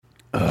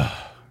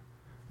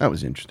That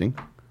was interesting.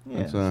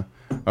 Yeah.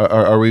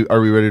 Are we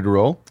ready to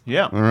roll?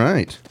 Yeah. All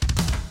right.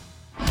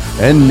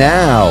 And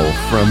now,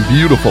 from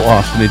beautiful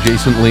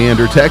Austin-adjacent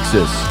Leander,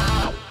 Texas,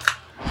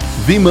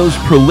 the most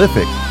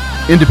prolific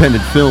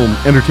independent film,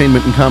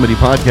 entertainment, and comedy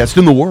podcast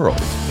in the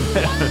world.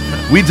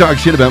 We talk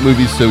shit about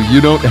movies so you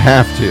don't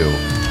have to.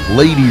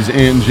 Ladies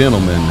and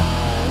gentlemen,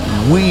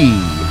 we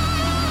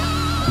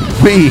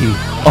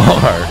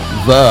are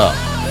the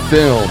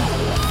Film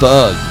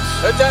Thugs.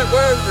 Let that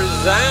word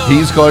resound.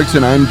 He's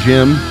Clarkson, I'm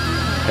Jim,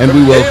 and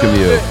we welcome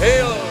you. Hill to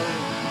hill,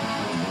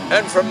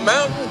 and from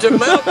mountain to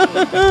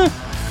mountain.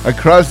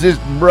 Across this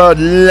broad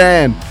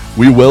land,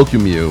 we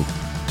welcome you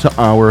to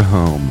our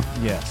home.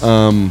 Yes.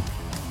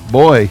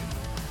 Boy,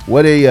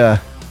 what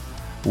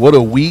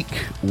a week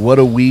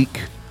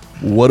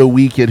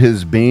it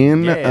has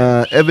been.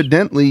 Yeah.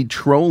 Evidently,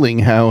 trolling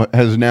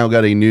has now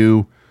got a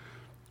new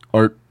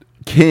art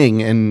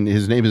king, and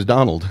his name is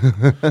Donald.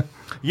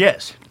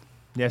 Yes,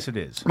 it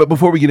is. But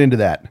before we get into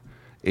that,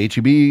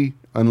 HEB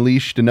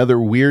unleashed another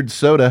weird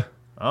soda.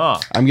 Oh.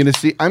 I'm gonna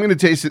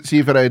taste it, see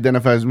if it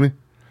identifies me.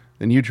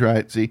 Then you try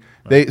it. See,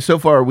 so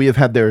far we have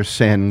had their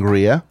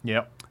sangria.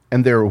 Yep.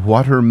 And their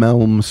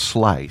watermelon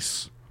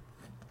slice.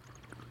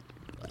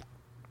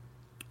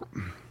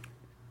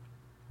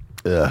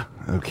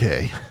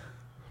 Okay.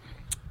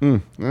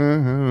 I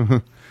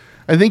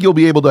think you'll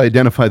be able to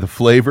identify the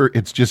flavor.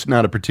 It's just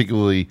not a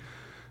particularly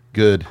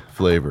good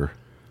flavor.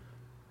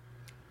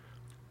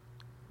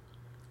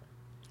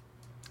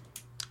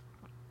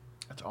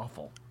 That's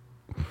awful.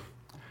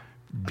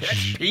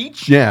 That's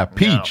peach? Yeah,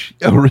 peach.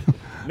 No. Oh, really?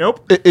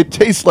 Nope. It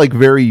tastes like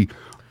very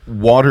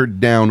watered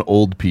down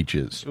old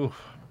peaches.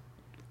 Oof.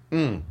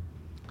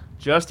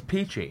 Just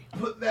peachy.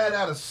 Put that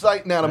out of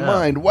sight and out of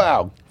mind.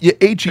 Wow. Yeah,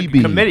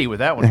 HEB. Committee with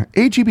that one.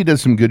 HEB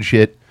does some good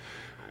shit,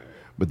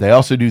 but they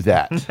also do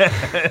that.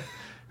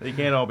 They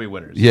can't all be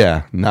winners.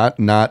 Yeah, not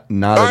at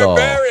all.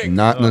 Barbaric.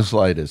 Not in the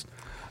slightest.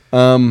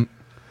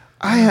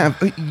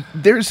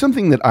 There's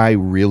something that I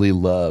really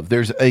love.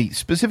 There's a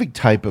specific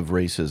type of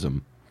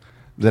racism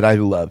that I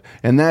love,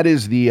 and that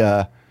is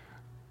the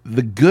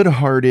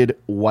good-hearted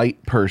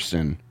white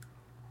person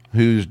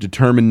who's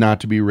determined not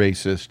to be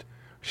racist,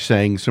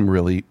 saying some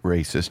really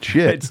racist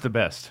shit. It's the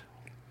best.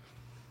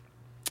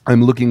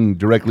 I'm looking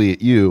directly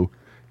at you,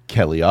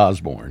 Kelly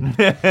Osbourne.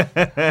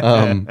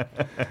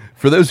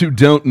 For those who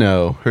don't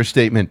know, her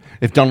statement,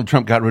 if Donald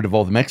Trump got rid of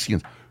all the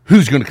Mexicans,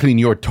 who's going to clean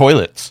your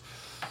toilets?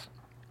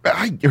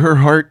 Her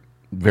heart,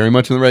 very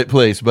much in the right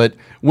place. But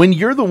when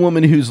you're the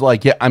woman who's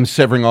like, yeah, I'm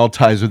severing all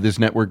ties with this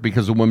network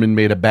because a woman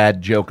made a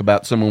bad joke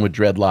about someone with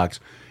dreadlocks,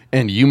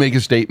 and you make a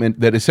statement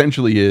that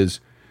essentially is,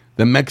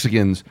 the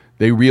Mexicans,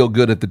 they real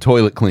good at the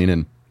toilet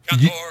cleaning.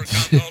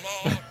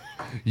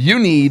 You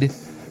need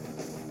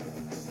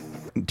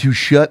to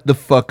shut the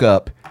fuck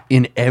up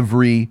in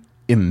every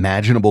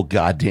imaginable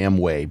goddamn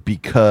way,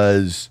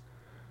 because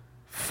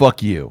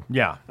fuck you.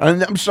 Yeah.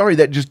 And I'm sorry,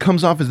 that just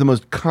comes off as the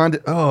most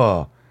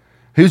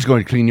who's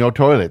going to clean your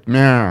toilet?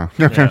 No.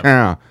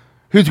 Yeah.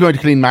 Who's going to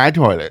clean my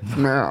toilet?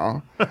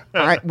 No.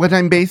 What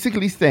I'm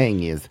basically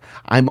saying is,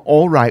 I'm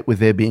all right with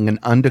there being an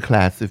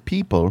underclass of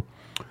people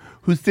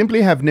who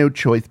simply have no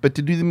choice but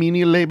to do the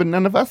menial labor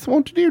none of us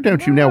want to do.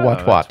 Don't you know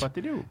what? That's what they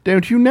do.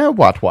 Don't you know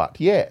what?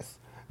 Yes.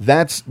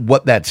 That's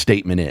what that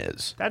statement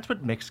is. That's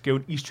what Mexico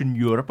and Eastern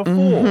Europe are for.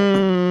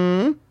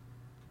 Mm-hmm.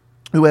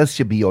 Who else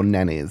should be your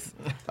nannies?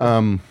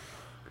 But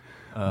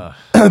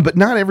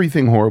not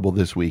everything horrible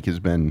this week has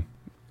been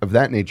of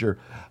that nature.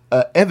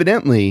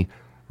 Evidently,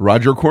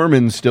 Roger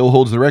Corman still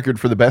holds the record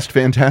for the best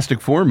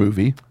Fantastic Four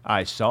movie.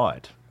 I saw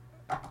it.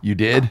 You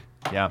did?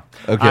 Yeah.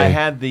 Okay. I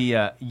had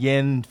the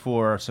yen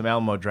for some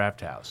Alamo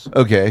Draft House.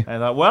 Okay. I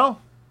thought, well,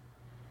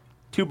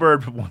 two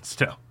birds with one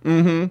stone.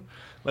 Mm-hmm.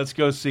 Let's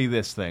go see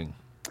this thing.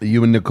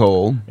 You and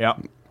Nicole.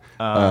 Yep.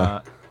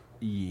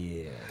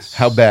 Yes.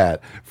 How bad?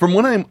 From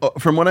what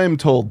I'm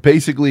told,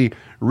 basically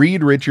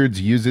Reed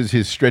Richards uses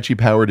his stretchy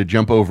power to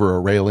jump over a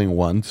railing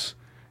once,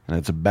 and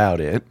that's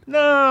about it.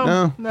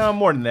 No,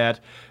 more than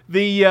that.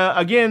 The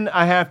again,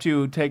 I have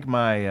to take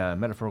my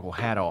metaphorical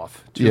hat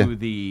off to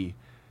the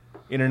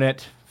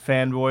internet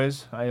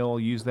fanboys. I'll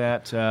use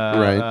that.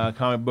 Right.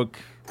 Comic book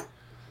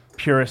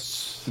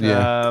purists,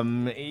 Yeah.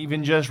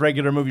 even just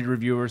regular movie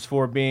reviewers,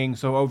 for being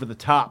so over the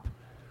top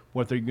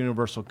with their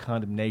universal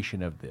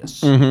condemnation of this.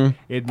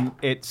 Mm-hmm.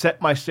 It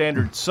set my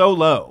standards so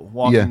low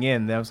walking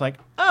in that I was like,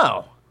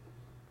 oh,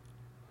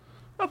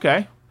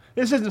 okay.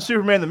 This isn't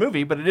Superman the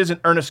movie, but it isn't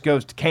Ernest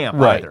Goes to Camp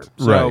either.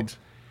 So,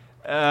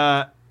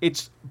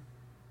 it's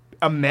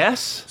a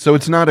mess. So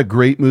it's not a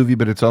great movie,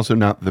 but it's also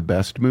not the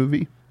best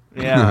movie.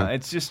 Yeah,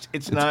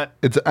 it's not.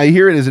 I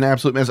hear it as an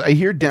absolute mess. I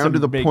hear down to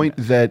the point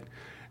that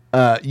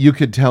you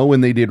could tell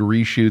when they did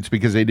reshoots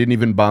because they didn't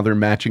even bother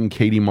matching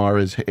Kate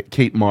Mara's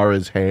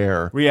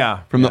hair.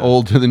 Yeah, from the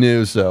old to the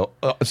new. So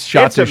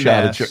shot to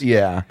shot,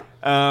 yeah.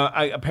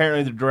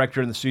 Apparently, the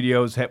director and the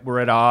studios were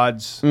at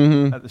odds.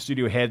 Mm-hmm. The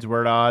studio heads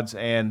were at odds,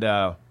 and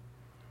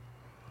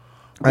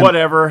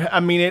whatever. I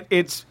mean,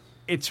 it's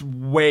it's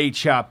way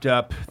chopped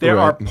up. There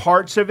are Right.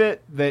 parts of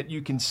it that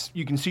you can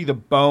see the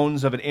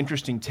bones of an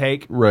interesting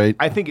take. Right.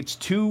 I think it's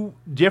too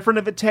different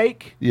of a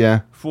take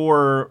Yeah.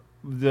 for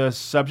the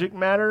subject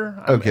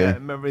matter. Okay.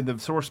 Remember the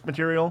source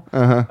material.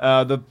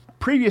 Uh-huh. The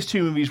previous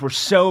two movies were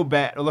so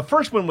bad. Well, the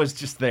first one was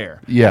just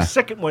there. Yeah. The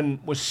second one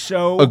was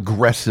so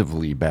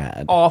Aggressively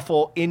bad.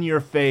 awful, in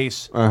your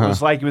face. Uh-huh. It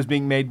was like it was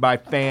being made by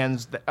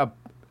fans,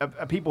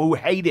 people who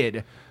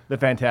hated the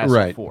Fantastic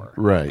Right. Four.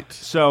 Right.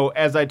 So,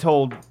 as I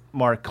told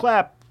Mark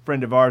Clapp,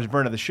 friend of ours,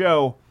 friend of the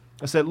show,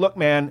 I said, look,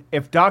 man,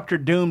 if Doctor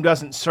Doom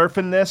doesn't surf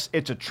in this,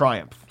 it's a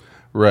triumph.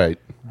 Right.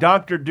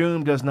 Doctor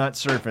Doom does not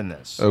surf in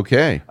this.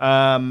 Okay.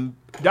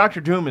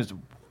 Doctor Doom it's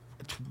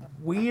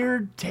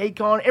weird take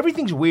on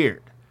everything's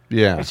weird.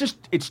 Yeah.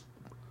 It's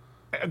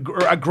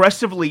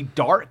aggressively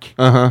dark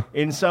Uh-huh.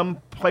 in some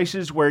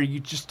places where you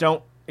just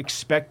don't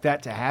expect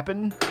that to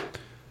happen.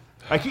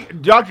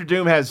 Like Doctor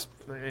Doom has,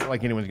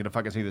 like anyone's gonna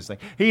fucking see this thing.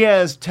 He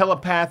has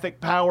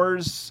telepathic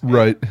powers,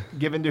 Right.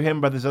 given to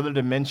him by this other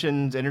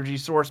dimensions energy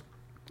source,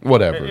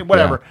 Whatever.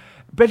 whatever. Yeah.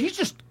 But he's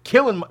just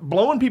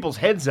blowing people's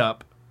heads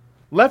up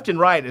left and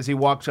right as he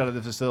walks out of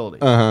the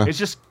facility. Uh-huh.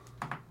 It's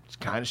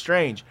kind of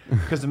strange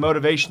because the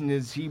motivation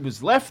is he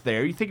was left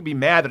there. You think he'd be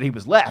mad that he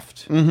was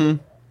left in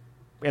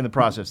the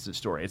process of the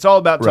story. It's all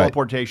about Right.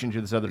 teleportation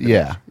to this other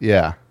dimension. Yeah.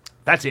 Yeah.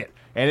 That's it.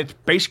 And it's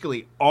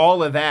basically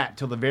all of that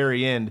till the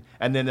very end,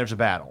 and then there's a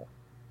battle.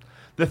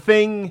 The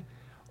thing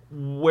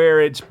where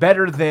it's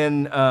better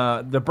than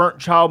the burnt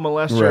child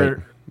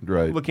molester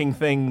Right. looking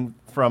thing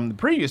from the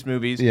previous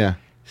movies. Yeah.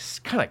 It's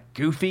kind of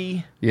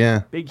goofy.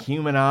 Yeah. Big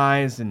human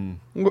eyes, and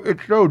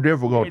It's so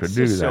difficult it's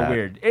just so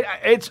weird.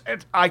 It's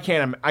I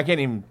can't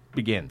even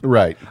begin.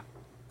 Right.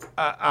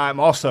 I'm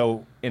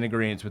also in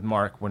agreement with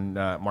Mark when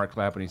Mark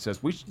Clapp when he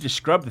says we should just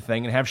scrub the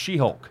thing and have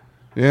She-Hulk.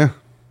 Yeah.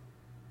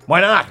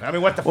 Why not? I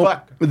mean, what the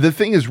fuck? The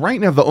thing is, right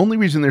now, the only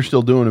reason they're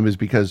still doing them is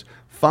because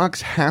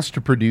Fox has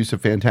to produce a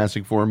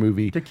Fantastic Four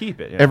movie To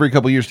keep it, yeah. every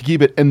couple years to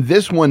keep it, and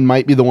this one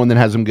might be the one that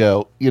has them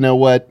go, you know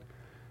what?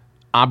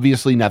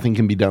 Obviously, nothing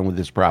can be done with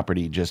this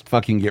property. Just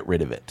fucking get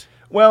rid of it.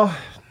 Well,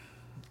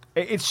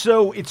 it's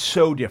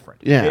so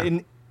different. Yeah.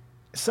 In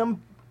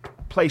some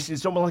places,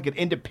 it's almost like an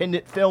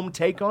independent film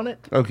take on it,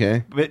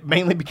 Okay. but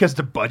mainly because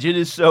the budget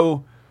is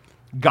so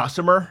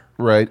gossamer.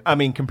 Right. I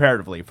mean,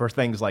 comparatively for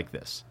things like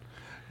this.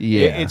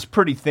 Yeah. It's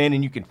pretty thin,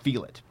 and you can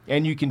feel it,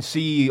 and you can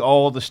see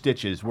all the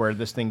stitches where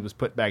this thing was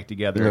put back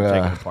together and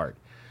taken apart.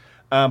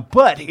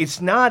 But it's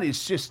not.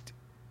 It's just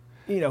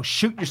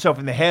shoot yourself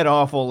in the head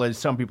awful, as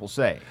some people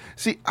say.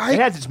 See, It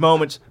has its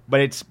moments, but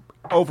it's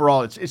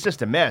overall it's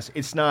just a mess.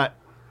 It's not.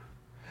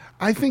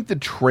 I think the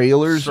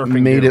trailers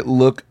Surfing made Hero. it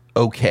look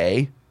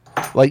okay.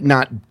 Like,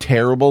 not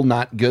terrible,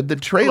 not good. The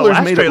The trailers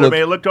last made trailer it made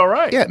it look... looked all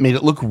right. Yeah, it made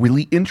it look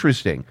really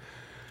interesting.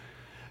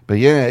 But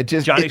yeah, it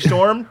just... Johnny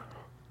Storm,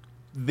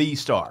 the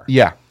star.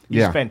 Yeah, He's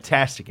yeah.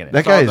 fantastic in it.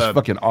 That Saw guy is the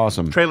fucking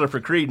awesome. Trailer for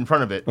Creed in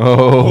front of it.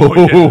 Oh,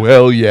 yeah.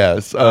 hell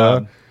yes.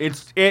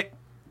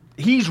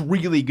 He's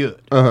really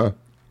good. Uh-huh.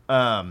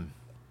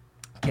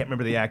 Can't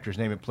remember the actor's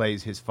name. It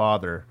plays his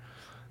father.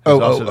 who's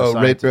also the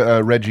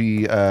scientist.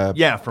 Reggie...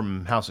 Yeah,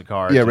 from House of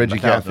Cards. yeah, and Reggie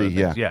 1,000 Caffey, other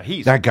yeah. things. Yeah,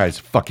 he's that guy's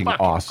fucking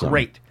fucking awesome.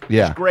 great.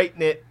 Yeah. He's great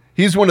in it.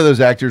 He's one of those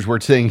actors where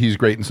saying he's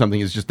great in something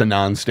is just a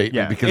non-statement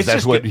Yeah, because it's that's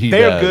just what good. he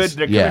They're does. good.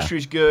 Their Yeah.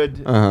 chemistry's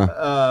good.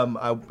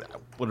 I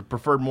would have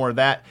preferred more of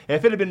that.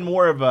 If it had been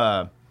more of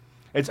a,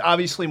 it's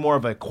obviously more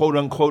of a quote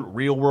unquote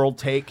real world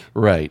take.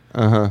 Right.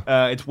 Uh-huh.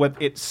 It's what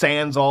it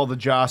sans all the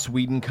Joss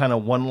Whedon kind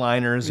of one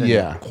liners and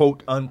Yeah.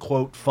 quote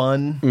unquote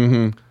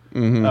fun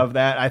of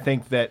that. I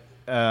think that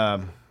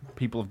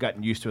people have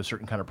gotten used to a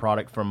certain kind of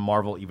product from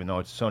Marvel, even though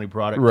it's a Sony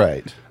product.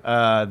 Right.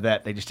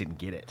 That they just didn't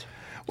get it.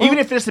 Even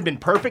if this had been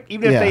perfect,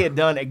 even if Yeah. they had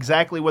done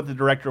exactly what the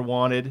director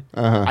wanted,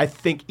 I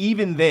think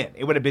even then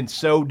it would have been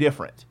so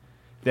different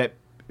that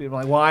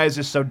like, why is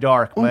this so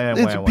dark?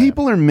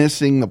 People are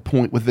missing the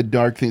point with the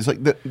dark things.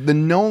 Like the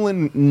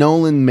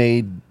Nolan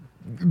made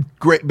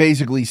great,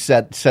 basically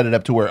set it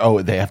up to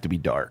where they have to be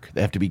dark,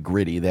 they have to be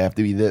gritty, they have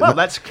to be Well,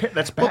 that's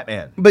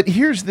Batman. But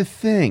here's the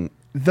thing: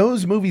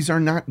 those movies are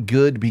not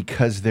good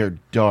because they're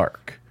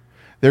dark.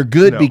 They're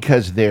good No.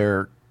 because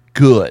they're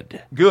good.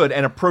 Good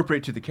and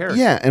appropriate to the character.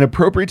 Yeah, and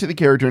appropriate to the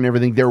character and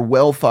everything. They're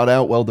well thought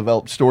out, well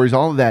developed stories,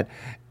 all of that.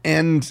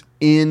 And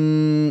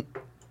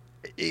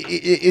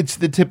it's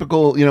the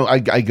typical,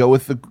 I go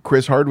with the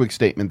Chris Hardwick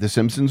statement. The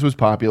Simpsons was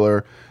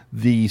popular.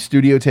 The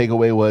studio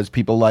takeaway was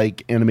people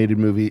like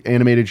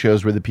animated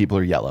shows where the people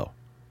are yellow.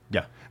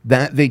 Yeah.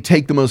 That they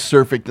take the most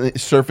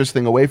surface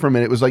thing away from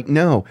it. It was like,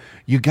 no,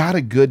 you got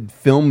a good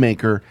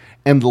filmmaker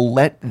and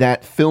let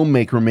that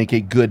filmmaker make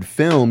a good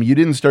film. You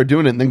didn't start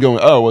doing it and then going,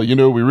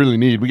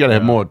 we got to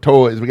have more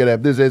toys. We got to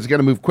have this. It's got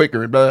to move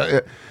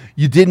quicker.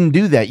 You didn't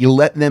do that. You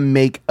let them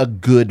make a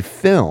good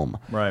film.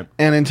 Right.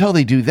 And until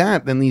they do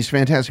that, then these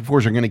Fantastic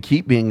Fours are going to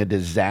keep being a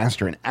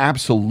disaster, an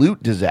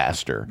absolute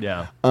disaster.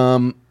 Yeah.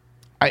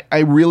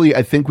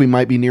 I think we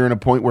might be nearing a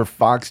point where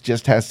Fox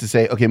just has to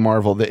say, okay,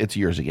 Marvel, it's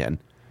yours again.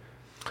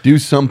 Do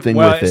something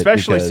with it.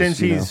 Especially because, since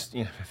he's,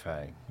 if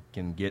I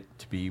can get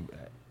to be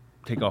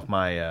take off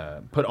my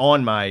put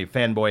on my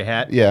fanboy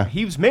hat. Yeah.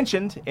 He was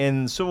mentioned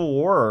in Civil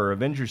War or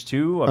Avengers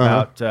 2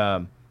 about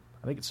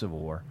I think it's Civil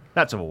War.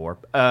 Not Civil War.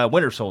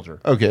 Winter Soldier.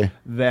 Okay.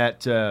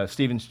 That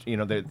Stevens,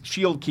 the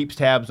Shield keeps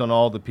tabs on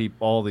all the people,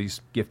 all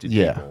these gifted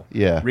people.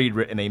 Yeah.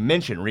 And they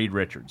mention Reed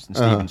Richards and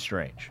Stephen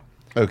Strange.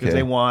 Okay. Because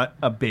they want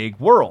a big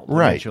world.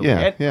 Right. Eventually. Yeah.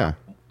 And Yeah.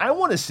 I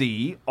want to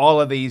see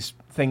all of these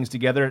things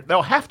together.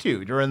 They'll have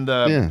to during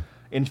the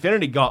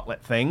Infinity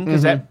Gauntlet thing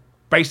because that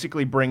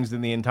basically brings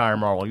in the entire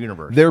Marvel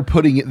universe. They're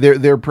putting it.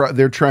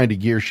 They're trying to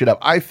gear shit up.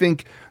 I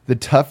think the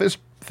toughest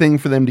thing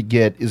for them to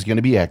get is going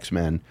to be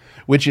X-Men,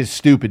 which is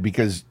stupid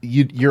because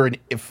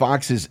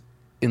Fox is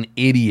an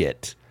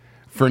idiot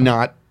for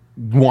not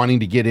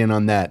wanting to get in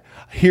on that.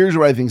 Here's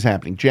what I think is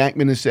happening.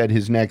 Jackman has said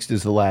his next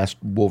is the last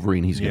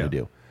Wolverine he's going to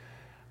do.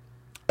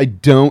 I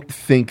don't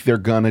think they're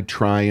going to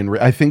try and...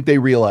 I think they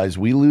realize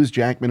we lose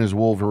Jackman as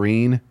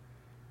Wolverine,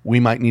 we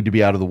might need to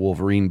be out of the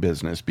Wolverine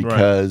business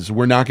because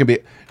we're not going to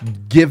be...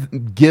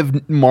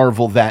 Give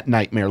Marvel that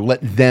nightmare. Let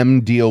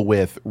them deal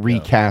with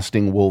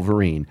recasting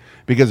Wolverine.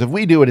 Because if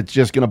we do it, it's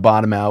just going to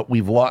bottom out.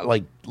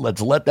 Let's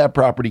let that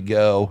property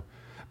go.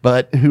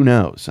 But who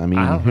knows? I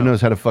mean, who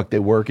knows how the fuck they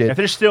work it? If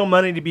there's still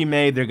money to be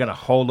made, they're going to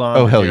hold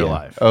on to their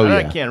life. Oh,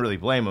 I can't really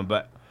blame them,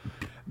 but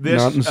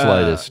this... Not in the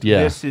slightest,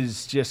 This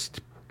is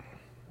just...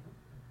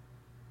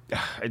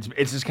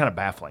 It's just kind of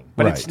baffling.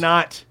 But it's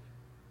not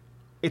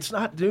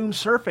doom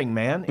surfing,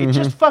 man. It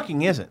just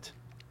fucking isn't.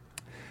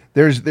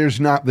 There's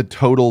not the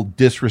total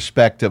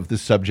disrespect of the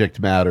subject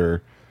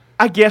matter.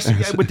 I guess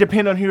it would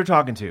depend on who you're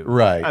talking to.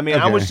 Right. I mean,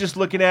 I was just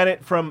looking at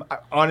it from,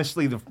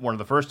 honestly, one of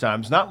the first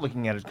times, not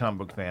looking at it as a comic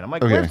book fan. I'm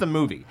like, where's the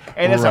movie?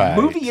 And as a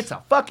movie, it's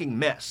a fucking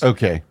mess.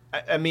 Okay.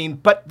 I mean,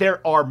 but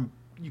there are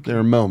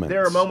moments.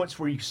 There are moments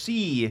where you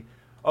see,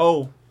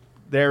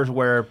 there's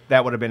where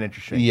that would have been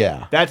interesting.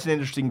 Yeah. That's an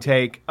interesting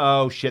take.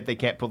 Oh, shit, they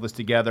can't pull this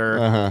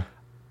together.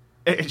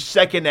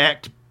 Second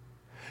act.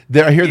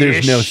 I hear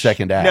there's no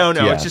second act.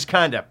 No, it's just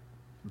kind of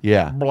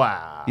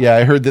blah. Yeah,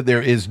 I heard that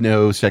there is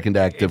no second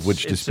act of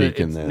which to speak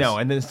in this. No,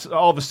 and then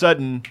all of a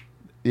sudden,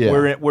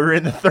 we're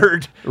in the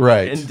third.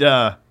 Right.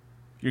 And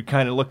you're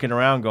kind of looking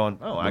around going,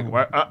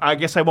 I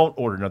guess I won't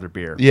order another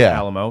beer. Yeah.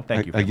 Alamo,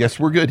 thank you. I guess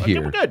we're good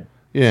here. We're good.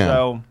 Yeah.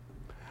 So,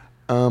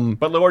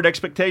 but lowered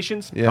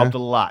expectations helped a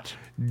lot.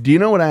 Do you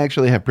know what I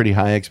actually have pretty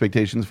high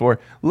expectations for? It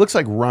looks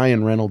like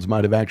Ryan Reynolds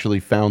might have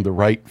actually found the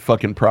right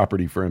fucking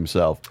property for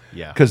himself.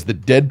 Yeah. Because the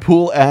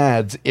Deadpool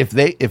ads, if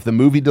the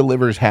movie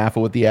delivers half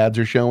of what the ads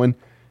are showing,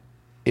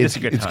 it's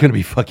going to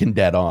be fucking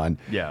dead on.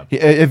 Yeah.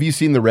 Have you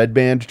seen the Red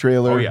Band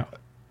trailer? Oh, yeah.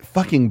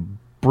 Fucking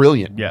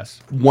brilliant.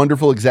 Yes.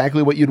 Wonderful,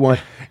 exactly what you'd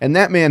want. And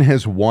that man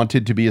has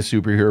wanted to be a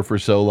superhero for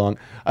so long.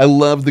 I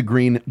love the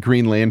Green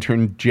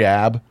Lantern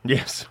jab.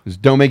 Yes.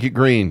 Just don't make it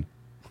green.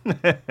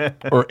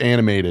 Or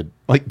animated.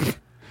 Like,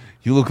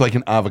 you look like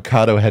an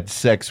avocado had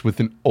sex with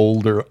an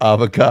older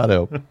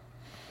avocado.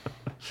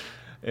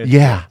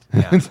 Yeah.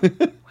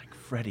 Like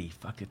Freddy,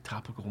 fucking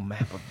topical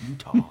map of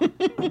Utah.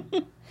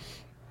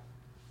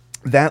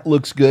 That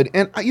looks good.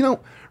 And,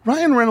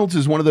 Ryan Reynolds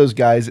is one of those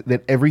guys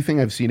that everything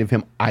I've seen of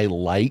him, I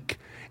like.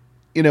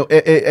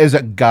 As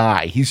a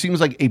guy, he seems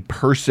like a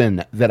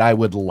person that I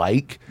would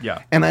like.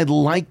 Yeah. And I'd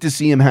like to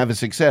see him have a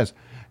success.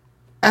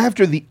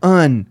 After the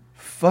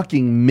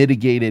unfucking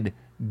mitigated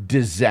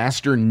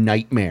disaster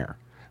nightmare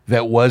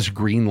that was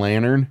Green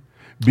Lantern,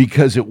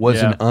 because it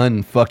was an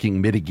unfucking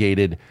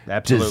mitigated,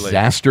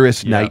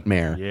 disastrous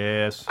nightmare.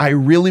 Yes. I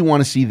really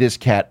want to see this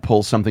cat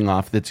pull something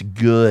off that's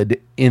good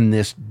in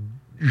this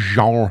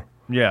genre.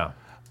 Yeah.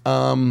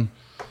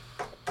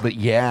 But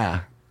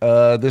yeah,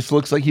 this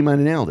looks like he might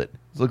have nailed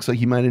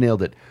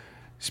it.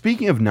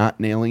 Speaking of not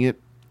nailing it,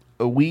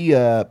 I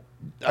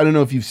don't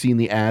know if you've seen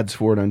the ads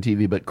for it on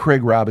TV, but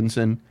Craig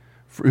Robinson,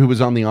 who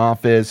was on The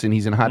Office and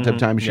he's in Hot Tub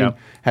Time Machine,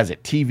 has a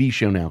TV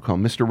show now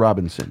called Mr.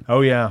 Robinson. Oh,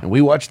 yeah. And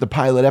we watched the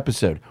pilot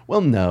episode. Well,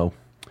 no.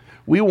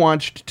 We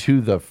watched to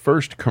the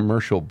first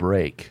commercial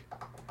break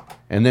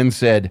and then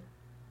said,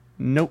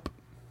 nope.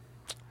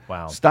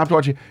 Wow. Stopped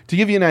watching. To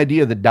give you an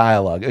idea of the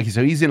dialogue, okay,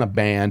 so he's in a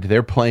band,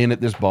 they're playing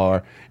at this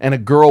bar, and a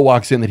girl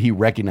walks in that he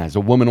recognized. A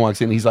woman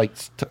walks in, and he's like,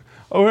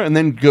 and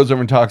then goes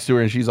over and talks to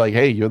her, and she's like,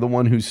 hey, you're the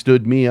one who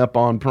stood me up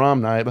on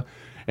prom night.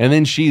 And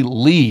then she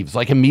leaves,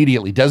 like,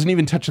 immediately, doesn't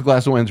even touch the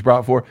glass of wine it's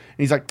brought for. And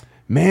he's like,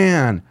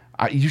 man,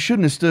 you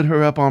shouldn't have stood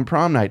her up on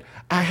prom night.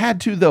 I had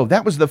to, though.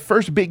 That was the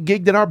first big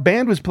gig that our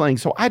band was playing,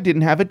 so I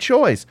didn't have a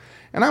choice.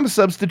 And I'm a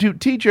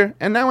substitute teacher,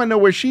 and now I know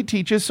where she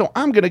teaches, so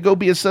I'm going to go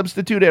be a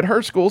substitute at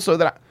her school so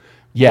that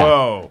Yeah.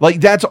 Whoa.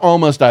 Like, that's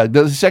almost,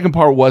 the second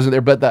part wasn't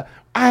there, but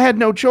I had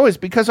no choice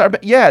because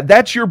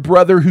that's your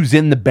brother who's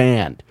in the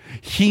band.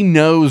 He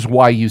knows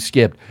why you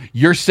skipped.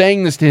 You're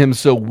saying this to him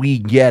so we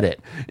get it.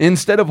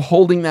 Instead of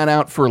holding that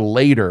out for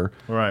later.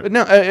 Right.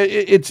 No,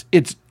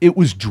 it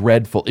was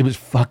dreadful. It was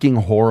fucking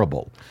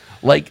horrible.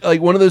 Like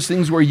one of those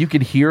things where you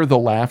could hear the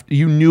laugh.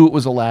 You knew it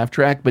was a laugh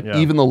track, but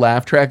even the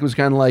laugh track was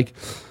kind of like,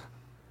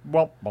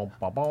 Yeah.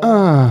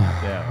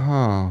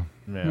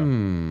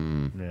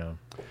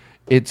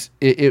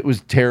 It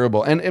was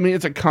terrible. And I mean,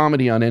 it's a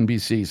comedy on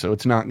NBC, so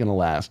it's not going to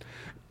last.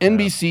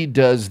 NBC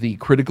does the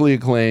critically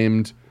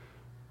acclaimed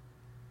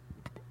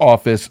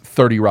Office,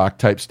 30 Rock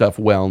type stuff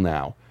well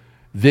now.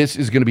 This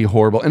is going to be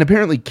horrible. And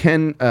apparently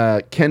Ken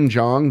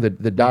Jeong,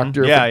 the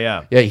doctor,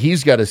 Yeah,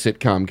 he's got a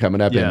sitcom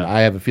coming up, and Yeah.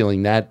 I have a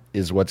feeling that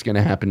is what's going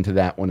to happen to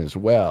that one as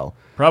well.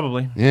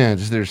 Probably. Yeah,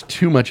 just there's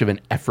too much of an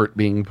effort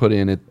being put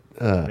in it.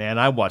 Man,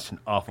 I watched an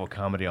awful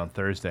comedy on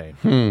Thursday.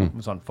 It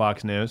was on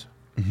Fox News.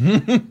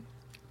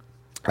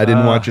 I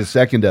didn't watch a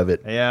second of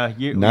it. Yeah,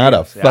 Not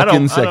a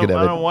fucking second of it.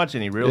 I don't watch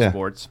any real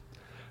sports.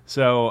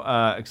 So,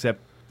 except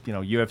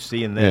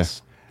UFC and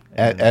this.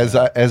 As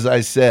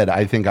I said,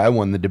 I think I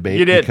won the debate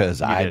You did.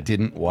 because You I did.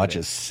 didn't watch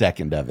a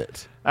second of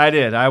it. I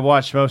did. I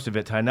watched most of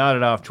it. I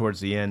nodded off towards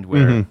the end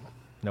where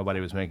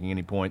nobody was making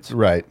any points.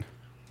 Right.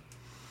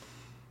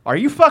 Are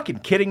you fucking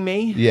kidding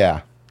me?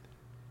 Yeah.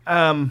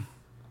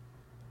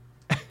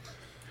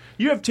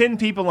 You have 10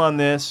 people on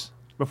this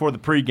before the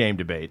pregame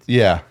debate.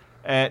 Yeah.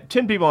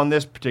 10 people on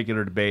this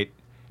particular debate.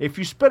 If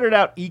you spread it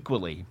out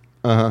equally,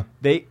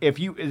 if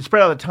you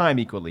spread out the time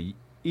equally,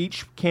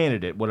 each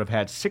candidate would have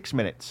had 6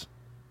 minutes.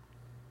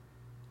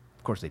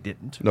 Of course, they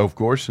didn't. No, of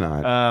course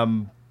not.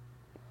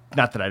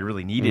 Not that I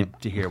really needed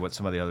to hear what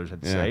some of the others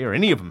had to say, or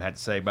any of them had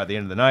to say by the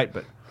end of the night.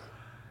 But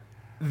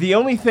the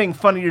only thing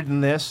funnier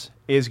than this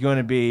is going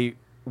to be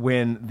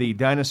when the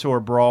dinosaur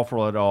brawl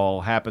for it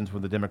all happens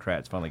when the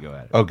Democrats finally go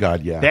at it. Oh,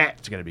 God, yeah.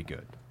 That's going to be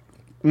good.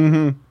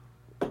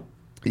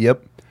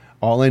 Yep.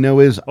 All I know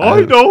is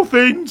I know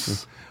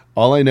things.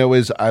 All I know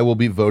is I will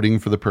be voting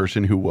for the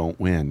person who won't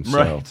win.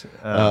 So,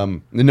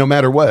 Right. no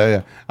matter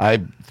what,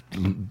 I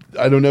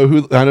don't know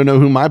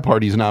who my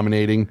party's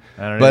nominating.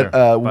 I don't but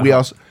either. we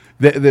also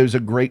there's a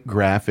great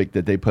graphic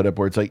that they put up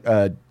where it's like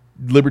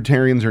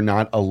libertarians are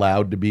not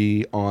allowed to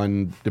be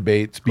on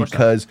debates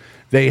because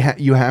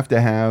you have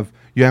to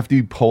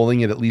be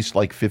polling at least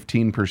like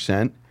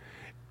 15%,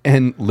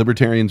 and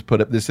libertarians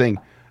put up this thing.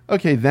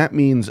 Okay, that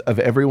means of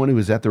everyone who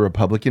was at the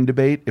Republican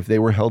debate, if they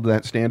were held to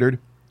that standard,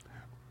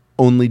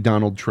 only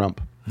Donald Trump.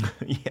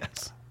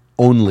 Yes.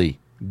 Only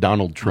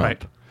Donald Trump.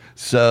 Right.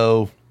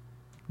 So,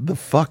 the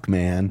fuck,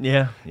 man.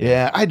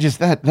 Yeah. I just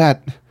that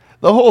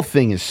the whole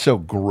thing is so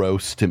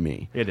gross to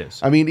me. It is.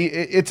 I mean,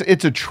 it's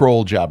a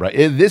troll job, right?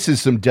 This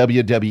is some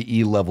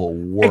WWE level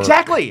work.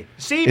 Exactly.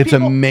 See, it's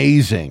people,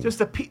 amazing. Just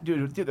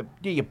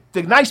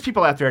the nice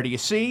people out there. Do you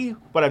see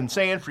what I've been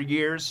saying for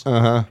years?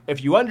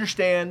 If you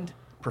understand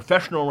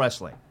professional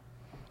wrestling,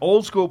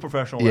 old school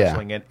professional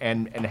wrestling,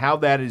 and how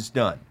that is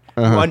done,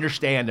 you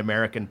understand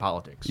American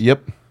politics.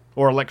 Yep.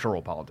 Or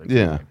electoral politics.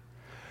 Yeah.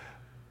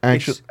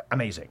 Actually, It's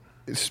amazing.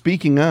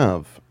 Speaking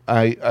of,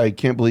 I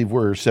can't believe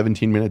we're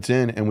 17 minutes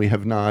in and we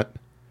have not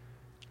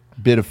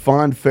bid a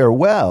fond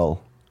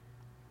farewell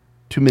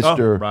to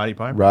Mr.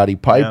 Roddy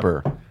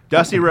Piper. Yeah.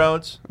 Dusty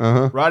Rhodes,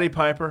 Roddy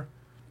Piper,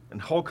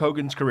 and Hulk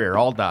Hogan's career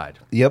all died.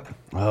 Yep.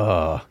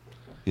 Yeah.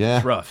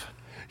 It's rough.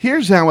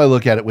 Here's how I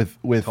look at it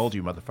with Told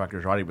you,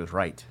 motherfuckers, Roddy was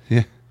right.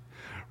 Yeah.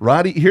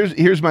 Roddy,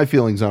 here's my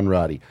feelings on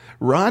Roddy.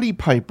 Roddy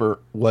Piper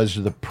was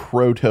the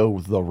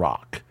proto The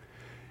Rock.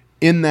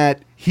 In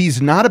that he's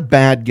not a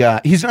bad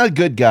guy. He's not a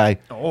good guy.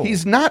 Oh.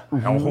 He's not.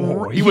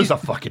 He was a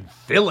fucking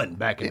villain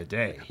back in the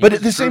day. But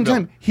at the same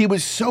time, he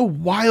was so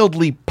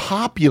wildly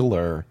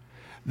popular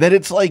that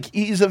it's like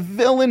he's a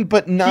villain,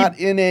 but not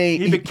in a.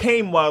 He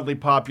became wildly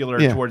popular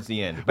towards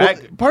the end.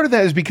 Part of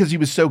that is because he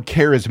was so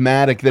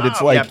charismatic that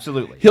it's like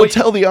absolutely. He'll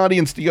tell the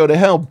audience to go to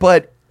hell,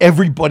 but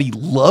everybody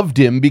loved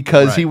him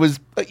because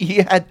he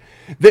had.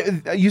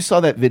 You saw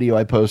that video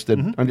I posted.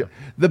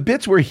 The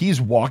bits where he's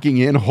walking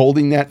in,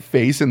 holding that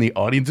face, and the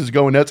audience is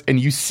going nuts, and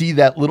you see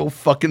that little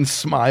fucking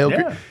smile.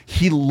 Yeah.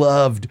 He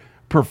loved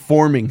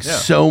performing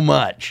so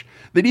much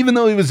that even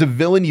though he was a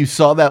villain, you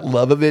saw that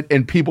love of it,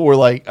 and people were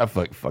like, "I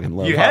fucking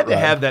love." You had to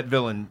have that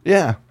villain,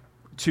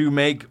 to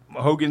make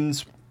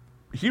Hogan's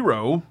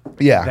hero,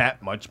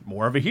 that much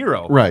more of a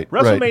hero. Right.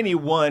 WrestleMania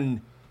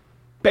 1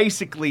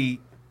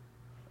 basically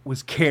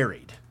was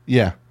carried,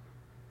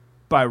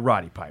 by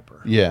Roddy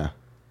Piper. Yeah.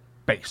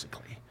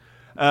 Basically.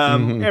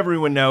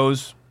 Everyone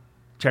knows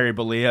Terry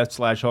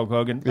Bollea / Hulk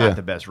Hogan, not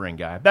the best ring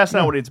guy. That's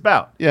not what it's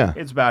about. Yeah.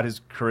 It's about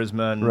his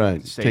charisma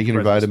and taking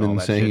your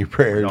vitamins, saying your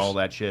prayers. And all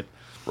that shit.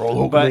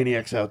 Roll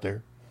Hulkamaniacs out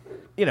there.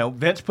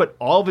 Vince put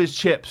all of his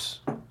chips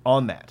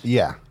on that.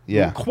 Yeah.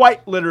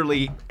 Quite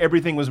literally,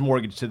 everything was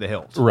mortgaged to the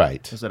hilt.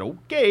 Right. He said,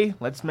 okay,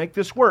 let's make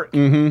this work.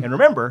 And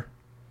remember,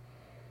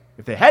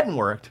 if they hadn't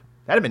worked,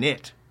 that'd have been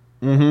it.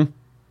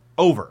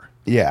 Over.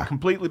 Yeah.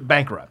 Completely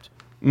bankrupt.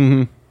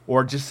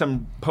 Or just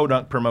some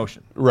podunk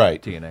promotion.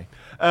 Right. TNA.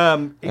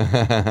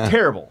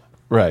 Terrible.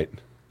 Right.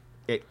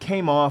 It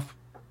came off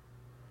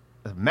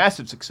a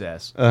massive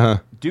success,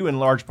 due in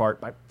large part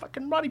by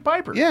fucking Roddy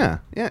Piper. Yeah.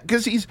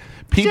 Because he's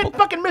people. Shit,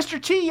 fucking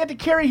Mr. T had to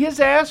carry his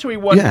ass who he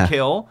wanted to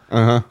kill.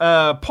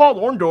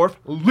 Paul Orndorff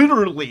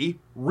literally,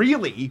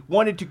 really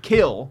wanted to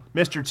kill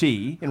Mr.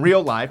 T in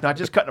real life, not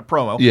just cutting a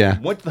promo. Yeah.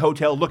 Went to the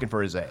hotel looking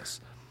for his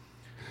ass.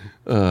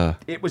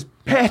 It was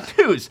bad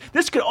news.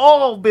 This could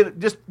all be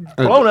just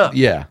blown up.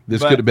 Yeah,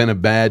 this But could have been a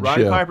bad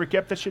Roddy show. Piper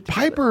kept that shit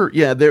together. Piper,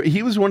 yeah,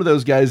 he was one of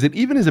those guys that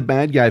even as a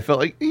bad guy, I felt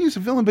like he's a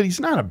villain, but he's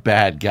not a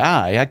bad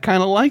guy. I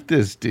kind of like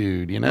this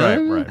dude, you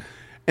know? Right.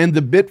 And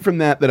the bit from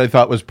that I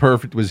thought was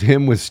perfect was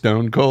him with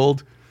Stone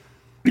Cold.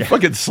 He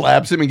fucking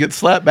slaps him and gets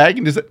slapped back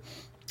and just,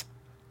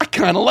 I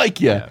kind of like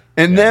you. Yeah.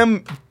 And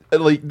them,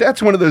 like,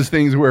 that's one of those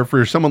things where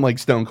for someone like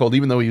Stone Cold,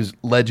 even though he was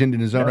legend in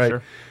his own right,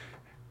 Sure.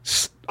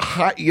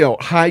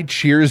 high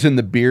cheers in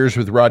the beers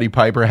with Roddy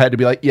Piper had to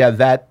be like, yeah,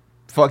 that,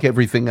 fuck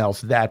everything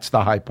else. That's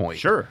the high point.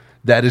 Sure.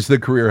 That is the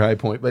career high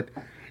point. But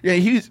yeah,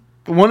 he's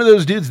one of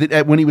those dudes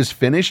that when he was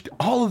finished,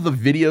 all of the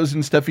videos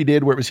and stuff he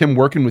did where it was him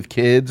working with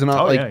kids and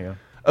all,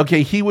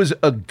 okay, he was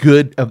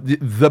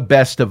the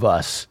best of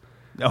us.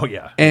 Oh,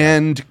 yeah.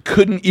 And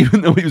couldn't,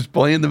 even though he was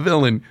playing the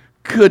villain,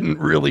 couldn't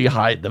really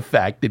hide the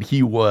fact that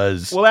he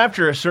was. Well,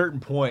 after a certain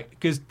point,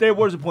 because there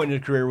was a point in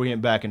his career where he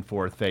went back and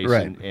forth, face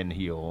and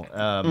heel,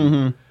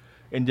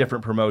 in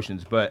different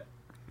promotions. But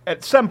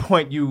at some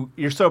point,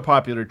 you're so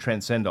popular to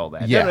transcend all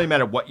that. It doesn't really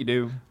matter what you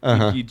do.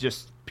 You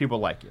just, people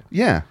like you.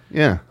 Yeah,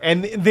 yeah.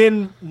 And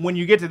then when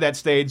you get to that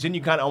stage, then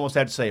you kind of almost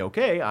have to say,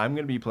 okay, I'm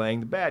going to be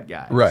playing the bad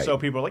guy. Right. So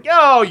people are like,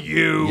 oh,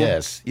 you.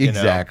 Yes,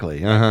 exactly.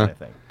 You know, that kind of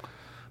thing.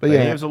 But yeah,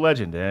 yeah, he was a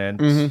legend,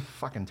 and it's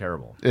fucking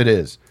terrible. It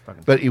is.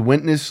 But he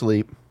went in his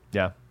sleep.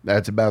 Yeah.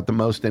 That's about the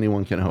most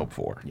anyone can hope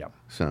for. Yeah.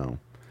 So.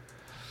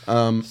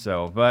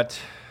 But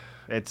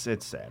it's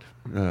sad.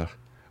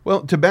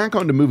 Well, to back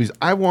onto movies,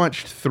 I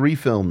watched 3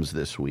 films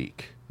this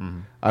week.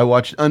 I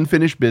watched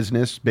Unfinished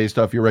Business, based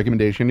off your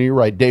recommendation. And you're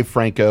right, Dave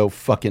Franco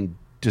fucking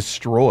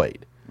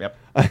destroyed. Yep.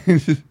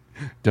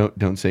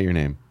 Don't say your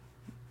name.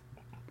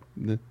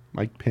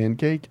 Mike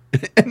Pancake?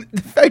 And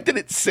the fact that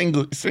it's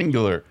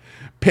singular.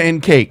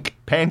 Pancake.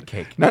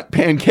 Pancake. Not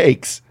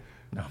pancakes.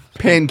 No.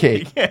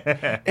 Pancake.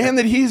 And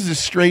that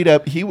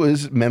he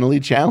was mentally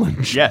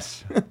challenged.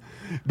 Yes.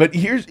 But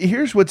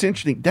here's what's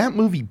interesting. That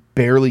movie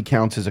barely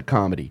counts as a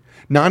comedy.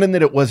 Not in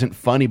that it wasn't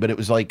funny, but it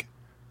was like,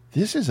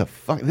 this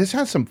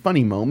has some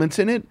funny moments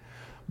in it,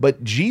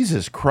 but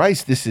Jesus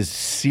Christ, this is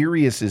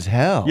serious as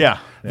hell. Yeah.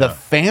 The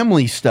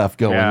family stuff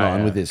going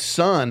on with his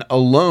son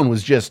alone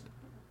was just,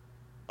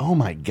 oh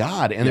my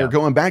God. And they're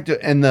going back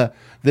to, and the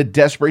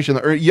desperation.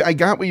 I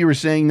got what you were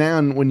saying now,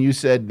 and when you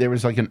said there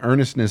was like an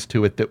earnestness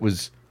to it that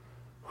was.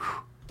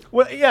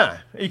 Well, yeah.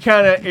 It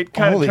kind of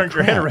turns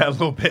your head around a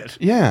little bit.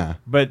 Yeah.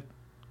 But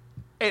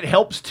it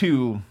helps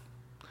to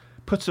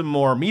put some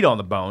more meat on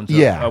the bones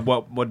of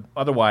what would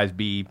otherwise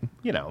be,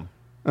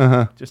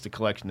 just a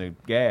collection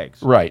of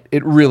gags. Right.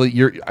 It really,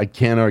 I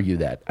can't argue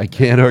that. I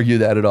can't argue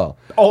that at all.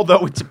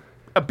 Although it's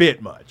a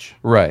bit much.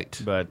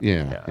 Right. But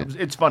yeah.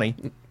 It's funny.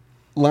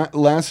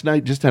 Last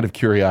night, just out of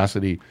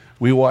curiosity,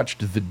 we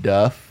watched The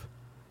Duff.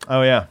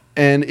 Oh, yeah.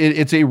 And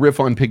it's a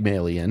riff on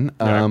Pygmalion.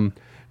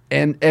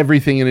 And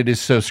everything in it is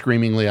so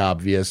screamingly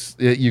obvious.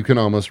 You can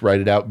almost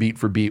write it out beat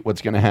for beat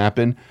what's going to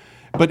happen.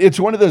 But it's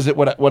one of those that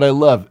what I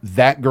love,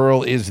 that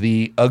girl is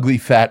the ugly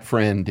fat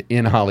friend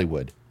in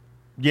Hollywood.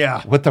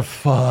 Yeah. What the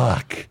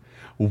fuck?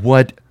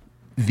 What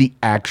the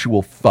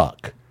actual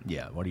fuck?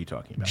 Yeah, what are you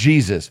talking about?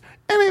 Jesus.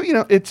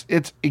 And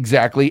it's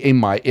exactly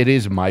it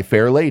is My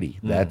Fair Lady.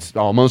 That's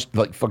almost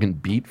like fucking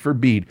beat for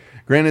beat.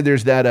 Granted,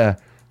 there's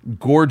that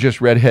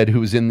gorgeous redhead who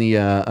was in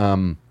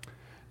the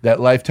that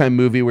Lifetime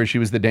movie where she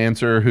was the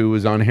dancer who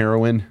was on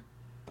heroin.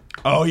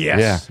 Oh,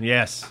 yes. Yeah.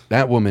 Yes.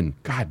 That woman.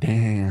 God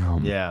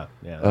damn. Yeah.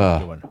 Yeah. That's a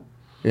good one.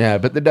 Yeah,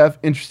 but The Duff,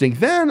 interesting.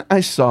 Then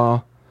I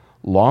saw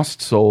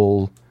Lost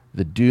Soul,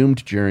 The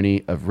Doomed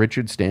Journey of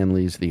Richard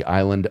Stanley's The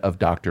Island of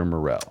Dr.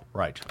 Moreau.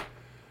 Right.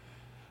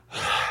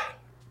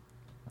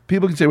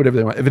 People can say whatever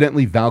they want.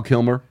 Evidently, Val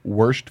Kilmer,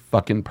 worst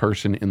fucking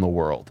person in the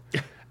world.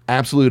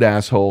 Absolute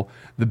asshole.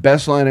 The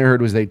best line I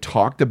heard was they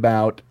talked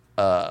about,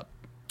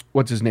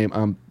 what's his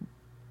name?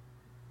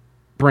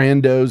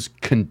 Brando's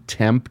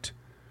contempt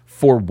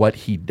for what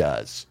he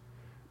does.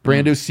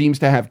 Brando seems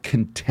to have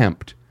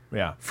contempt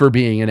for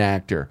being an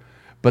actor.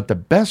 But the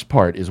best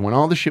part is when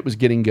all the shit was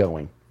getting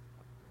going,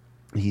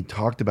 he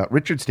talked about,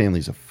 Richard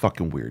Stanley's a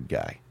fucking weird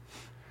guy.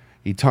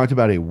 He talked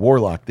about a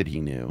warlock that he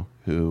knew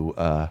who...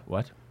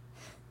 what?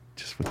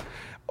 Just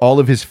all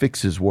of his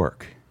fixes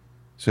work.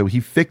 So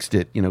he fixed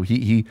it.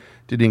 He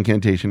did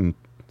incantation,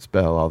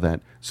 spell, all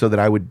that, so that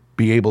I would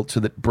be able, so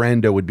that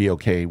Brando would be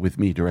okay with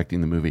me directing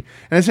the movie.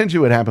 And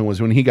essentially what happened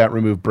was when he got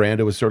removed,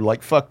 Brando was sort of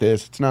like, fuck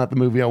this. It's not the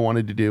movie I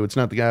wanted to do. It's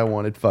not the guy I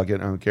wanted. Fuck it.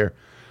 I don't care.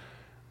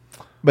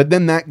 But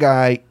then that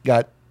guy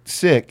got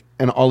sick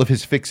and all of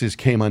his fixes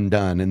came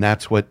undone. And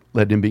that's what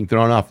led to him being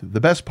thrown off.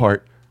 The best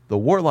part, the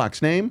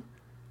warlock's name,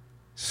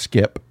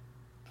 Skip.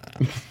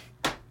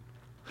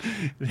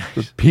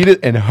 Repeat it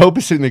and hope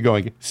is sitting there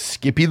going,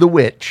 Skippy the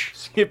Witch.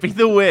 Skippy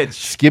the Witch.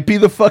 Skippy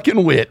the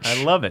fucking witch.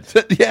 I love it.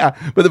 Yeah,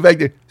 but the fact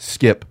that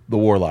Skip the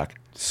Warlock.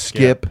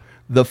 Skip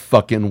the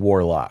fucking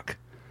Warlock.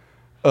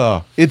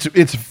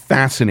 It's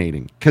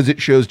fascinating because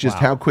it shows just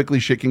how quickly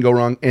shit can go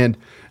wrong. And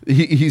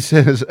he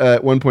says,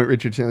 at one point,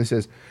 Richard Stanley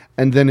says,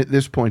 and then at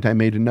this point I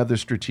made another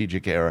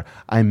strategic error.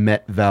 I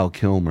met Val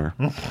Kilmer.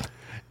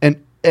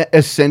 And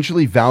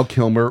essentially Val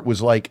Kilmer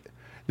was like,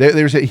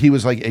 he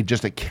was like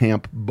just a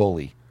camp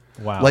bully.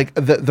 Wow. Like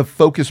the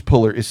focus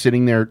puller is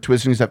sitting there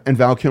twisting stuff, and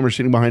Val Kilmer's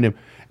sitting behind him,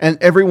 and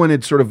everyone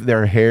had sort of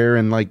their hair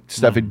and like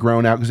stuff had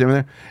grown out because they were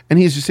there, and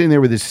he's just sitting there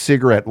with his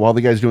cigarette while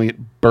the guy's doing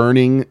it,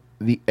 burning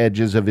the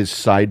edges of his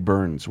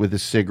sideburns with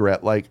his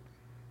cigarette. Like,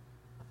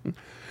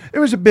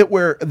 there was a bit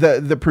where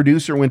the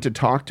producer went to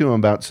talk to him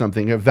about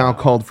something. Val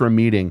called for a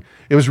meeting.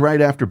 It was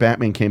right after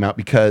Batman came out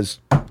because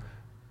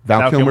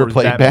Val Kilmer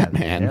played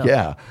Batman.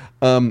 Yeah.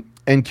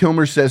 And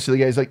Kilmer says to the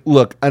guy, he's like,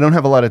 look, I don't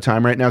have a lot of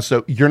time right now,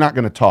 so you're not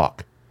going to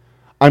talk.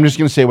 I'm just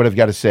going to say what I've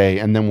got to say,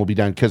 and then we'll be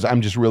done, because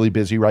I'm just really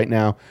busy right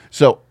now.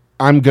 So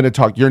I'm going to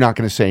talk. You're not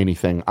going to say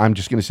anything. I'm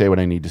just going to say what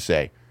I need to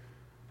say.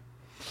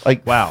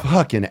 Like, wow.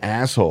 Fucking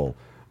asshole.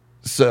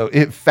 So,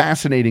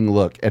 fascinating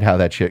look at how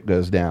that shit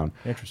goes down.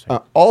 Interesting.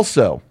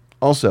 Also,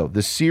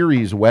 the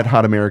series Wet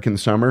Hot American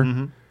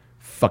Summer,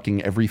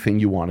 fucking everything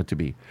you want it to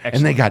be. Excellent.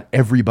 And they got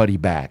everybody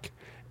back.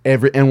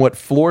 And what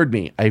floored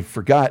me, I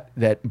forgot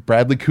that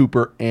Bradley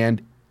Cooper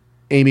and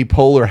Amy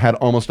Poehler had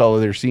almost all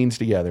of their scenes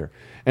together.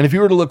 And if you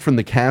were to look from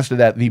the cast of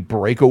that, the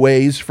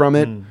breakaways from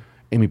it,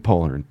 Amy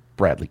Poehler and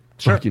Bradley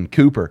fucking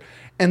Cooper.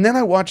 And then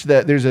I watched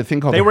that. There's a thing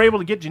called... They were able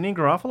to get Janine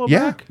Garofalo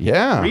back?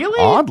 Yeah. Really?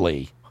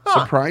 Oddly.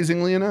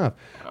 Surprisingly enough.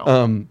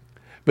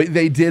 But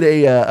they did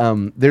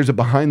there's a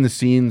behind the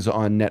scenes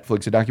on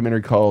Netflix, a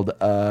documentary called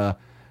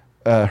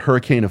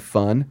Hurricane of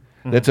Fun.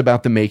 That's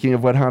about the making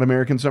of Wet Hot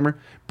American Summer.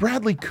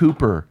 Bradley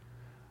Cooper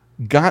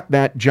got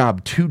that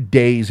job 2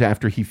 days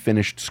after he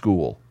finished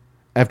school,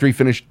 after he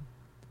finished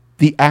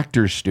the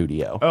actor's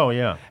studio. Oh,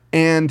 yeah.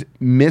 And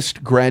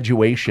missed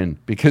graduation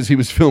because he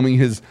was filming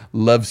his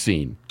love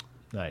scene.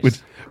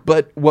 Nice.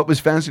 But what was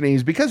fascinating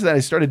is because of that, I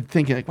started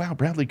thinking, like, wow,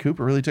 Bradley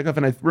Cooper really took off.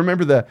 And I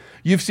remember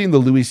you've seen the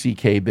Louis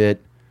C.K.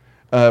 bit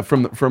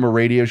from a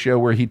radio show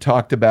where he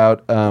talked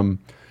about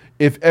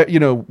if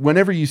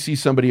whenever you see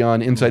somebody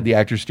on Inside the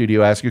Actors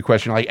Studio ask a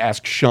question, like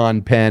ask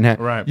Sean Penn,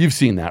 right? You've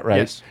seen that, right?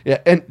 Yes. Yeah,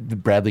 and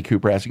Bradley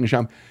Cooper asking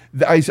Sean.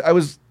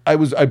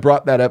 I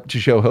brought that up to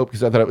show hope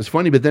because I thought it was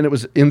funny, but then it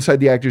was Inside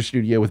the Actors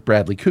Studio with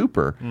Bradley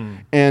Cooper,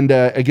 and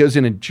it goes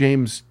in, and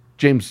James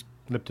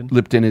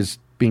Lipton is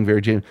being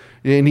very James,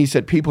 and he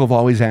said, people have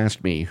always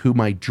asked me who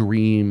my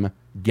dream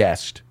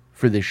guest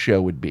for this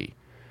show would be,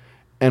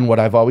 and what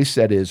I've always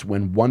said is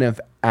when one of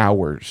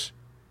ours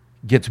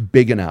gets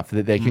big enough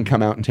that they can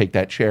come out and take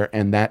that chair,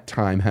 and that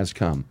time has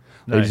come.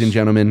 Nice. Ladies and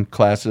gentlemen,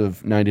 class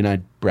of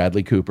 99,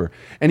 Bradley Cooper.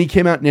 And he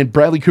came out, and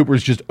Bradley Cooper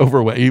was just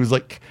overwhelmed. He was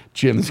like,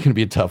 Jim, this is going to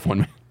be a tough one,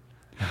 man.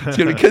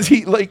 Because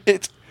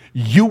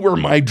you were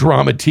my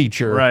drama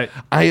teacher. Right.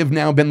 I have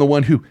now been the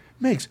one who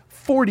makes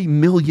 $40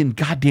 million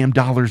goddamn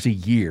dollars a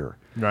year.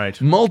 Right.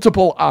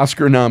 Multiple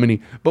Oscar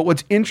nominee. But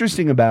what's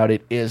interesting about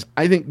it is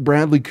I think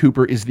Bradley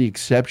Cooper is the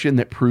exception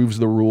that proves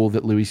the rule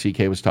that Louis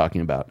C.K. was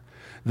talking about.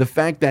 The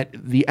fact that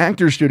the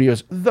Actors Studio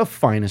is the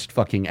finest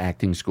fucking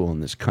acting school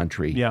in this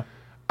country. Yeah.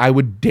 I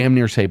would damn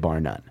near say bar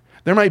none.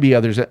 There might be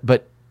others,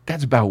 but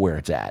that's about where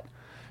it's at.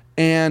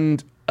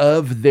 And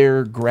of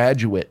their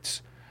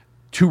graduates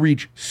to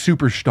reach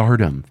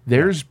superstardom,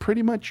 there's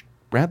pretty much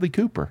Bradley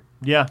Cooper.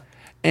 Yeah.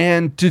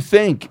 And to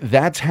think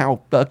that's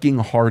how fucking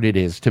hard it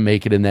is to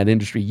make it in that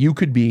industry. You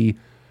could be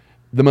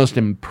the most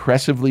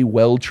impressively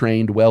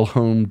well-trained,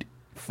 well-honed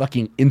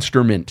fucking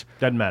instrument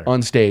Doesn't matter.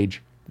 on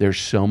stage. There's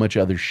so much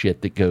other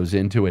shit that goes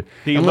into it.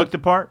 Do you look the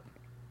part?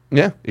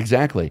 Yeah,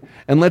 exactly.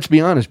 And let's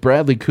be honest,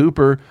 Bradley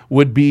Cooper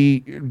would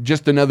be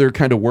just another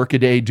kind of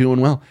workaday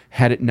doing well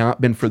had it not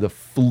been for the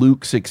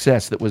fluke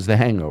success that was The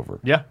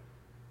Hangover. Yeah.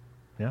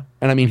 Yeah.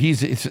 And I mean,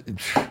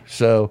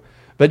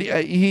 but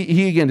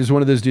he again is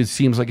one of those dudes,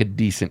 seems like a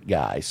decent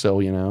guy. So,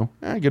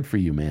 good for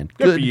you, man.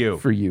 Good for you.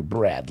 For you,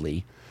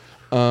 Bradley.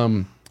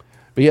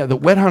 But yeah, the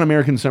Wet Hot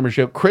American Summer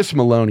Show, Chris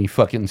Maloney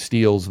fucking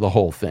steals the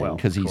whole thing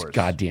because he's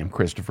goddamn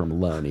Christopher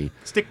Maloney.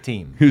 Stick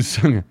team. Who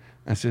sung,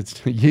 I said,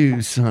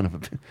 you son of a...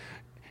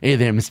 Hey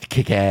there, Mr.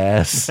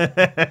 Kick-Ass.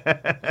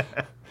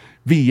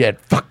 Viet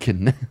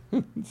fucking...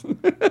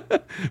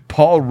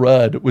 Paul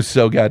Rudd was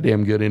so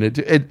goddamn good in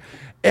it.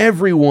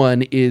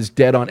 Everyone is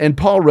dead on. And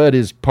Paul Rudd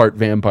is part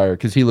vampire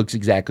because he looks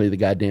exactly the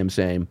goddamn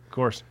same. Of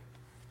course.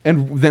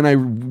 And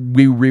then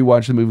we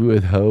rewatched the movie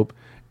with Hope,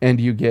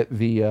 and you get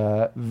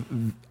the...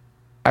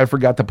 I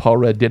forgot that Paul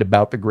Rudd did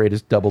about the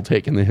greatest double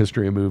take in the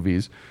history of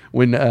movies.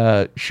 When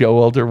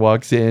Showalter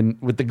walks in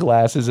with the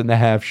glasses and the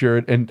half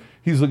shirt, and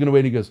he's looking away,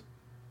 and he goes...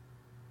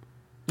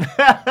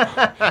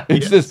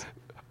 It's just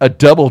a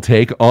double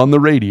take on the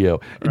radio.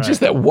 It's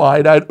just that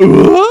wide-eyed...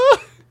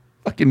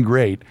 fucking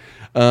great.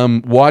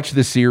 Watch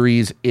the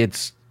series.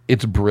 It's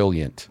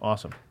brilliant.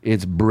 Awesome.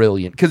 It's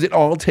brilliant because it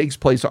all takes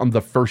place on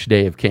the first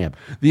day of camp.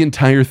 The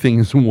entire thing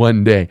is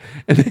one day,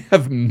 and they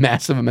have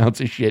massive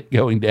amounts of shit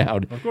going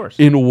down. Of course.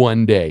 In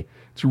one day.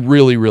 It's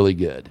really, really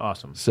good.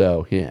 Awesome.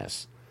 So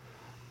yes.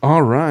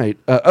 All right.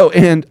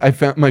 And I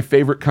found my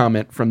favorite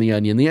comment from The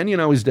Onion. The Onion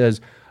always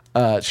does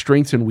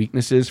strengths and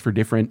weaknesses for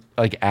different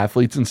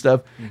athletes and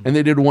stuff, and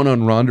they did one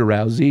on Ronda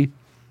Rousey.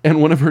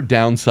 And one of her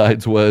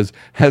downsides was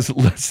has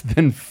less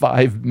than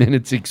 5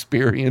 minutes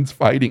experience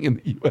fighting in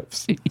the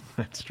UFC.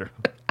 That's true.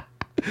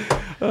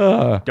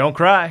 Don't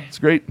cry. It's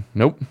great.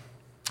 Nope.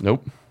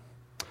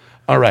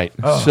 All right.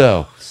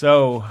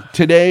 So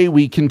Today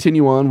we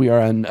continue on. We are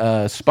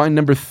on spine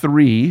number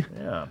 3,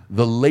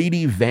 The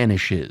Lady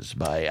Vanishes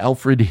by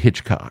Alfred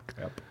Hitchcock.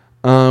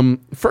 Yep.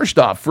 First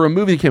off, for a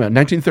movie that came out in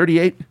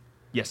 1938,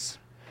 yes,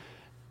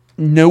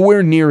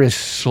 nowhere near as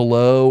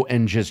slow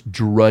and just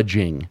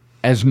drudging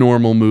as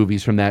normal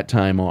movies from that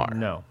time are.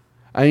 No.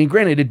 I mean,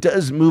 granted, it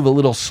does move a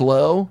little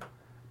slow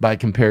by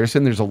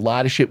comparison. There's a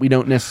lot of shit we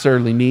don't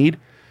necessarily need.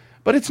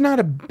 But it's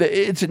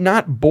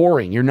not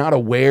boring. You're not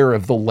aware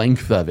of the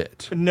length of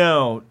it.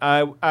 No,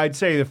 I'd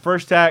say the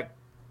first act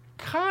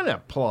kind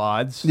of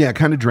plods. Yeah,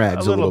 kind of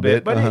drags a little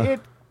bit. But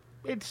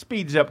it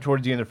speeds up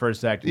towards the end of the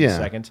first act in the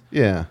second.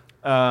 Yeah.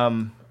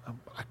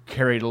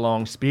 Carried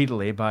along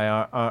speedily by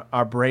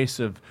our brace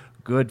of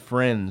good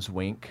friends,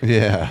 Wink.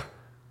 Yeah.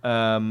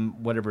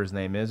 Whatever his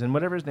name is, and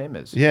whatever his name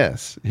is.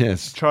 Yes.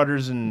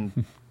 Charters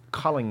and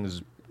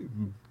Collings,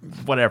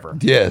 whatever.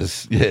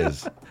 Yes.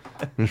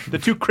 The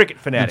two cricket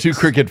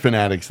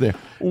fanatics. There.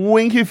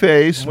 Winky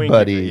face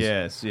buddies.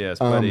 Yes,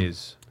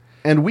 buddies.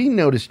 And we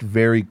noticed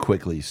very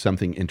quickly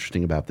something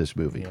interesting about this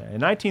movie. Yeah,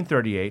 in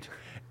 1938,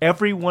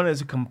 everyone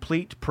is a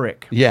complete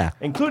prick. Yeah.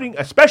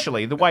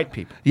 Especially the white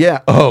people.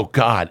 Yeah. Oh,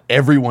 God.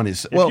 Everyone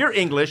is. If you're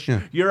English,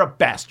 you're a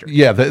bastard.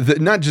 Yeah.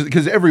 Not just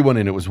because everyone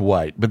in it was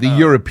white, but the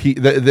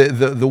European,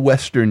 the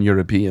Western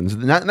Europeans.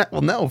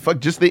 No, fuck,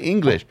 just the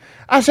English.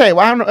 I say,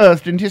 why on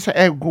earth didn't you say,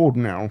 oh, good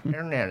now?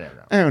 No.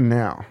 Oh,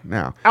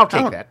 no. I'll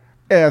take that.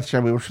 Earth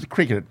shall we for the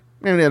cricket.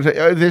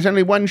 There's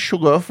only one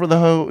sugar for the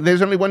whole.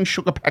 There's only one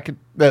sugar packet,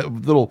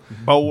 little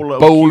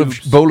bowl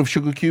of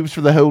sugar cubes for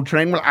the whole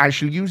train. Well, I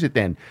shall use it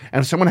then.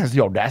 And if someone has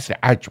the audacity,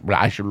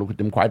 I shall look at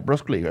them quite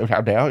brusquely. Oh,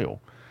 how dare you?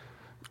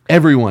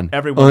 Everyone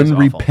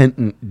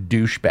unrepentant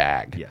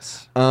douchebag.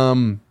 Yes.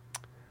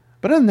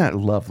 But isn't that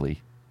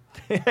lovely?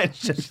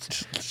 It's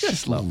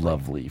just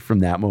lovely from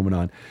that moment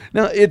on.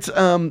 Now it's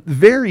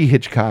very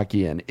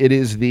Hitchcockian. It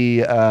is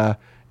the.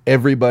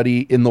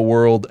 Everybody in the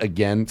world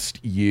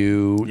against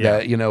you.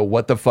 Yeah.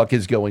 What the fuck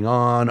is going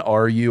on?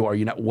 Are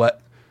you not?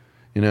 What?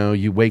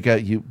 You wake up,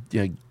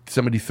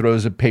 somebody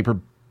throws a paper,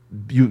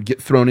 you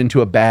get thrown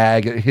into a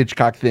bag, a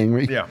Hitchcock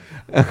thing. Yeah.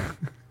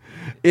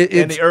 It's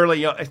and the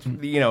early,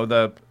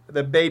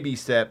 the baby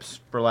steps,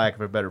 for lack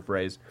of a better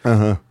phrase,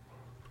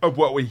 of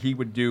what he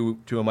would do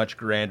to a much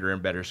grander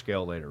and better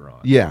scale later on.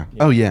 Yeah.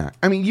 Oh, yeah.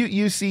 I mean,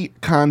 you see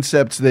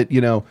concepts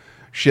that,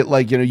 shit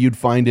like, you'd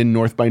find in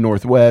North by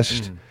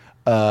Northwest.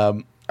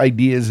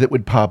 Ideas that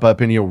would pop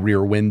up in your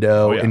Rear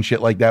Window and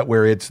shit like that,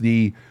 where it's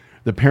the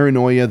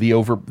paranoia,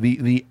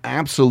 the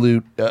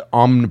absolute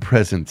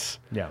omnipresence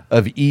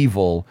of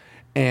evil,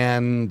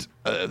 and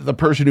the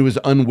person who is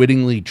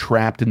unwittingly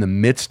trapped in the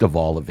midst of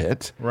all of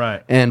it.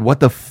 Right. And what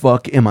the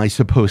fuck am I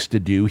supposed to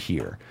do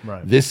here?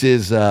 Right. This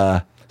is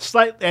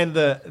slight, and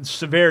the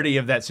severity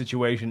of that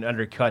situation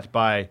undercut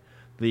by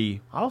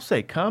I'll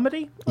say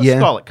comedy. Let's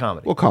call it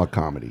comedy. We'll call it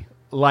comedy.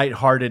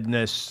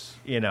 Lightheartedness,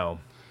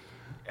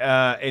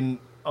 and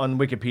on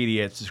Wikipedia,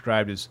 it's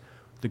described as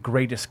the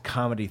greatest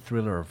comedy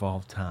thriller of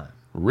all time.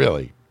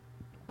 Really?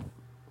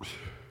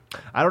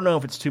 I don't know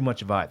if it's too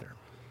much of either.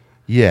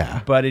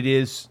 Yeah. But it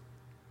is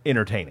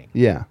entertaining.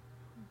 Yeah.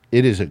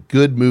 It is a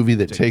good movie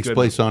that takes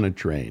place on a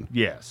train.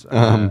 Yes.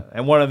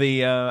 And one of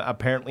the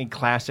apparently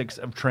classics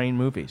of train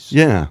movies.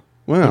 Yeah.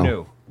 Well,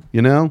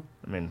 who knew?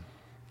 I mean,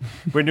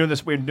 we've been doing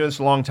this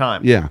a long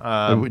time. Yeah.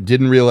 I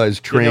didn't realize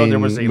train there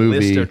was a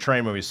list of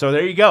train movies. So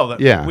there you go.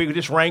 Yeah. We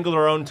just wrangled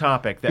our own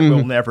topic that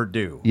we'll never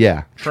do.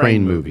 Yeah.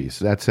 Train movies.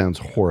 That sounds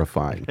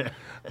horrifying.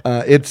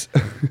 It's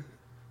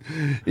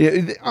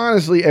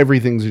honestly,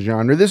 everything's a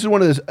genre. This is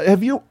one of those.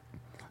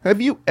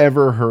 Have you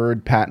ever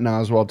heard Patton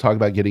Oswalt talk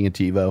about getting a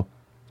TiVo?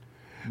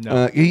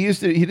 No. He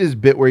did his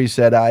bit where he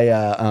said,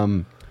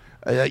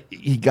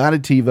 he got a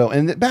TiVo.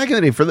 And back in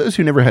the day, for those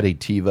who never had a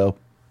TiVo,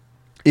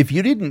 if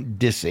you didn't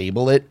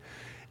disable it,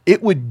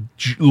 it would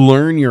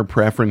learn your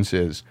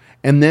preferences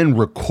and then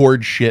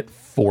record shit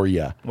for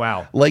you.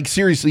 Wow. Like,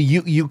 seriously,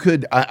 you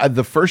could...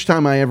 the first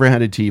time I ever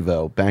had a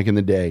TiVo, back in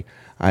the day,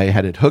 I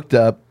had it hooked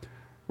up,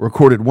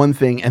 recorded one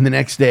thing, and the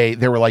next day,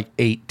 there were like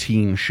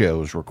 18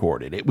 shows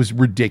recorded. It was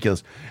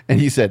ridiculous.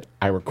 And he said,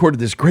 I recorded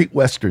this great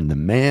Western, The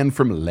Man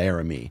from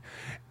Laramie.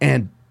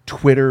 And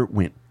Twitter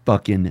went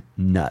fucking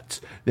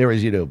nuts. There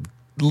was,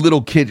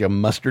 little kid, a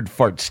mustard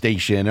fart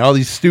station, and all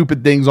these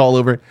stupid things all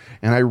over it.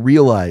 And I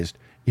realized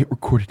it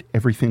recorded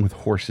everything with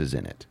horses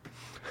in it.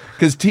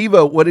 Because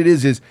TiVo, what it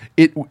is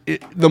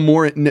the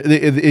more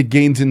it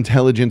gains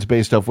intelligence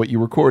based off what you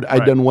record.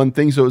 Right. I'd done one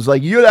thing, so it was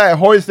like, you like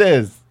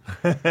horses.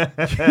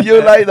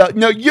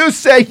 You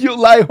say you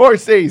like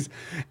horses.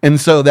 And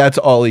so that's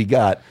all he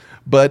got.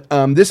 But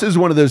this is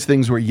one of those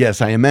things where,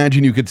 yes, I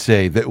imagine you could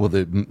say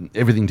that,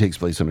 everything takes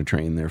place on a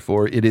train,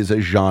 therefore it is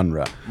a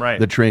genre. Right.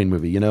 The train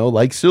movie,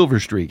 like Silver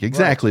Streak,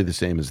 exactly the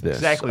same as this.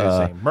 Exactly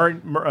the same.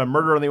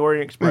 Murder on the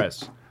Orient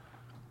Express.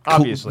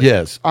 Obviously.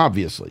 Yes,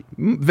 obviously.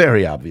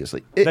 Very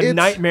obviously. The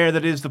nightmare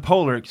that is the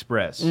Polar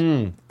Express.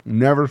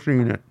 Never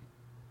seen it.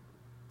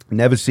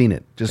 Never seen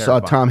it. Just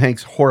Terrifying. saw Tom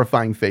Hanks'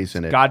 horrifying face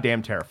in it.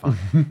 Goddamn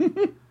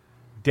terrifying.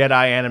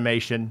 Dead-eye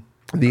animation.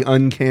 The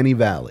Uncanny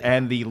Valley.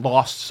 And the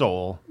lost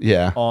soul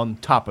on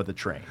top of the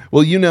train.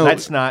 Well, you know...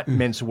 That's not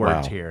mince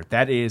words here.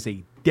 That is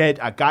a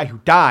guy who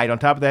died on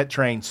top of that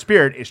train.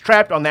 Spirit is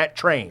trapped on that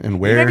train.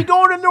 And where... He may be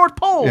going to the North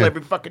Pole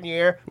every fucking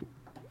year.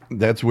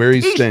 That's where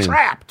he's staying. He's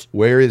trapped.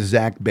 Where is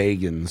Zach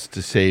Bagans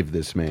to save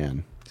this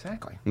man?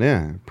 Exactly.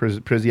 Yeah,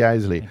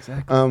 precisely.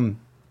 Exactly.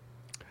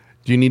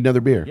 Do you need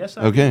another beer? Yes,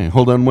 I Okay,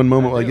 hold on one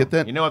moment while I get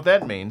that. You know what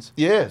that means.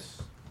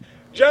 Yes.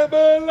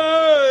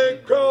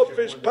 Jambalaya,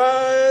 crawfish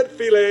pie, and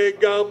filet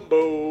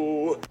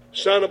gumbo.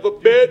 Son of a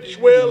bitch,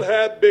 we'll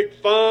have big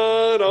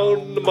fun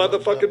on the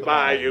motherfucking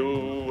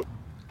bayou.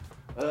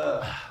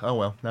 Oh,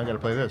 well, now I got to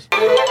play this.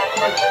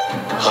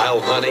 Heil,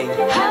 honey.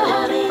 Hi,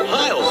 honey.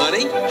 Heil,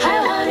 honey.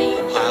 Hi, honey.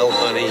 Heil,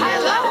 honey.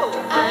 Hello.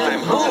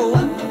 I'm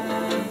home.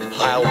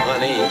 Heil,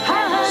 honey.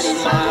 Hi, honey.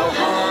 Smile,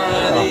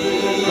 honey.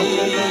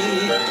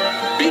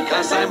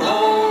 Because I'm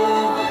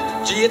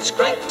home. Gee, it's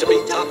great to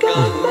be Top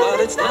Gun, but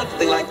it's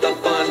nothing like the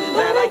fun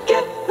that I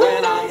get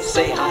when I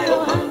say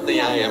Heil,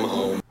 honey, I am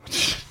home.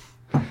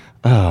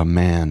 Oh,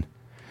 man.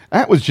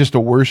 That was just a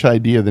worse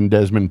idea than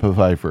Desmond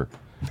Pfeiffer.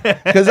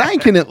 Because I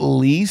can at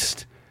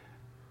least,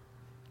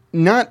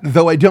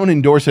 though I don't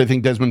endorse it, I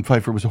think Desmond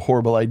Pfeiffer was a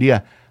horrible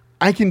idea.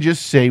 I can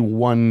just say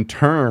one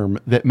term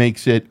that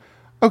makes it,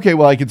 okay,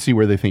 well, I can see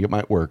where they think it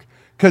might work.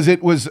 Because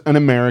it was an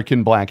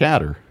American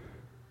Blackadder.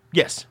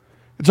 Yes.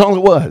 That's all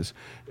it was.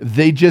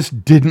 They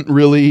just didn't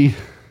really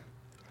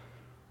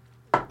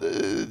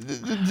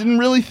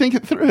think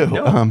it through.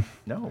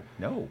 No.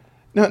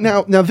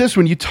 Now this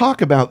one, you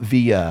talk about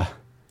the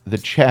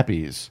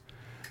chappies,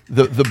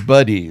 the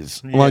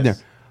buddies along there.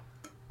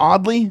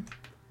 Oddly,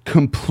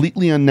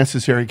 completely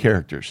unnecessary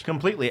characters.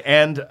 Completely.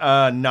 And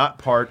not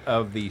part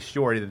of the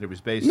story that it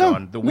was based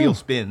on. The Wheel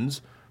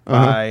Spins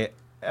by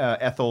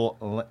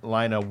Ethel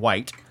Lina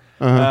White.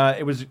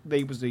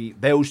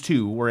 Those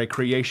two were a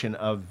creation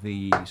of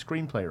the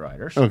screenplay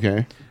writers.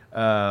 Okay.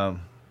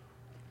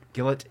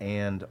 Gillett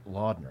and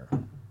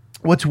Laudner.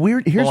 What's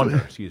weird?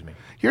 Excuse me.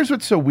 Here's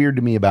what's so weird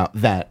to me about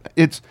that.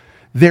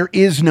 There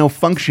is no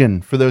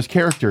function for those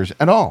characters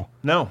at all.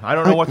 No, I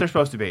don't know what they're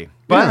supposed to be.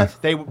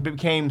 But they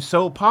became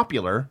so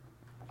popular,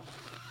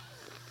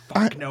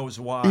 fuck knows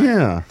why.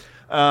 Yeah.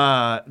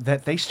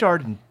 That they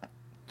starred in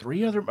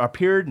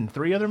appeared in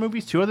 3 other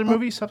movies, 2 other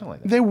movies, something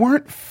like that. They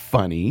weren't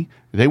funny.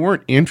 They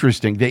weren't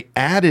interesting. They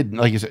added,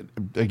 like I said,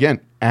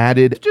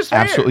 Just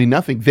absolutely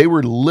nothing. They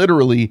were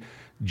literally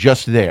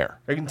just there.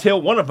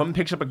 Until one of them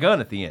picks up a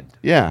gun at the end.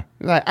 Yeah.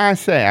 Like, I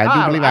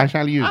do believe I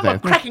shall use I'm that. a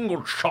cracking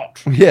good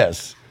shot.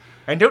 Yes.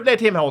 And don't let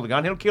him hold the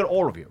gun. He'll kill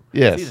all of you.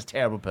 Yes. He's a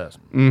terrible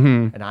person.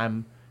 Mm-hmm. And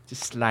I'm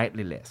just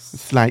slightly less.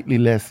 Slightly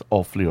less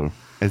awful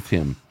as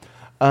him.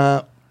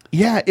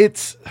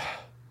 It's...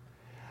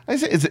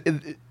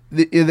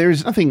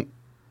 there's nothing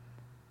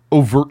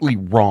overtly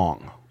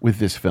wrong with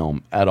this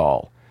film at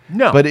all.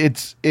 No. But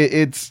it's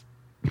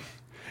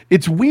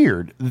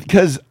weird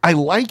because I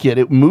like it.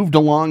 It moved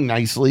along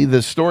nicely.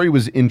 The story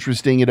was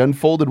interesting. It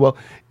unfolded well.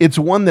 It's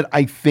one that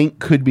I think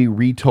could be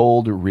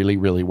retold really,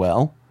 really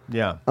well.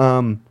 Yeah.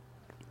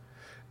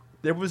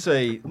 There was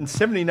a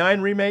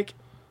 79 remake.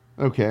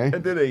 Okay.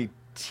 And then a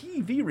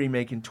TV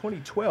remake in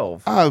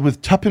 2012.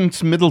 With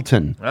Tuppence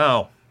Middleton.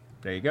 Oh,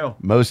 there you go.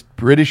 Most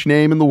British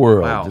name in the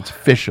world. Wow. It's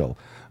official.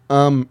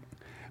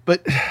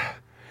 But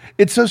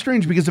it's so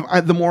strange because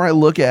the more I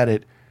look at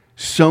it,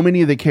 so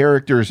many of the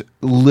characters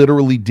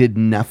literally did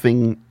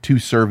nothing to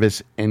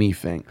service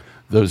anything.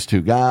 Those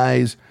 2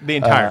 guys. The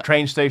entire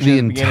train station The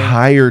at the beginning.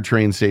 entire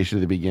train station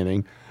at the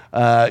beginning.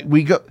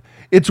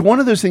 It's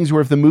one of those things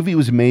where if the movie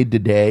was made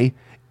today,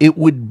 it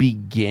would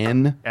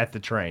begin at the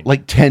train,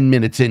 like 10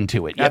 minutes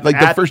into it. At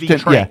the first 10.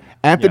 train. Yeah,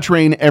 at the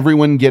train,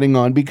 everyone getting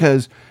on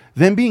because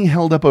them being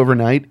held up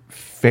overnight,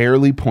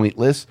 fairly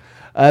pointless.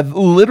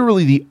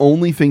 Literally, the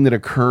only thing that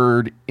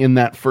occurred in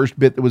that first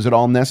bit that was at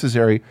all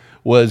necessary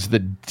was the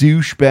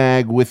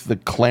douchebag with the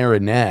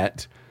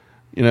clarinet,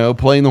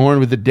 playing the horn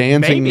with the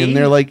dancing. Maybe. And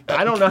they're like,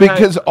 I don't know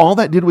because all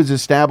that did was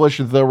establish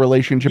the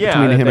relationship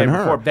between him and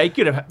her. They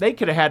could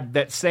have had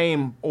that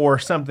same or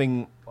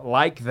something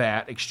like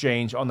that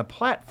exchange on the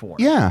platform.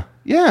 Yeah.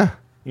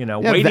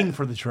 Waiting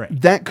for the train.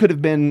 That could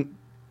have been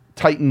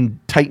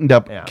tightened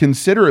up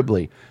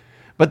considerably.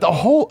 But the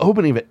whole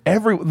opening of it,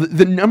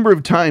 the number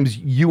of times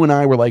you and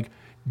I were like,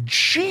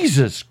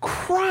 Jesus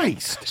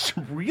Christ. It's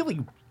really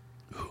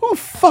who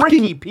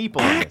fucking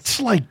people acts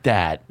like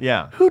that?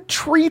 Yeah. Who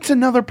treats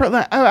another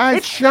person?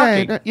 It's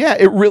shocking. Yeah,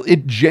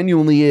 it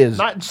genuinely is.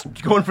 Not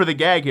just going for the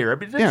gag here,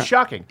 but it's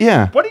shocking.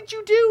 Yeah. What did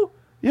you do?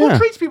 Yeah. Who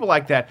treats people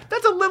like that?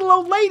 That's a little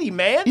old lady,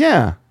 man.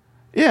 Yeah.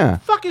 Yeah. What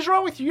the fuck is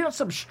wrong with you? You're not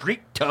some street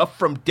tough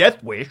from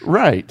Death Wish.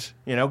 Right.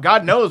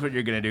 God knows what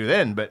you're going to do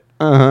then, but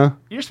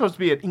you're supposed to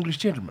be an English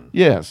gentleman.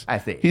 Yes. I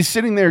think. He's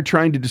sitting there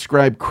trying to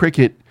describe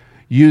cricket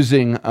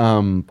using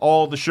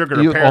all the sugar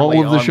all apparently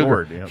of the on sugar.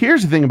 board. Yeah.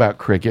 Here's the thing about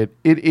cricket.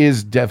 It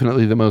is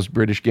definitely the most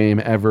British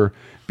game ever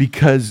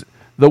because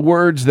the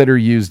words that are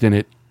used in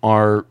it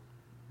are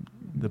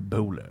The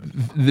bowler.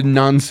 the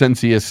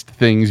nonsensiest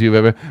things you've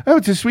ever. Oh,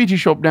 it's a sweetie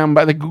shop down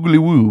by the googly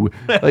woo.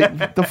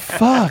 Like the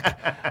fuck.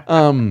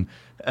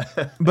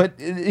 But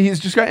he's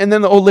just got, and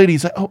then the old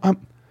lady's like, "Oh,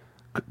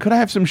 could I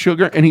have some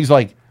sugar?" And he's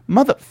like,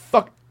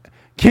 "Motherfucker,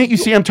 can't you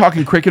see I'm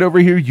talking cricket over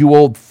here? You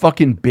old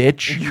fucking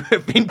bitch." You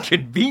have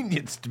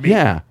inconvenienced me.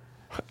 Yeah.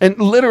 And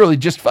literally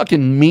just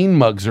fucking mean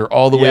mugs her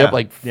all the way up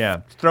like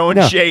throwing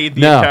no, shade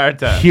the no, entire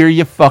time. Here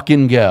you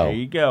fucking go. There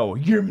you go.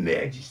 Your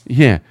Majesty.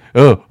 Yeah.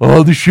 Oh,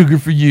 all the sugar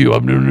for you.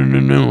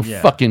 No.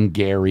 Yeah. Fucking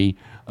Gary.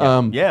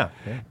 Yeah.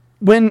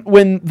 When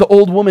the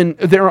old woman,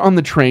 they're on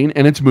the train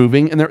and it's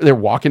moving and they're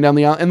walking down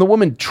the aisle and the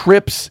woman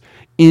trips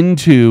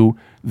into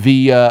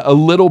the a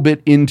little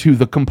bit into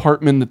the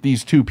compartment that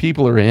these two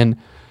people are in,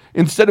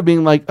 instead of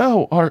being like,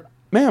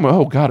 ma'am,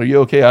 oh God, are you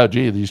okay? Oh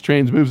gee, these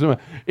trains move so much.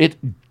 It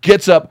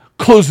gets up,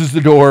 closes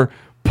the door,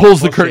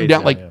 pulls the curtain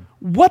down. Like,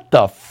 what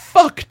the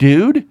fuck,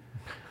 dude?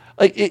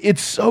 Like,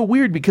 it's so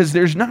weird because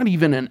there's not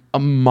even a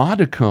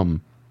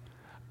modicum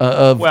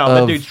of.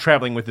 Well, the dude's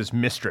traveling with his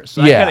mistress.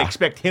 So Yeah. I kind of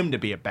expect him to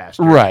be a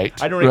bastard. Right,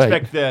 I don't right.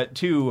 expect the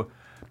two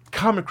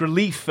comic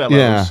relief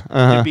fellows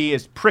to be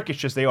as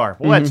prickish as they are.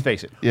 Well, let's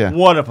face it. Yeah.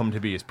 One of them to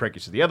be as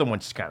prickish. The other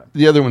one's kind of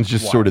The other one's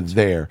just sort of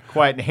there.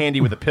 quiet and handy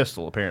with a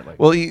pistol, apparently.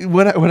 Well,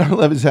 what I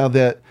love is how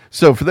that.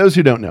 So, for those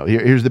who don't know,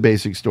 here's the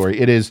basic story.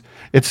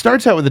 It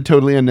starts out with a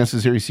totally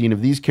unnecessary scene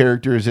of these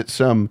characters at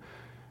some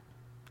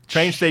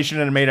Train station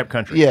in a made-up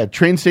country. Yeah,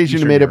 train station in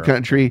Eastern a made-up Europe.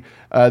 country.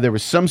 There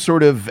was some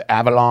sort of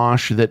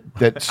avalanche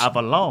that's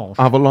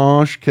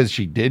Avalanche. because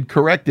she did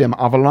correct him.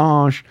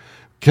 Avalanche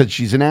because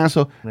she's an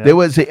asshole. Yeah. There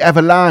was a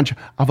avalanche.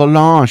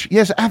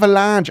 Yes,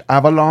 avalanche. I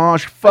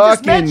Fucking.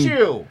 just met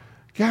you.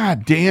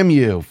 God damn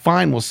you.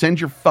 Fine, we'll send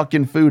your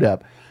fucking food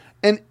up.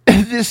 And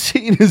this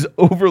scene is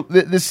over.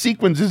 This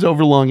sequence is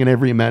overlong in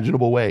every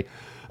imaginable way.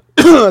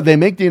 They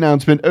make the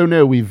announcement. Oh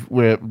no,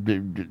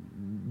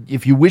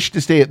 if you wish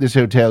to stay at this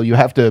hotel, you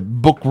have to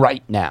book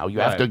right now. You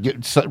have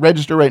to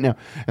register right now.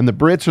 And the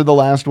Brits are the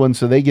last ones,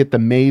 so they get the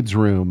maid's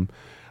room,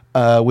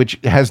 which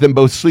has them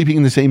both sleeping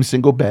in the same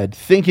single bed,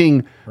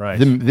 thinking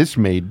this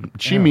maid,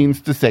 she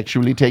means to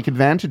sexually take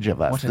advantage of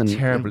us. What a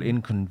terrible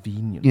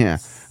inconvenience. Yeah.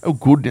 Oh,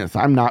 goodness,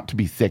 I'm not to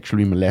be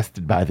sexually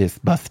molested by this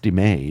busty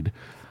maid.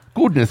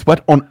 Goodness,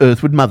 what on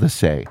earth would mother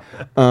say?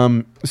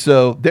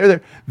 So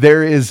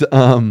there is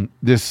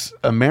this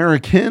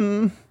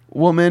American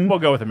woman. We'll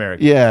go with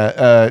American.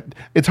 Yeah,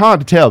 it's hard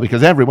to tell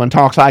because everyone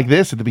talks like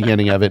this at the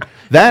beginning of it.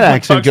 That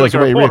accent goes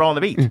like away. a reporter on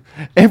the beat.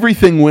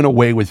 Everything went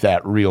away with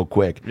that real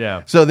quick.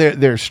 Yeah. So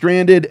they're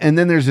stranded, and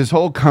then there's this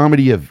whole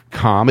comedy of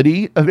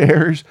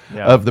errors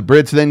of the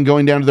Brits then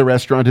going down to the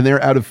restaurant and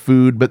they're out of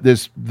food, but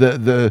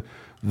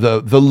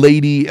the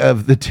lady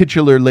of the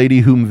titular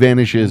lady whom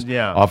vanishes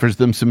offers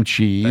them some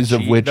cheese,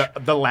 of which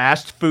the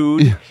last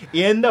food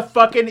in the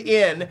fucking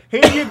inn.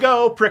 Here you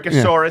go,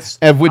 Prickosaurus.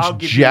 Of which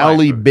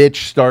jowly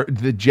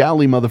the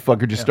jowly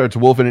motherfucker just starts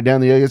wolfing it down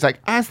the other. It's like,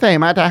 I say,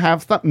 might I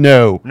have something?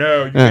 No,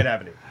 you can't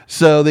have it.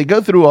 So they go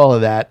through all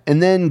of that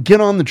and then get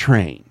on the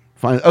train.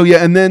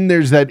 And then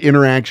there's that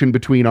interaction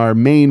between our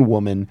main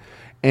woman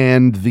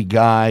and the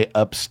guy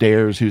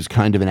upstairs who's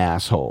kind of an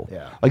asshole.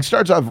 Yeah. Like,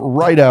 starts off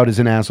right out as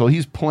an asshole.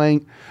 He's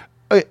playing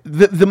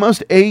the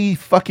most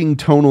fucking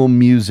tonal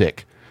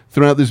music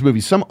throughout this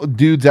movie. Some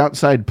dude's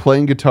outside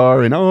playing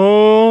guitar and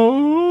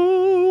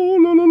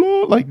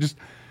like just.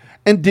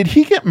 And did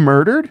he get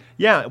murdered?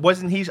 Yeah,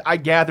 wasn't he? I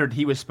gathered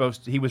he was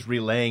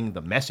relaying the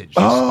message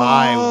the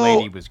spy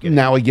lady was getting.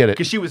 Now I get it.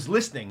 Because she was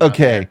listening.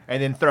 Okay.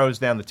 And then throws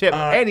down the tip,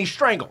 and he's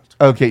strangled.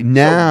 Okay,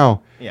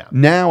 now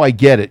I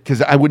get it,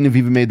 because I wouldn't have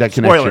even made that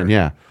connection. Spoiler.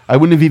 Yeah. I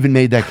wouldn't have even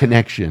made that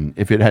connection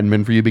if it hadn't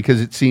been for you,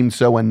 because it seemed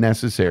so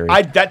unnecessary.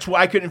 That's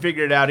why I couldn't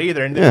figure it out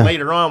either. And then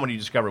later on, when you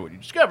discover what you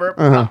discover,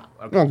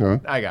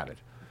 okay, I got it.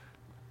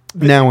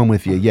 Now I'm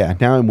with you. Yeah,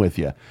 now I'm with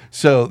you.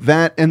 So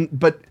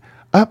but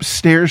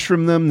upstairs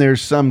from them,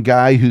 there's some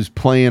guy who's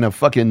playing a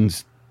fucking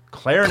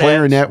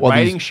clarinet while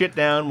writing shit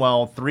down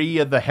while three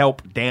of the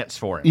help dance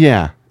for him.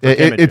 Yeah,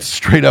 it's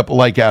straight up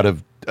like out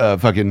of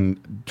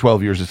fucking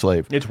 12 Years a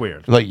Slave. It's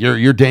weird. Like,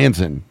 you're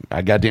dancing.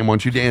 I goddamn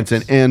want you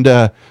dancing.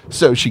 And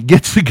so she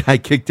gets the guy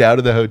kicked out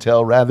of the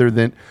hotel rather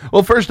than.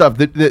 Well, first off,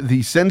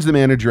 he sends the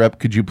manager up.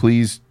 Could you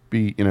please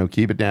keep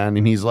it down?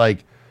 And he's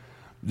like,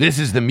 "This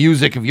is the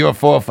music of your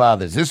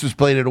forefathers. This was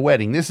played at a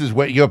wedding. This is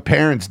what your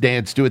parents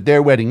danced to at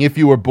their wedding if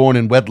you were born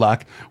in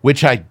wedlock,"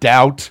 which I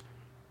doubt.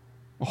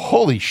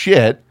 Holy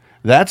shit.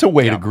 That's a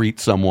way to greet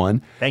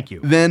someone. Thank you.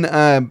 Then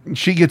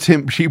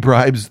she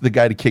bribes the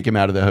guy to kick him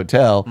out of the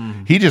hotel.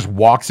 Mm-hmm. He just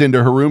walks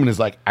into her room and is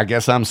like, "I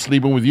guess I'm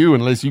sleeping with you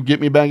unless you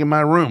get me back in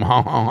my room."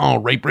 Ha, ha, ha.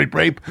 Rape.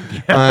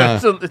 Yeah,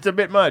 it's a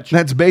bit much.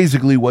 That's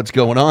basically what's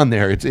going on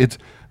there. It's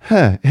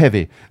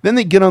heavy. Then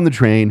they get on the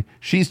train.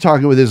 She's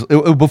talking with his.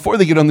 Before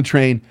they get on the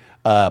train,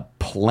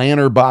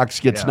 planter box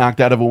gets knocked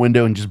out of a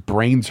window and just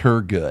brains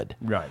her good.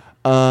 Right.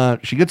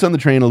 She gets on the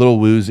train a little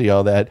woozy,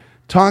 all that.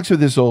 talks with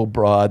this old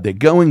broad. They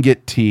go and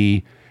get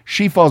tea.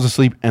 She falls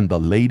asleep, and the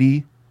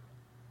lady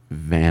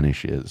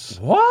vanishes.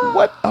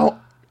 What? Oh,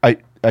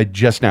 I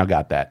just now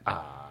got that.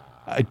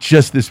 I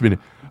just this minute.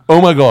 Oh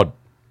my God.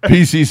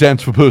 PC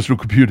stands for personal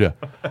computer.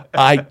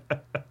 I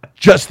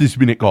just this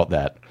minute got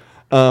that.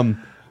 But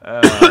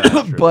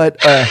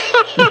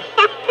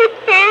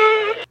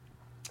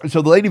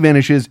so the lady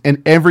vanishes,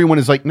 and everyone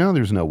is like, "No,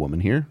 there's no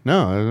woman here.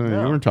 No, you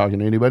weren't talking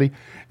to anybody."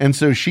 And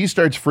so she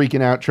starts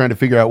freaking out, trying to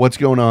figure out what's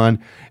going on.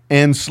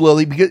 And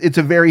slowly, because it's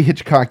a very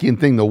Hitchcockian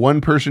thing, the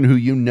one person who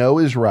you know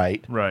is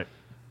right,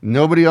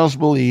 nobody else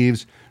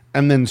believes,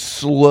 and then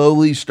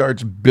slowly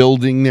starts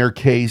building their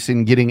case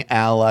and getting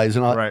allies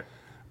and all. Right.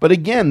 But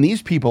again,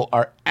 these people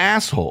are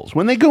assholes.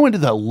 When they go into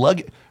the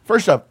luggage,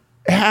 first off,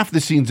 half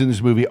the scenes in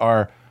this movie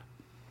are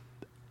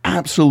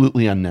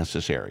absolutely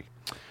unnecessary.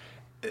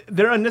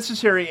 They're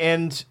unnecessary,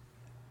 and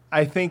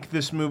I think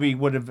this movie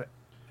would have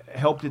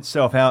helped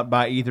itself out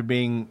by either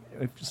being,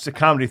 it's a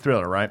comedy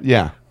thriller, right?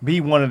 Yeah. Be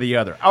one or the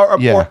other.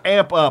 Or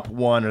amp up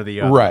one or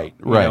the other. Right,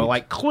 You know,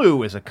 like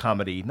Clue is a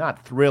comedy,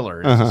 not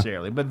thriller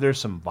necessarily, but there's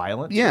some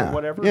violence or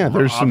whatever. Yeah,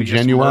 there's some obvious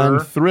genuine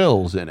murder.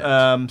 thrills in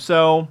it.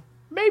 So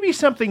maybe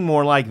something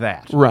more like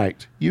that.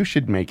 Right. You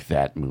should make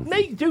that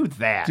movie. Do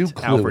that, Do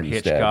Clue Alfred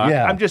instead. Hitchcock.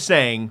 Yeah. I'm just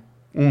saying,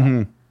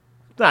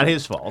 it's not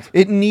his fault.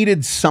 It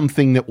needed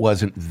something that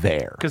wasn't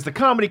there. Because the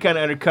comedy kind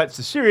of undercuts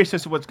the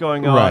seriousness of what's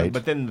going on, Right.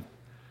 but then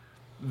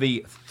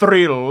the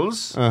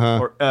thrills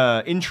or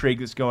intrigue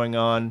that's going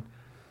on,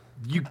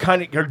 you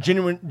kind of are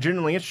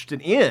genuinely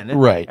interested in.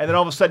 Right. And then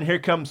all of a sudden, here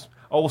comes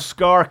old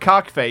Scar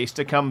Cockface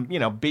to come,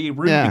 be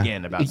rude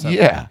again about something.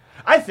 Yeah.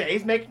 I say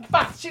he's making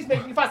fuss. She's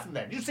making fuss in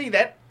there. Did you see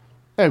that?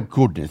 Oh,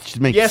 goodness. She's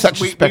making Yes, such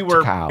a we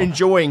spectacle. were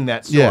enjoying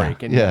that story. Yeah,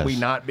 Can yes. we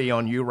not be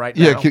on you right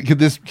now? Yeah, could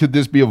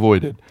this be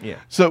avoided? Yeah.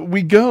 So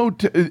we go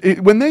to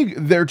when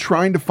they're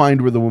trying to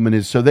find where the woman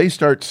is. So they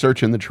start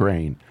searching the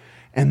train,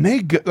 and they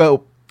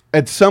go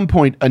at some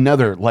point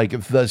another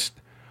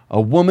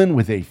a woman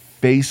with a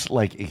face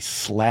like a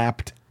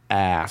slapped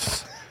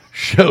ass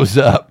shows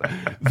up.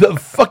 The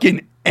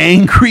fucking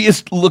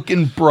angriest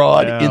looking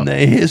broad in the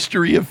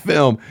history of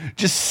film,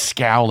 just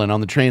scowling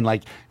on the train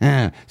like,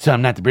 so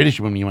I'm not the British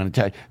woman you want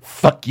to tell.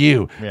 Fuck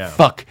you. Yeah.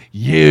 Fuck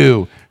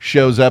you.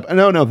 Shows up.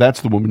 No, that's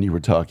the woman you were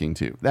talking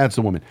to. That's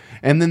the woman.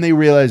 And then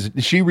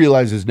she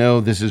realizes, no,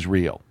 this is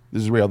real.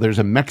 This is real. There's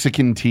a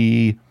Mexican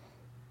tea,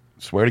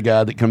 swear to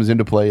God, that comes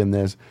into play in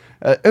this.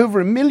 Over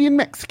 1 million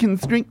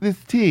Mexicans drink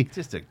this tea. It's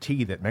just a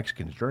tea that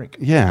Mexicans drink.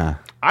 Yeah.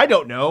 I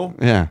don't know.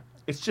 Yeah.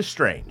 It's just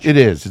strange. It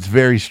is. It's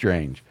very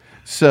strange.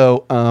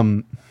 So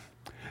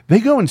they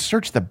go and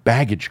search the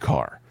baggage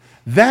car.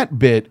 That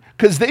bit,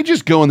 because they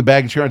just go in the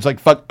baggage car and it's like,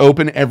 fuck,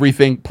 open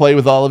everything, play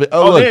with all of it.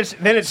 Oh, look,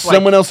 then it's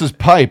someone like else's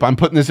pipe. I'm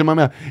putting this in my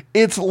mouth.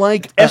 It's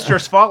like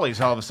Estrus Follies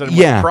all of a sudden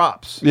with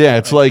props. Yeah,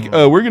 it's like,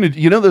 we're going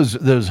to,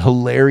 those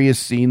hilarious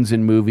scenes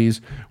in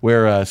movies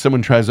where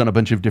someone tries on a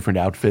bunch of different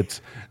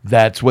outfits.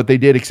 That's what they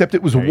did, except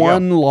it was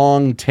one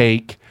long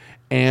take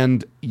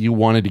and you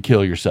wanted to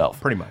kill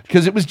yourself. Pretty much.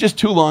 Because it was just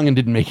too long and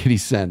didn't make any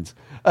sense.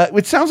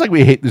 It sounds like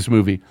we hate this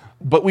movie,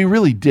 but we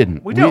really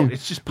didn't. We don't.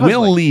 It's just puzzling.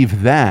 We'll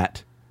leave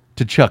that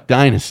to Chuck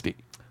Dynasty.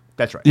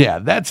 That's right. Yeah,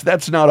 that's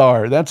not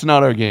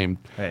our game.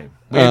 Hey,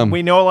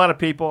 we know a lot of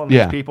people, and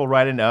these people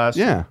write into us.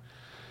 Yeah,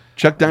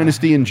 Chuck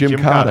Dynasty and Jim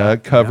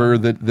Cotta cover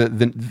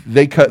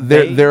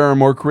they are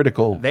more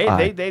critical.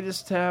 They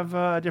just have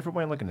a different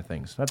way of looking at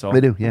things. That's all.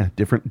 They do. Yeah,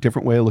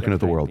 different way of looking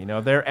at the world.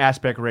 Their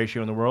aspect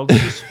ratio in the world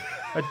is just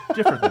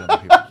different than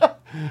other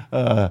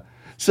people's.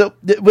 So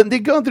when they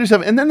go through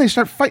stuff, and then they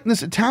start fighting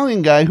this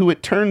Italian guy who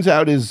it turns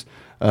out is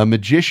a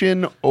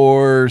magician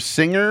or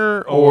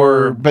singer,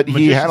 but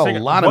he had a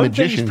lot of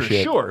magician for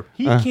shit. Sure,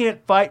 he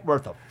can't fight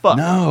worth a fuck.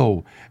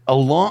 No, a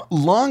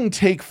long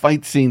take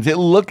fight scenes. It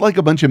looked like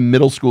a bunch of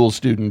middle school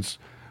students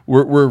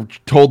were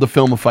told to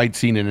film a fight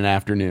scene in an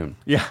afternoon.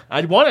 Yeah,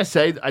 I'd like to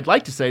say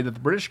that the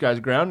British guy's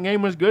ground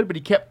game was good, but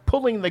he kept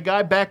pulling the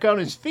guy back on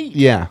his feet.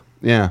 Yeah.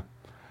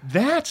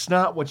 That's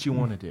not what you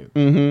want to do.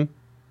 Mm-hmm.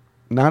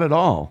 Not at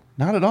all.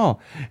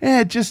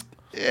 It just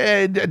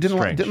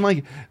didn't like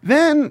it.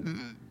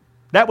 Then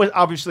that was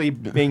obviously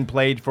being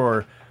played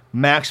for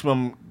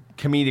maximum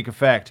comedic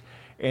effect,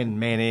 and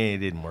man, it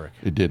didn't work.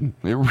 It didn't.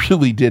 It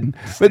really didn't.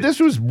 But this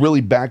was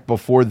really back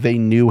before they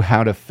knew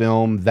how to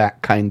film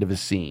that kind of a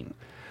scene.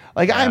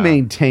 Like I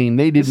maintain,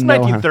 they didn't know.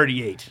 It's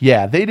 1938.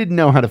 Yeah, they didn't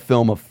know how to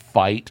film a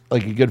fight,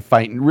 like a good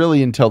fight,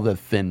 really until the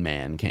Thin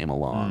Man came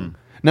along.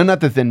 No,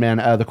 not the Thin Man,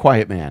 the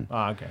Quiet Man.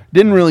 Oh, okay.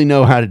 Didn't really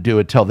know how to do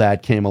it till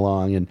that came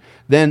along, and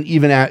then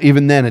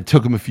even then, it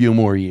took them a few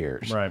more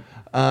years. Right.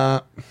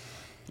 I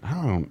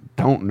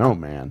don't know,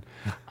 man.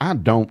 I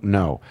don't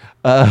know.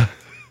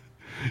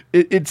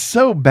 It's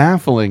so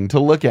baffling to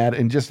look at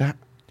and just.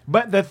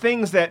 But the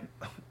things that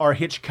are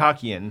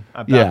Hitchcockian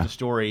about the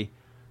story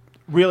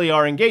really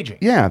are engaging.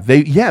 Yeah,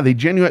 they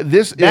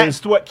genuinely.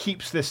 That's what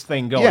keeps this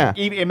thing going. Yeah.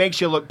 It makes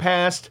you look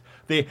past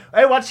the,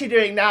 hey, what's he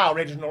doing now,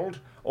 Reginald?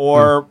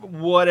 Or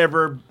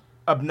whatever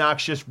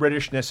obnoxious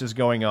Britishness is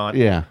going on.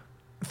 Yeah.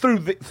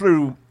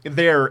 through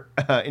their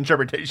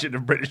interpretation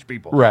of British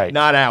people, Right.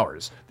 Not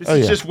ours. This is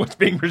yeah. just what's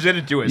being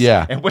presented to us,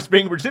 Yeah. and what's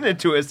being presented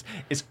to us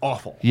is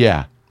awful.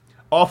 Yeah.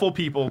 Awful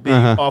people being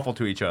awful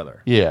to each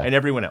other, Yeah. and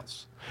everyone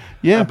else.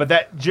 Yeah. But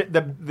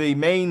the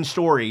main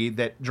story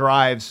that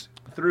drives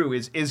through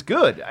is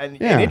good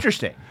and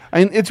interesting.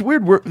 And it's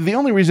weird. The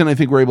only reason I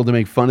think we're able to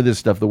make fun of this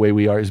stuff the way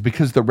we are is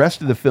because the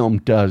rest of the film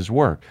does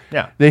work.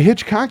 Yeah. The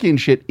Hitchcockian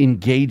shit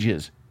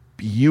engages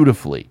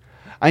beautifully.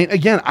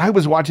 I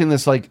was watching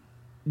this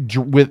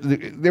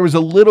there was a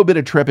little bit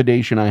of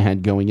trepidation I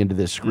had going into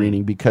this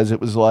screening because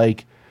it was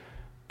like,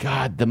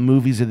 God, the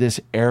movies of this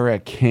era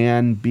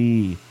can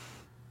be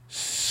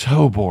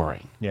so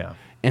boring. Yeah.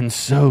 And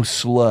so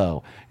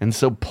slow and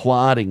so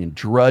plodding and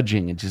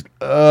drudging and just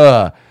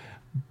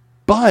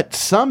But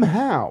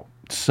somehow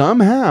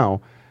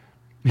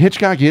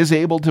Hitchcock is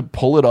able to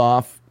pull it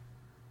off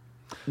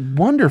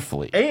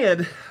wonderfully.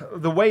 And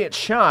the way it's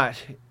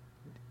shot,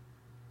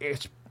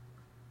 it's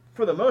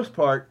for the most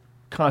part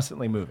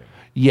constantly moving,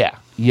 Yeah.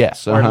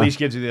 Yes. or at least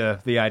gives you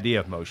the idea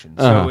of motion.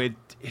 So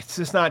it's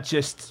just not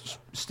just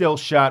still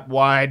shot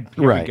wide.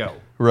 Here right. we go.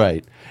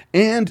 Right.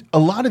 And a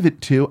lot of it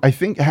too, I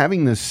think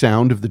having the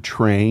sound of the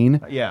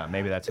train Yeah,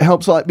 maybe that's it.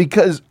 helps a lot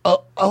because a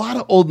lot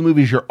of old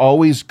movies you're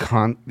always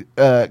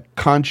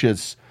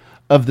conscious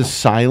of the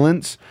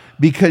silence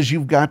because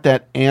you've got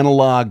that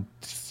analog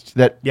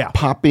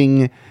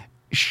popping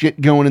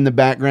shit going in the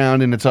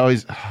background and it's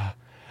always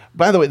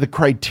by the way, the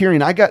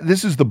Criterion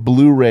this is the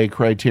Blu-ray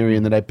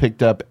Criterion that I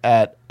picked up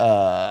at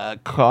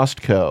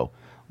Costco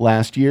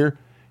last year.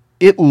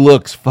 It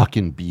looks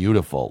fucking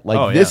beautiful.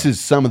 This is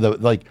some of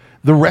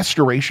the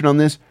restoration on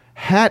this.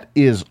 Hat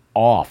is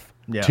off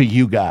to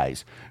you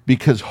guys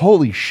because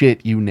holy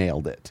shit, you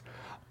nailed it.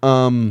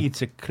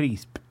 It's a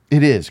crisp.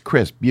 It is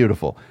crisp,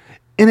 beautiful,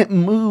 and it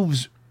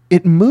moves.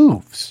 It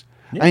moves.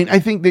 Yeah. I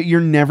think that you're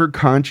never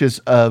conscious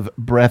of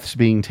breaths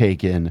being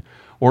taken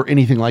or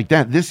anything like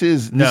that.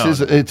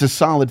 It's a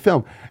solid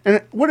film.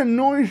 And what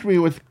annoys me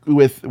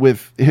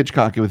with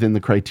Hitchcock within the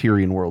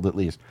Criterion world, at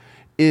least,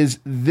 is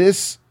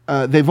this.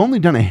 They've only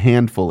done a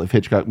handful of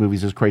Hitchcock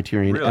movies as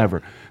Criterion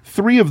ever.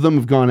 3 of them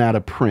have gone out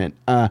of print.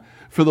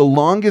 For the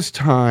longest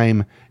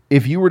time,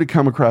 if you were to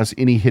come across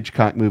any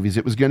Hitchcock movies,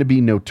 it was going to be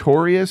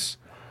Notorious,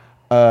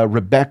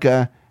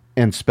 Rebecca,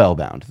 and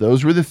Spellbound.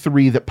 Those were the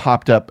 3 that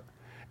popped up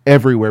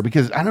everywhere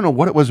because I don't know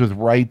what it was with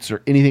rights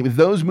or anything. With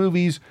those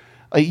movies,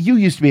 you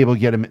used to be able to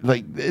get them.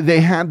 They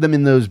had them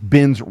in those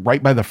bins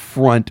right by the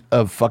front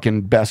of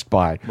fucking Best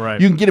Buy.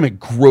 Right. You can get them at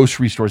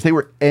grocery stores. They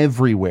were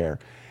everywhere.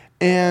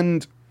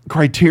 And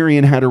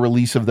Criterion had a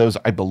release of those,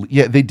 I believe.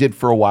 Yeah, they did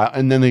for a while,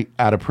 and then they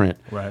out of print.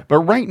 Right. But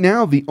right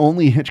now, the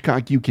only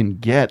Hitchcock you can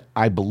get,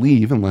 I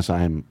believe, unless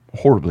I'm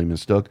horribly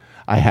mistook,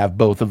 I have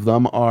both of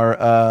them,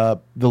 are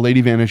The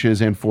Lady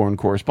Vanishes and Foreign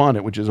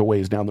Correspondent, which is a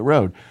ways down the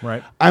road.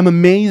 Right. I'm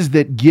amazed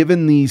that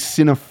given the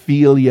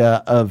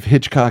cinephilia of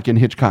Hitchcock and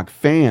Hitchcock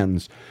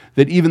fans,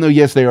 that even though,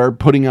 yes, they are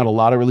putting out a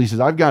lot of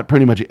releases, I've got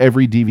pretty much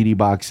every DVD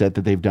box set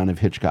that they've done of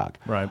Hitchcock.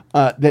 Right.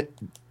 That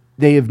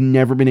they have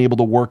never been able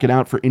to work it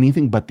out for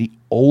anything but the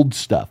old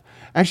stuff.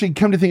 Actually,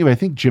 come to think of it, I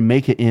think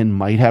Jamaica Inn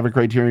might have a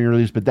Criterion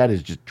release, but that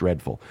is just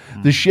dreadful.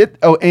 The shit.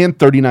 Oh, and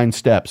 39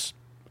 Steps.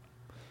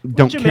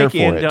 Don't care for Jamaica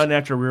Inn it. done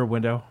after Rear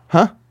Window?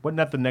 Huh? Wasn't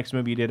that the next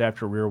movie you did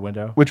after Rear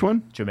Window? Which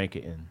one?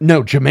 Jamaica Inn.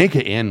 No,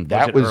 Jamaica Inn.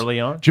 That Was it early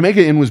on?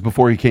 Jamaica Inn was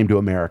before he came to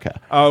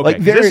America. Oh, okay.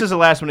 This is the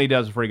last one he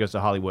does before he goes to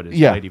Hollywood. Is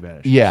Lady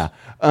Vanishes. Yeah.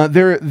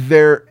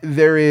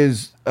 There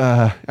is.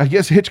 I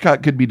guess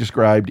Hitchcock could be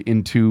described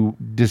in 2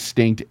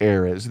 distinct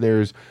eras.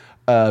 There's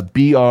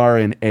BR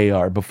and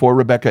AR, before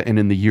Rebecca and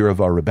in the year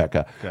of our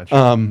Rebecca.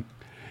 Gotcha.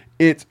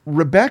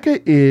 Rebecca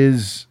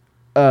is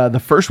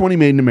the first one he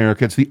made in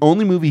America. It's the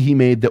only movie he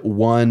made that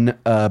won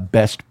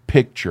Best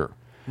Picture.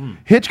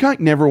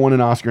 Hitchcock never won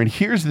an Oscar, and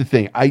here's the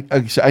thing.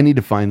 I need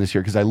to find this here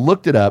because I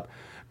looked it up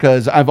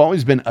because I've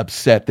always been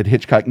upset that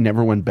Hitchcock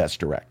never won Best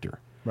Director.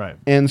 Right.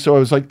 And so I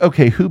was like,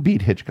 okay, who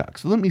beat Hitchcock?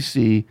 So let me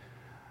see.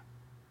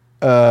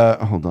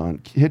 Hold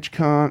on.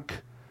 Hitchcock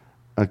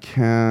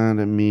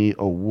Academy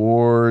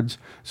Awards.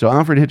 So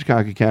Alfred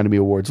Hitchcock Academy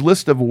Awards.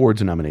 List of awards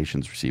and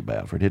nominations received by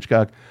Alfred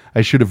Hitchcock.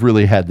 I should have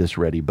really had this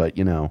ready, but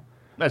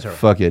That's all right.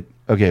 fuck it.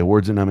 Okay,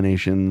 awards and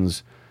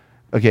nominations.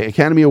 Okay,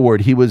 Academy Award.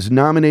 He was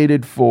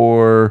nominated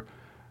for...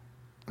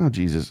 Oh,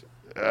 Jesus.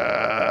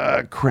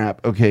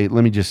 Crap. Okay,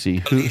 let me just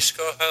see. Who?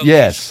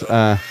 Yes.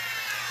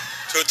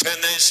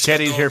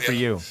 Teddy's here for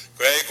you.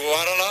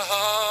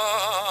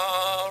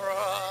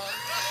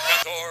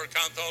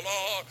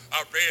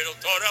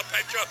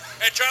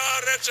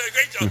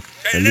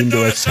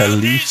 Lindo es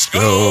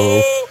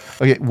Jalisco.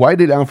 Okay, why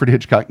did Alfred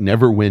Hitchcock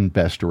never win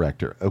Best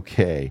Director?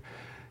 Okay,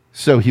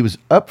 so he was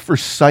up for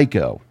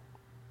Psycho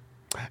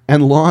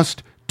and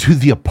lost to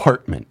The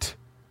Apartment.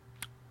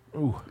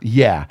 Ooh.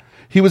 Yeah,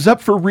 he was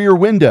up for Rear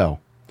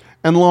Window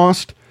and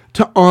lost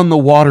to On the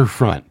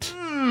Waterfront.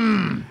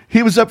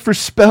 He was up for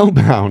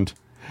Spellbound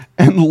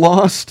and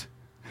lost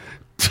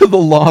to The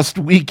Lost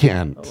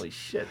Weekend. Holy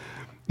shit.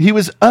 He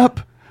was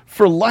up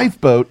for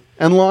Lifeboat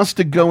and lost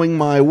to Going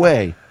My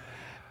Way.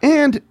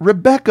 And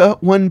Rebecca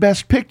won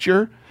Best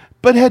Picture,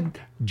 but had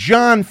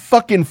John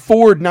fucking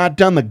Ford not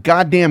done the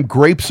goddamn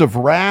Grapes of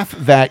Wrath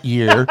that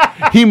year,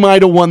 he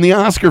might have won the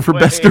Oscar for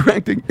Best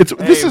Directing.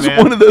 This is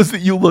one of those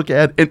that you look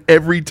at, and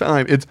every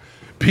time it's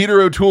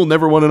Peter O'Toole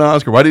never won an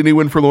Oscar. Why didn't he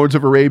win for Lords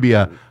of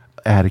Arabia?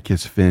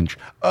 Atticus Finch.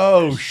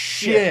 Oh,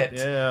 shit.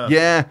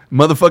 Yeah.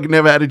 Motherfucker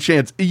never had a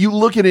chance. You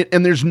look at it,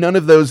 and there's none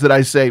of those that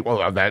I say,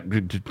 well, that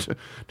didn't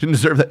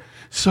deserve that.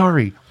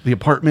 Sorry. The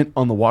Apartment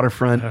on the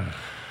Waterfront.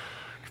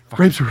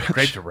 Grapes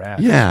of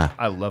Wrath. Yeah.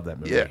 I love that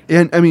movie. Yeah.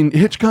 And I mean,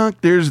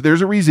 Hitchcock, there's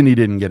a reason he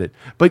didn't get it.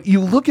 But you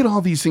look at all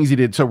these things he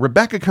did. So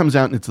Rebecca comes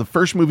out and it's the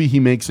first movie he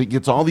makes. It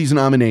gets all these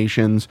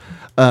nominations.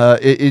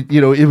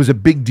 It was a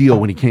big deal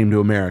when he came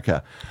to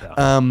America.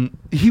 Yeah.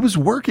 He was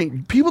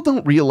working. People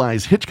don't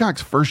realize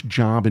Hitchcock's first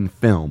job in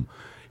film,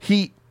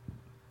 he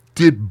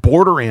did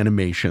border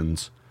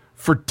animations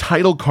for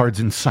title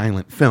cards in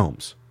silent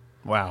films.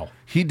 Wow.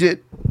 He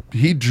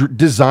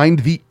designed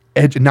the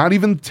edge, not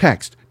even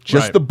text.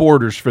 Just the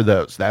borders for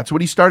those. That's what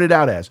he started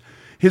out as.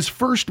 His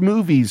first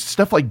movies,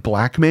 stuff like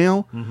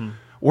Blackmail,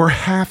 were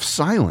half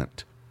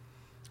silent.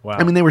 Wow.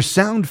 I mean, they were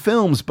sound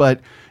films, but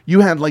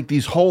you had like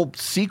these whole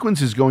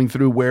sequences going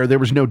through where there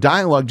was no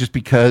dialogue just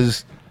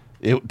because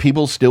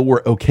people still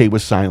were okay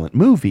with silent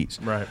movies.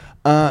 Right.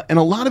 And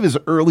a lot of his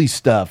early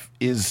stuff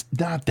is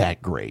not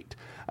that great.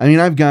 I mean,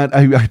 I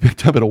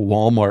picked up at a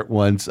Walmart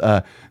once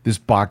this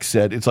box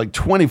set. It's like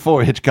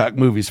 24 Hitchcock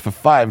movies for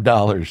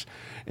 $5.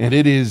 And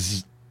it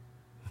is...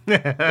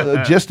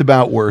 just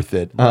about worth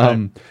it.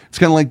 Right. It's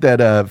kind of like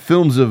that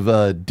films of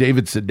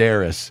David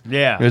Sedaris.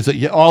 Yeah. It's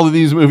like, all of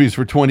these movies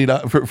for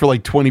 $20 for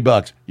like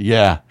 $20.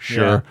 Yeah,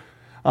 sure. Yeah.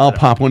 I'll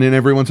pop one in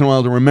every once in a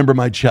while to remember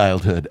my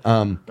childhood.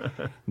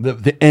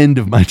 The end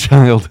of my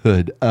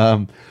childhood.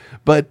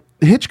 But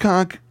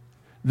Hitchcock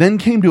then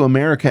came to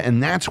America,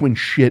 and that's when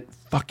shit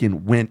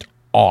fucking went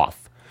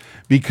off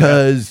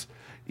because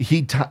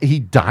he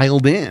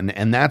dialed in,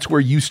 and that's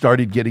where you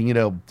started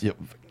getting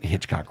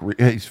Hitchcock,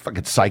 he's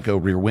fucking Psycho,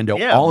 Rear Window,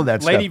 all of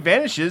that Lady stuff.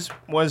 Vanishes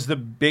was the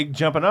big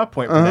jumping off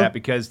point for that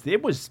because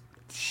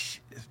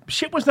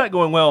shit was not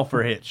going well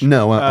for Hitch.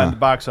 No, in the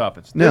box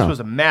office. This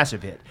was a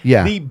massive hit.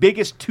 Yeah. The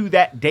biggest to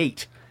that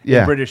date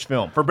in British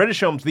film. For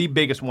British films, the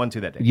biggest one to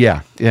that date.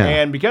 Yeah.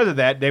 And because of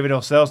that, David L.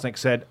 Selznick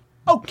said,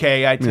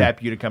 okay, I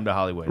tap you to come to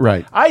Hollywood.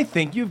 Right. I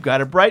think you've got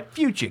a bright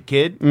future,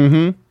 kid.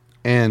 Mm-hmm.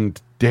 And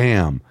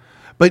damn.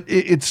 But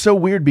it's so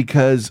weird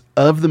because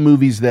of the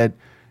movies that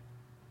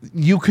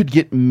you could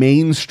get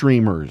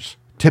mainstreamers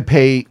to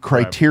pay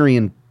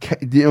Criterion,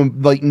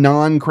 like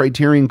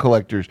non-Criterion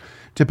collectors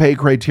to pay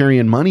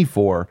Criterion money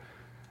for.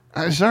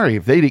 Sorry,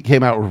 if they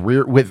came out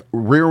with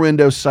Rear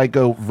Window,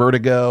 Psycho,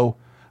 Vertigo,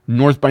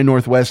 North by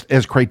Northwest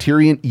as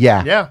Criterion,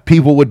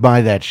 people would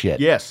buy that shit.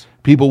 Yes.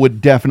 People would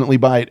definitely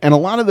buy it. And a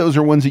lot of those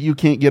are ones that you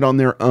can't get on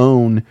their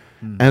own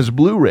as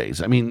Blu-rays.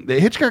 I mean, the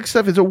Hitchcock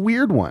stuff is a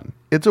weird one.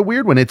 It's a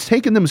weird one. It's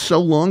taken them so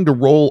long to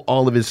roll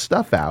all of his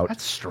stuff out.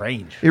 That's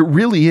strange. It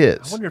really is.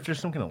 I wonder if there's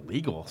some kind of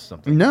legal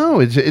something. No,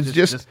 it's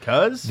just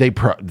because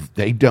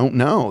they don't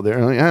know.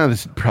 They're like,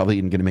 this probably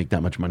isn't going to make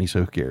that much money,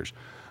 so who cares?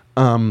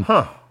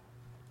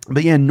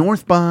 But yeah,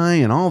 North by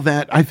and all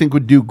that, I think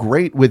would do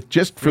great with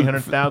just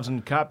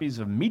 300,000 copies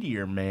of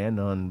Meteor Man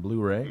on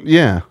Blu-ray.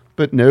 Yeah,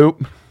 but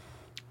nope.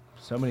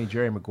 So many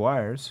Jerry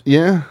Maguires.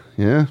 Yeah.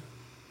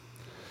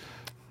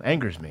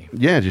 Angers me.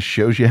 Yeah, it just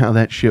shows you how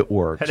that shit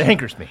works. That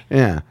angers me.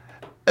 Yeah.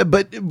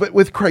 But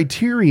with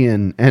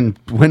Criterion, and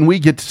when we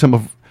get to some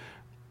of,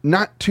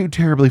 not too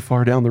terribly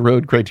far down the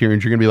road,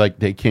 Criterions, you're going to be like,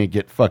 they can't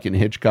get fucking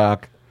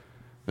Hitchcock.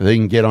 They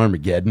can get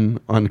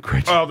Armageddon on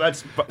Criterion. Oh,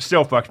 that's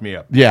still fucks me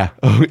up. Yeah,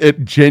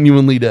 it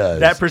genuinely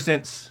does. That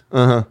presents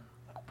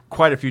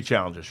quite a few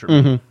challenges for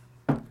me.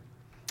 For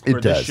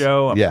it does. This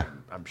show, yeah.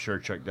 I'm sure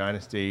Chuck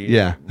Dynasty.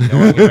 Yeah.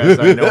 Knowing him as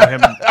I know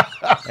him,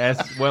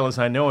 as well as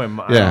I know him,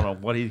 I don't know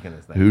what he's going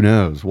to think. Who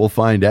knows? We'll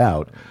find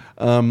out.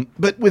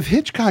 But with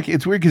Hitchcock,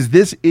 it's weird because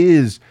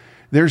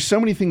there's so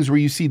many things where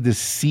you see the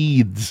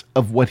seeds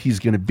of what he's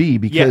going to be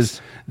because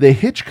the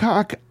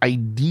Hitchcock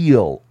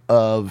ideal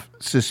of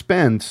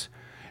suspense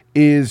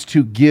is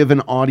to give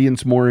an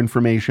audience more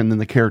information than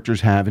the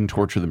characters have and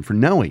torture them for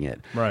knowing it.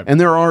 Right.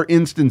 And there are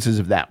instances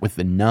of that with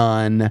The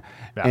Nun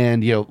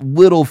and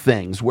little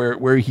things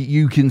where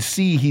you can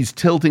see he's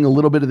tilting a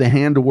little bit of the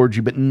hand towards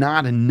you, but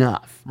not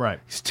enough. Right.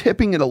 He's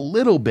tipping it a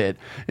little bit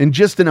and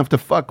just enough to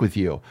fuck with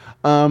you.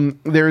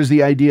 There is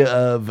the idea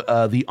of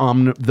the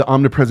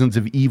omnipresence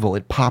of evil,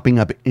 it popping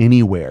up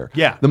anywhere.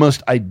 Yeah. The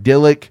most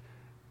idyllic,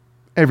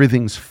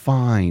 everything's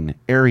fine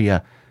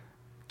area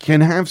can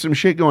have some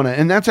shit going on.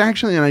 And that's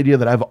actually an idea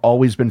that I've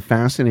always been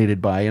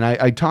fascinated by. And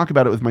I talk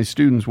about it with my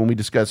students when we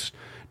discuss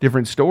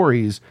different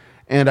stories.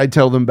 And I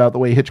tell them about the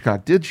way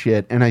Hitchcock did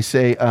shit. And I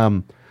say,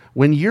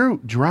 when you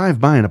drive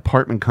by an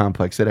apartment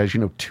complex that has,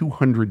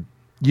 200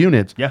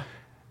 units,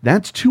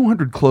 that's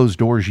 200 closed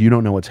doors you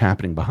don't know what's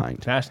happening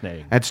behind.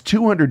 Fascinating. That's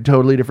 200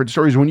 totally different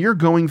stories. When you're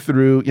going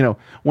through,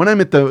 when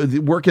I'm at go to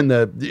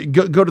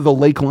the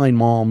Lakeline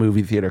Mall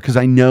movie theater, because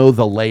I know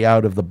the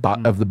layout of the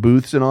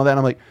booths and all that,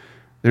 I'm like,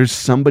 there's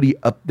somebody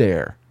up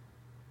there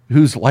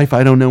whose life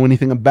I don't know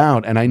anything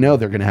about. And I know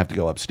they're going to have to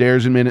go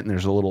upstairs in a minute, and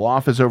there's a little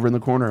office over in the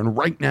corner. And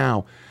right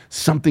now,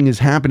 something is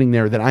happening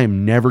there that I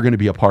am never going to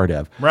be a part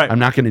of. Right. I'm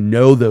not going to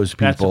know those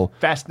people. That's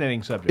a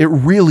fascinating subject. It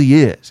really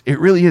is. It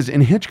really is.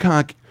 And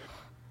Hitchcock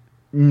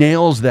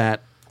nails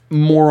that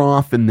more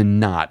often than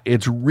not.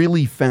 It's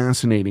really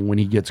fascinating when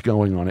he gets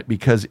going on it,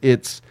 because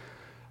it's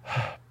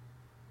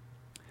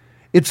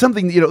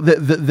something,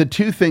 the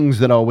two things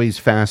that always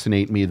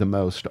fascinate me the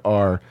most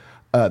are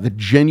the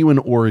genuine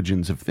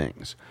origins of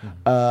things.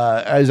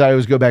 As I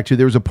always go back to,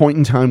 there was a point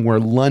in time where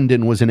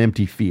London was an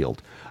empty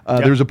field.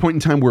 There was a point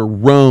in time where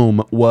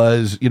Rome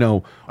was,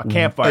 a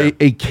campfire,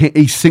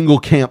 a single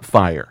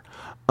campfire.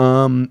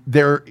 I'm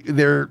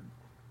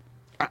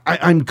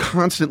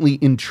constantly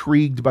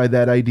intrigued by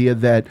that idea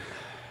that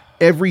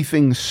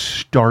everything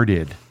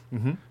started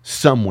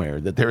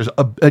somewhere, that there's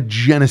a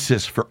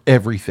genesis for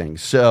everything.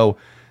 So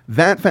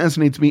that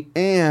fascinates me,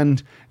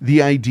 and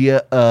the idea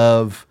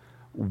of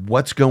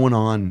what's going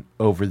on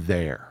over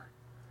there.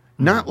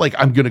 Not like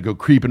I'm going to go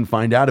creep and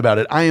find out about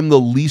it. I am the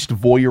least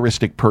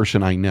voyeuristic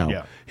person I know.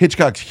 Yeah.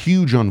 Hitchcock's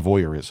huge on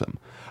voyeurism.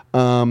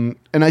 And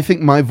I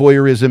think my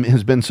voyeurism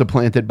has been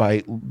supplanted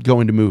by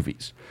going to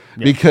movies.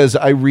 Yeah. Because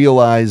I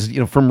realize,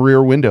 from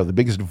Rear Window, the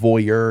biggest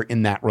voyeur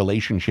in that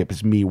relationship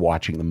is me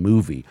watching the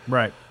movie.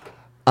 Right.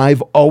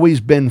 I've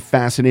always been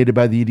fascinated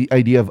by the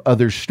idea of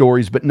other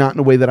stories, but not in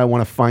a way that I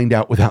want to find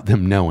out without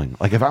them knowing.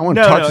 Like, if I want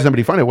to talk to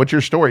somebody, find out what's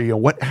your story,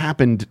 what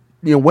happened,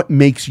 what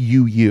makes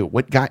you you,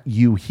 what got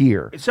you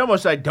here. It's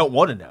almost I don't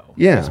want to know.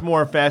 Yeah. It's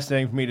more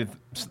fascinating for me to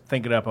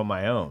think it up on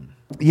my own.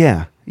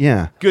 Yeah,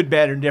 yeah. Good,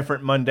 bad, or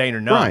different, mundane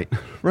or not.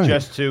 Right.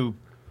 Just to,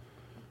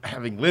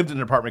 having lived in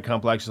an apartment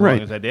complex as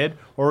long as I did,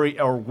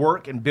 or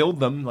work and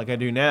build them like I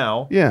do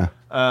now,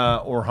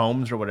 or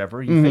homes or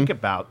whatever, you think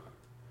about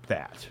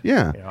that.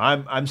 Yeah.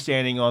 I'm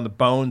standing on the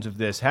bones of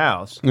this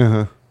house.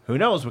 Who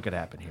knows what could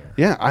happen here?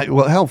 Yeah.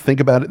 Well, hell, think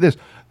about it.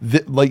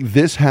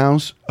 This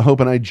house, Hope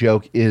and I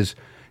joke, is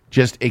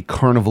just a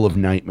carnival of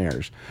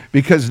nightmares,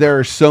 because there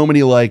are so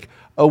many, like,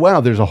 oh wow,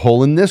 there's a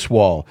hole in this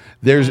wall.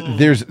 There's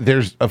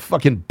a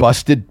fucking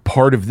busted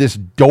part of this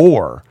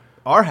door.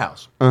 Our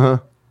house.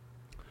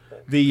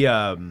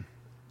 Your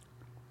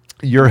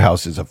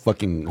house is a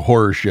fucking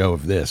horror show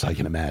of this, I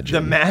can imagine.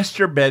 The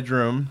master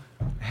bedroom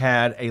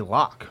had a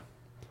lock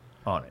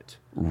on it.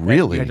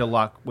 Really? You had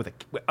to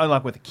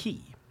unlock with a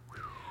key.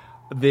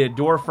 The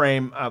door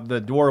frame of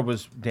the door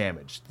was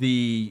damaged.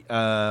 The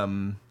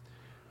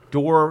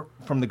door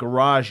from the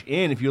garage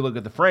in, if you look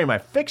at the frame, I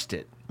fixed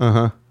it.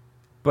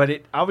 But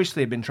it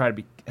obviously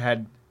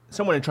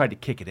someone had tried to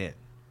kick it in.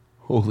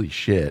 Holy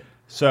shit.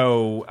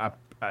 So,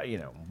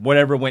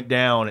 whatever went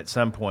down at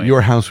some point.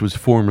 Your house was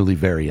formerly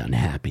very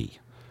unhappy.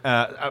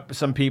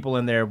 Some people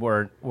in there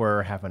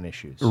were having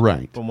issues.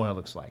 Right. From what it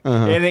looks like.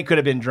 And it could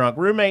have been drunk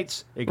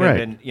roommates. It could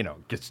have been,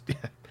 just...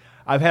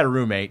 I've had a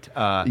roommate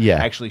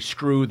actually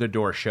screw the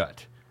door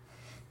shut.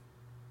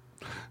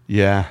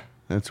 Yeah,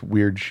 that's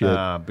weird shit.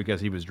 Because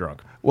he was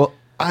drunk. Well,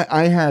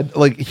 I had,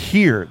 like,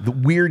 here, the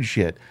weird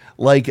shit.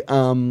 Like,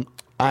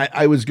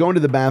 I was going to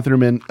the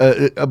bathroom, and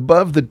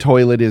above the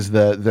toilet is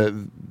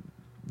the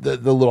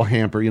little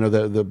hamper,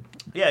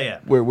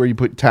 where you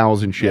put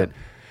towels and shit. Yeah.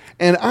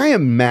 And I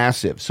am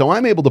massive, so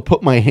I'm able to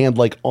put my hand,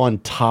 like, on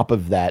top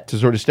of that to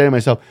sort of steady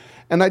myself.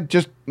 And I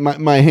just,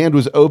 my hand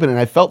was open, and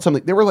I felt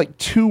something. There were, like,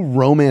 2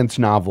 romance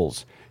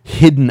novels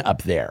hidden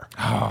up there.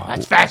 Oh,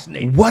 that's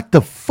fascinating. What the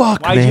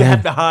fuck, man? Why'd you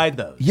have to hide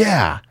those?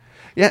 Yeah.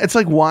 Yeah, it's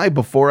like why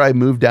before I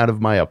moved out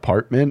of my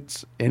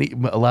apartments, a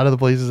lot of the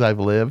places I've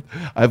lived,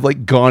 I've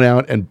like gone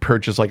out and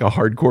purchased like a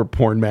hardcore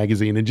porn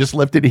magazine and just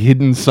left it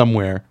hidden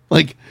somewhere.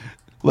 Like,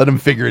 let them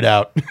figure it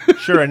out.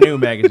 Sure, a new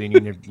magazine you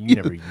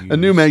never used. A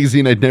new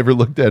magazine I'd never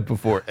looked at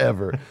before,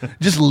 ever.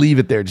 Just leave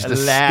it there. Just a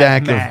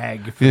stack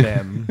mag for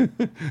them.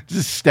 Just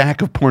a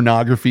stack of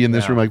pornography in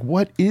this room. Like,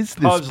 what is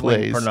this Puzzling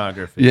place?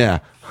 pornography. Yeah.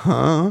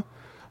 Huh?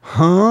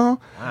 Wow.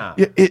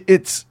 Yeah,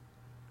 it's...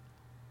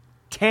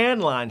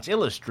 Tan lines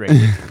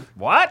illustrated.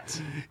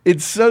 What?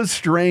 It's so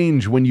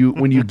strange when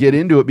you get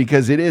into it,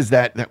 because it is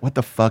that what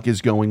the fuck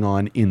is going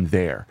on in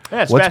there?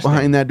 Yeah, what's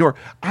behind that door?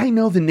 I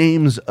know the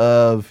names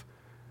of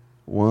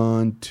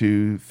 1,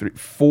 2, 3,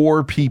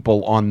 4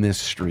 people on this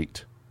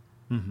street.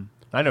 Mm-hmm.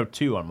 I know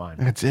 2 on mine.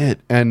 That's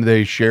it. And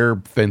they share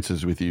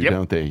fences with you,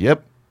 don't they?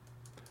 Yep.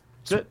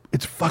 That's it.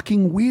 It's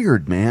fucking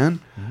weird, man.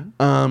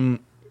 Mm-hmm.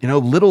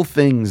 Little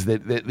things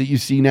that you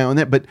see now and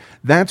then. But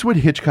that's what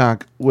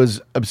Hitchcock was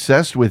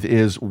obsessed with,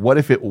 is what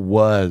if it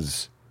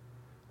was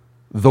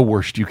the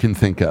worst you can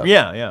think of?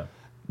 Yeah, yeah.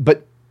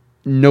 But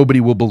nobody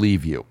will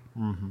believe you.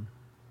 Mm-hmm.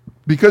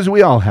 Because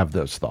we all have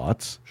those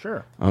thoughts.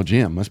 Sure. Oh,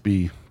 gee, must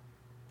be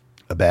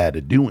a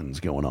bad doings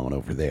going on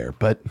over there.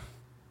 But,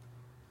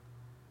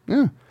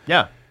 yeah.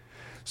 Yeah.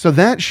 So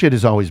that shit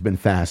has always been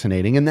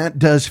fascinating, and that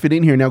does fit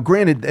in here. Now,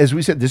 granted, as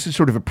we said, this is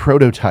sort of a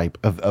prototype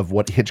of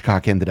what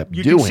Hitchcock ended up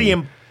doing. You can see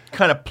him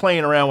kind of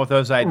playing around with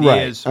those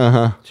ideas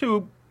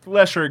to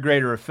lesser or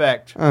greater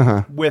effect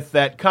with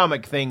that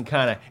comic thing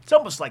kind of. It's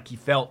almost like he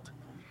felt,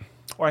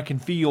 or I can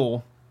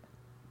feel,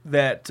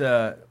 that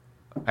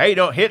Hey,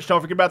 Hitch,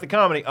 don't forget about the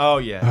comedy. Oh,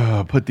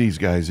 yeah. Put these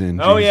guys in.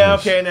 Oh, yeah,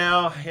 Jesus. okay,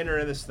 now enter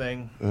in this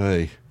thing.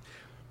 Hey.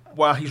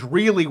 While he's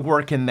really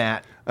working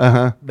that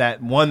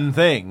one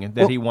thing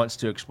that he wants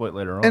to exploit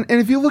later on. And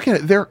if you look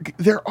at it,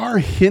 there are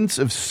hints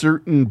of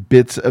certain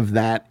bits of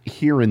that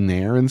here and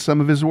there in some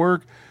of his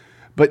work,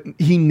 but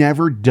he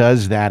never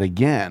does that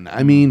again.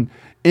 I mean,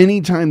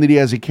 anytime that he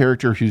has a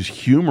character who's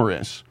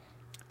humorous,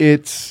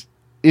 it's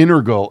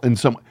integral in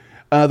some.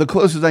 The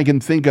closest I can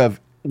think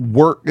of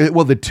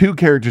the two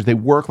characters, they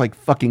work like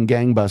fucking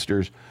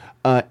gangbusters.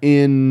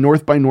 In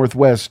North by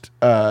Northwest,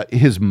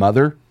 his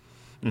mother.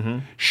 Mm-hmm.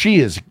 She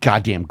is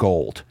goddamn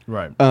gold,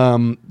 right?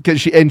 Because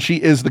she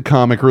is the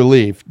comic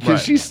relief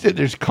because she's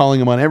there's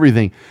calling him on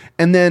everything.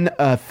 And then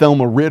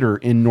Thelma Ritter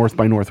in North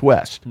by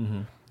Northwest,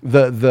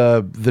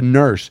 the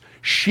nurse,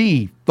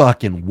 she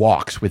fucking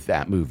walks with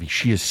that movie.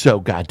 She is so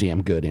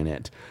goddamn good in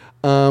it.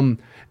 But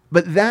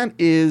that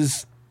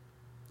is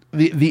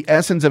the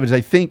essence of it. Is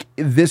I think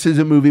this is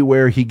a movie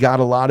where he got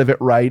a lot of it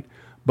right,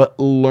 but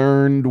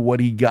learned what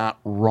he got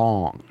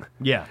wrong.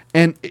 Yeah.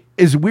 And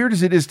as weird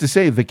as it is to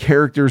say, the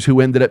characters who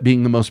ended up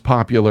being the most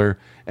popular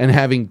and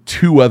having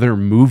 2 other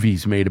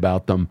movies made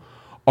about them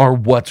are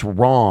what's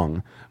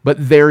wrong.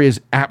 But there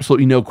is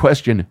absolutely no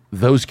question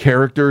those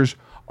characters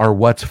are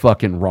what's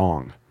fucking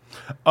wrong.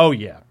 Oh,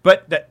 yeah.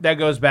 But that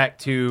goes back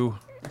to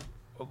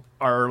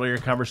our earlier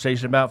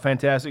conversation about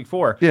Fantastic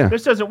Four. Yeah.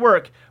 This doesn't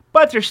work,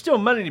 but there's still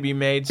money to be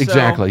made. So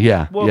Exactly,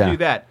 yeah, We'll yeah. do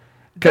that.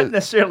 Doesn't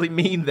necessarily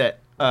mean that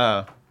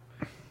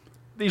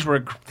these were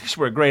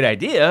a great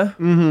idea,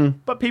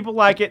 but people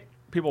like it.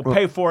 People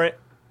pay for it.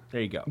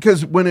 There you go.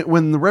 Because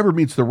when the rubber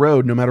meets the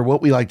road, no matter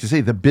what we like to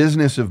say, the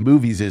business of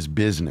movies is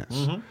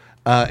business.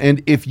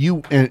 And if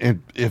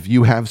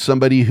you have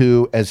somebody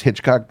who, as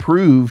Hitchcock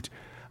proved,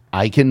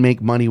 I can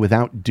make money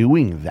without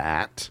doing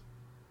that,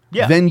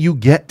 then you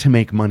get to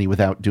make money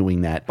without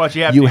doing that. But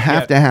you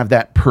have to have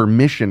that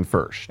permission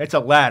first. It's a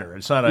ladder.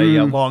 It's not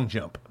a long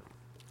jump.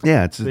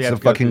 Yeah, it's a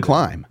fucking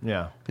climb.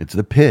 Yeah. It's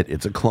the pit.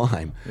 It's a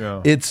climb. Yeah.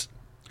 It's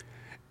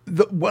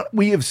what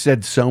we have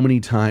said so many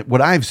times,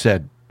 what I've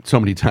said so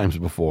many times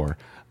before,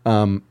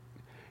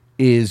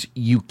 is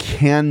you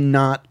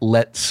cannot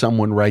let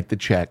someone write the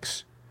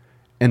checks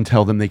and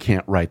tell them they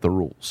can't write the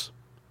rules.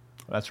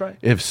 That's right.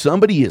 If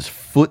somebody is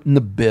footing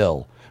the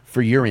bill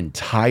for your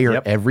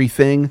entire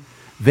everything,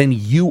 then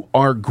you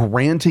are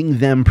granting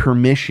them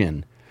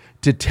permission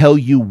to tell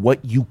you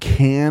what you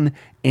can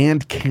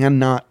and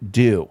cannot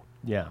do.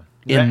 Yeah.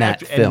 In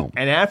that film.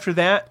 And after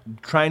that,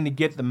 trying to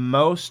get the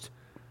most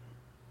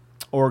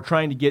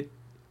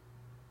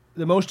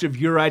of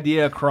your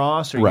idea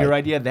across, or your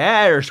idea,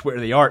 there's where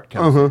the art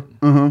comes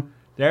in.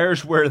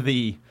 There's where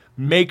the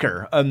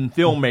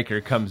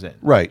filmmaker comes in.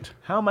 Right.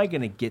 How am I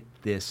going to get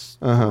this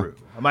through?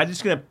 Am I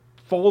just going to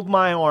fold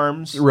my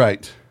arms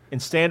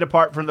and stand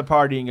apart from the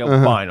party and go,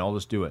 fine, I'll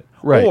just do it?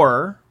 Right.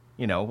 Or,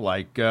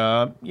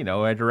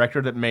 a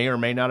director that may or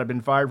may not have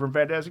been fired from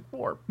Fantastic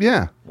Four.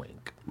 Yeah.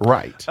 Wink.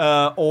 Right.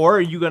 Or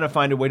are you going to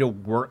find a way to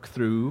work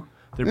through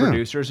the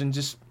producers and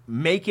just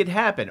make it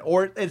happen,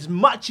 or as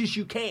much as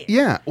you can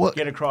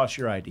get across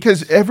your ideas?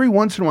 Because every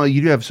once in a while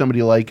you do have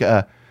somebody like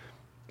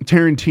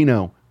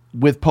Tarantino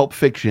with Pulp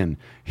Fiction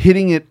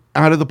hitting it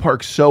out of the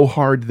park so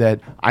hard that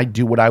I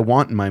do what I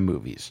want in my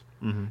movies.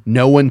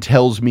 No one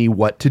tells me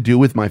what to do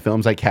with my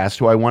films. I cast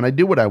who I want. I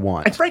do what I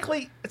want. And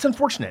frankly, it's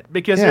unfortunate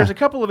because there's a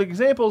couple of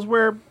examples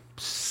where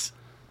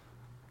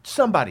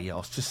somebody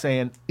else just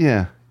saying,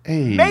 hey,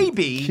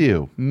 maybe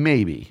Q,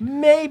 maybe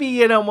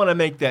you don't want to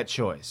make that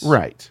choice.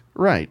 Right.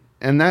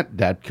 And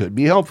that could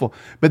be helpful.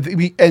 But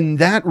and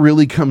that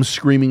really comes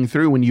screaming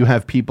through when you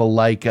have people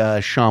like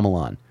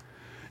Shyamalan,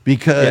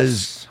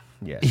 because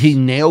he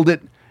nailed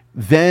it.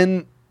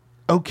 Then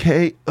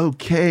okay.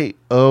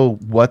 Oh,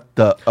 what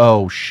the?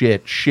 Oh,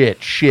 shit.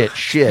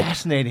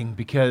 Fascinating,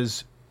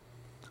 because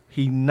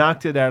he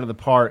knocked it out of the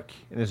park.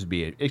 And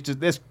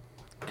this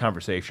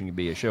conversation could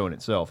be a show in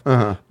itself.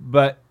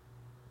 But.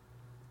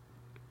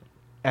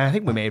 And I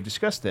think we may have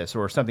discussed this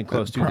or something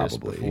close to this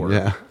before.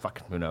 Yeah.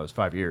 Fucking, who knows,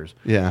 5 years.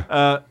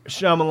 Yeah.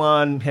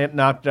 Shyamalan had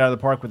knocked it out of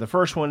the park with the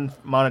first one,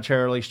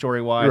 monetarily,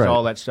 story-wise,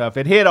 all that stuff.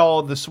 It hit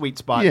all the sweet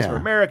spots for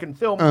American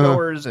film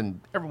goers,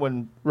 and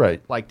everyone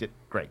liked it.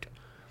 Great.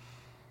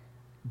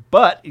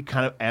 But it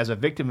kind of, as a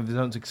victim of his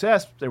own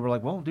success, they were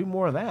like, well, do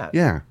more of that.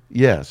 Yeah.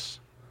 Yes.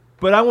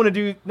 But I want to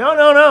do...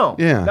 No.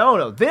 Yeah.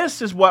 No.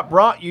 This is what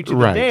brought you to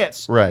the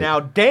dance. Right. Now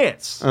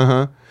dance.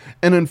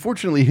 And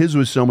unfortunately, his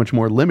was so much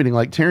more limiting.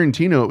 Like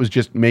Tarantino, it was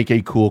just make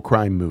a cool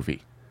crime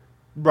movie.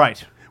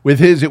 Right. With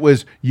his, it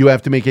was you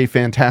have to make a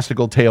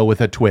fantastical tale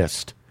with a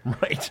twist.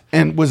 Right.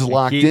 And was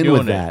locked in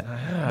with that.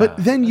 But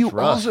then you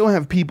also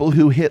have people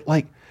who hit,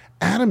 like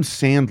Adam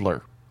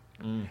Sandler,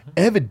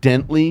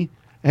 evidently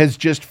has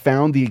just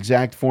found the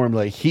exact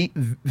formula.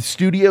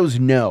 Studios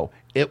know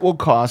it will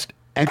cost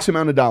X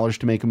amount of dollars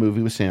to make a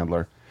movie with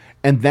Sandler,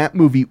 and that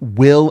movie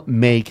will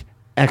make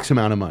X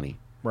amount of money.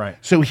 Right.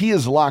 So he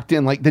is locked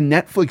in. Like the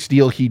Netflix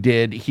deal he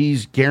did,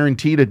 he's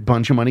guaranteed a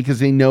bunch of money because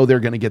they know they're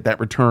going to get that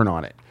return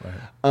on it.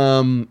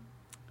 Right.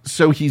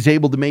 So he's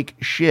able to make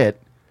shit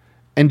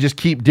and just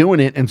keep doing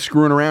it and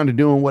screwing around and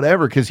doing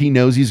whatever because he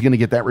knows he's going to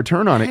get that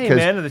return on it. Hey,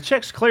 man, the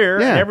check's clear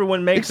and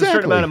everyone makes a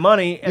certain amount of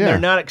money and they're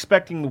not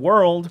expecting the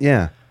world.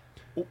 Yeah.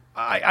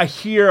 I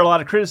hear a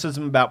lot of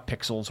criticism about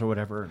Pixels or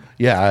whatever.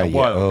 Yeah.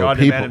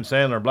 Goddamn Adam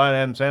Sandler, blind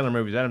Adam Sandler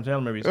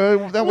movies.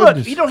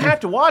 Look, you don't have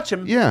to watch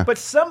them, but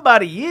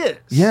somebody is.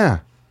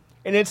 Yeah.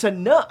 And it's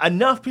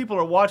enough people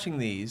are watching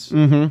these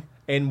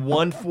in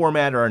one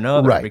format or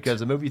another because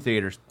the movie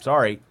theater's,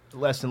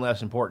 less and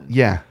less important.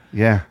 Yeah.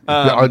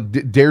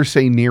 Dare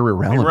say near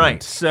irrelevant.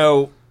 Right.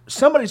 So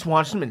somebody's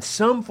watching them in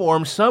some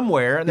form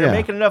somewhere, and they're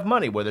making enough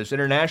money, whether it's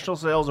international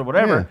sales or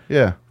whatever.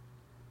 Yeah.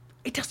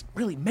 It doesn't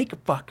really make a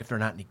fuck if they're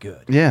not any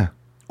good. Yeah.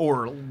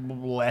 Or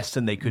less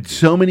than they could do.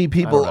 So many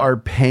people are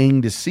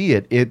paying to see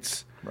it.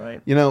 It's,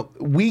 right.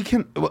 We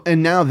can,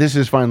 and now this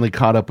is finally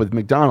caught up with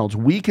McDonald's.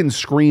 We can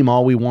scream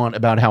all we want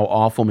about how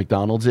awful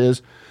McDonald's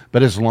is,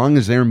 but as long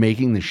as they're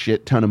making the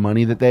shit ton of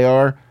money that they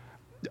are,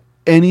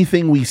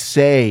 anything we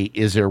say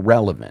is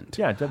irrelevant.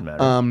 Yeah, it doesn't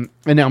matter.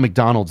 And now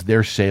McDonald's,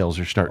 their sales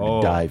are starting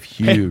to dive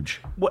huge.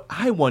 What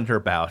I wonder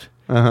about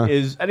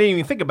is, I didn't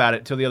even think about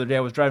it till the other day.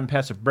 I was driving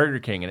past a Burger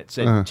King, and it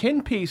said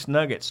 10-piece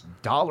nuggets,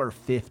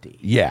 $1.50.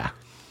 Yeah.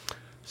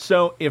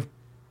 So if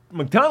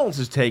McDonald's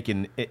is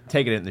taking it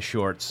in the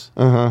shorts,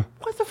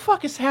 what the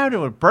fuck is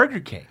happening with Burger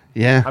King?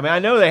 Yeah. I mean, I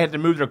know they had to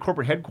move their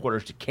corporate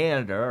headquarters to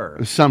Canada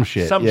or some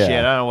shit. I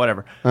don't know,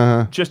 whatever,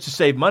 just to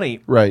save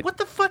money. Right. What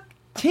the fuck?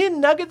 10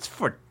 nuggets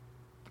for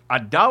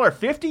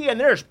 $1.50, and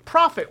there's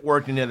profit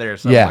working in there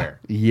somewhere.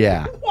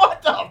 Yeah.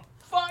 What the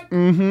fuck?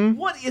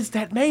 What is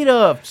that made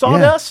of?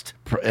 Sawdust?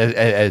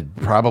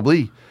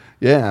 Probably.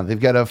 Yeah, they've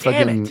got a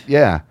fucking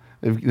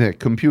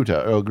computer,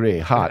 Earl Grey,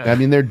 hot. I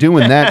mean, they're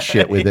doing that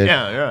shit with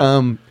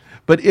it.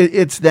 But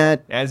it's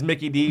that... As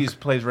Mickey D's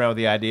plays around with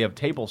the idea of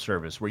table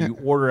service, where you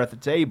order at the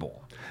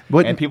table,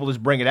 and people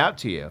just bring it out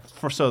to you,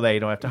 so they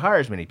don't have to hire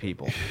as many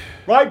people.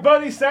 Right,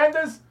 Bernie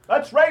Sanders?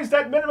 Let's raise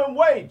that minimum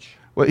wage.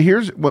 Well,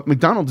 here's what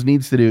McDonald's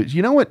needs to do. Is,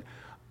 you know what?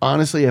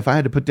 Honestly, if I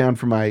had to put down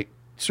for my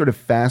sort of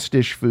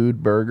fast-ish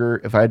food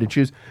burger, if I had to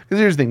choose... Because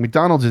here's the thing.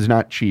 McDonald's is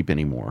not cheap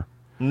anymore.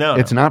 No.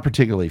 It's not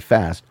particularly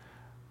fast.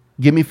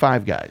 Give me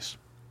Five Guys.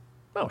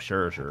 Oh,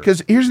 sure.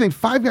 Because here's the thing.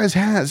 Five Guys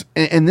has...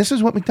 And this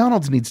is what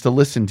McDonald's needs to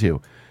listen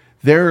to.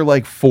 There are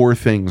like 4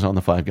 things on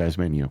the Five Guys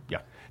menu. Yeah.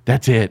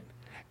 That's it.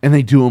 And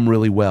they do them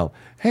really well.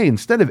 Hey,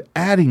 instead of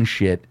adding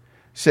shit,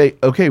 say,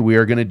 okay, we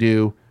are going to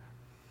do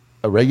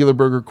a regular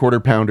burger, quarter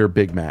pounder,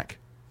 Big Mac.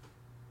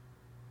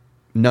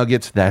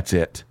 Nuggets, that's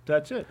it.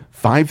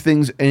 5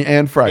 things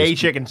and fries. A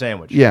chicken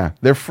sandwich. Yeah,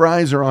 their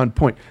fries are on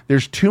point.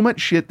 There's too much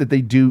shit that they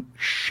do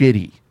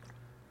shitty.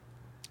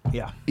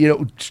 Yeah.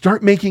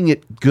 Start making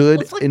it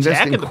good, like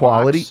invest in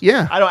quality. Box.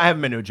 Yeah. I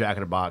haven't been to a Jack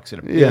in the Box in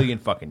a billion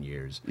fucking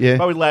years. Yeah.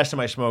 Probably the last time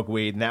I smoked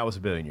weed, and that was a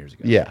billion years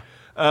ago. Yeah.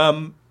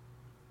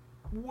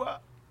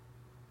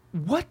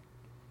 What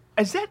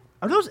is that?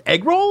 Are those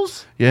egg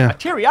rolls? Yeah. A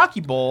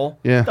teriyaki bowl?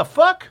 Yeah. What the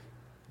fuck?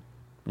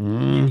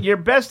 Your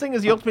best thing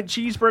is the ultimate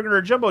cheeseburger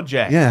or jumbo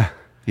jack. Yeah.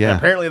 And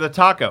apparently the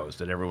tacos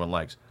that everyone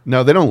likes.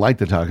 No, they don't like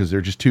the tacos.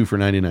 They're just 2 for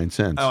 99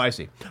 cents. Oh, I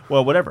see.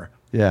 Well, whatever.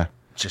 Yeah.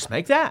 Just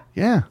make that.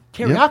 Yeah.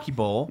 Teriyaki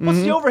bowl. What's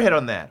the overhead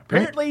on that?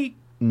 Apparently,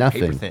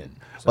 nothing. Paper thin.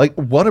 So. Like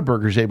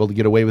Whataburger's able to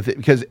get away with it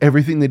because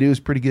everything they do is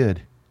pretty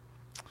good.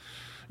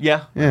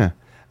 Yeah. Yeah.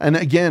 And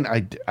again,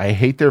 I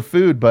hate their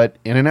food, but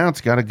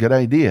In-N-Out's got a good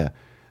idea.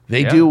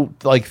 They do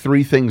like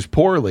 3 things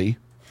poorly.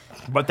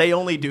 But they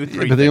only do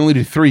 3 But they only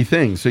do 3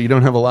 things, so you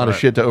don't have a lot of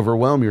shit to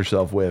overwhelm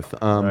yourself with.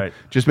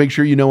 Just make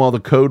sure you know all the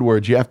code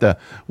words. You have to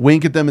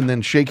wink at them and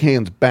then shake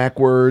hands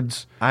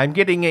backwards. I'm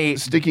getting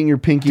sticking your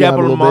pinky out a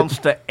Devil little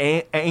Monster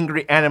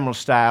angry animal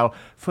style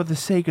for the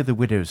sake of the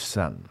widow's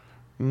son.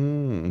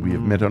 We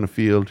have met on a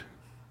field.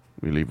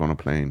 We leave on a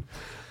plane.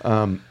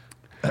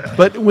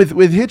 But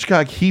with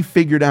Hitchcock, he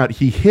figured out,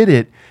 he hit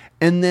it,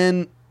 and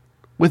then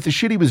with the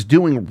shit he was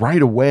doing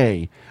right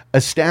away,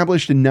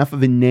 established enough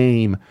of a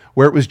name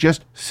where it was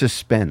just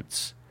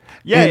suspense.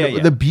 Yeah.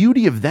 The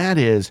beauty of that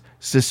is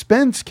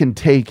suspense can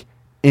take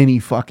any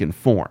fucking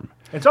form.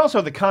 It's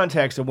also the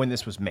context of when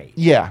this was made.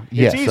 Yeah,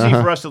 It's easy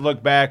for us to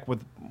look back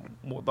with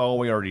all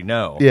we already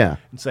know. Yeah.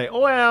 And say,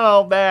 oh,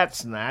 well,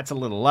 that's a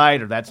little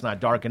light, or that's not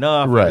dark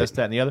enough, or this,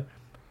 that, and the other.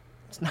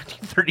 It's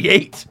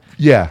 1938.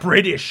 Yeah.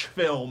 British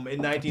film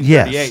in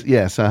 1938.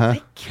 Yes. Did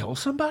they kill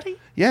somebody?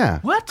 Yeah.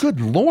 What?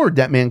 Good Lord,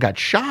 that man got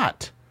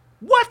shot.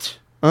 What?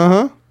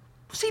 Uh-huh.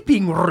 Was he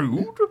being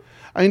rude?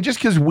 I mean, just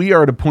because we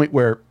are at a point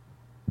where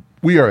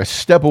we are a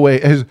step away,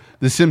 as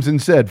The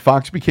Simpsons said,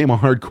 Fox became a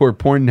hardcore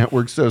porn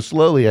network so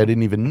slowly I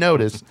didn't even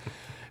notice.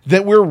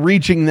 That we're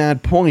reaching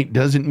that point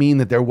doesn't mean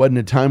that there wasn't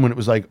a time when it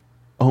was like,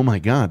 oh my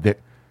God, that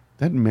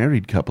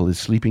married couple is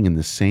sleeping in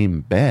the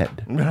same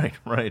bed.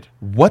 Right.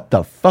 What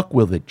the fuck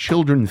will the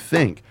children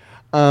think?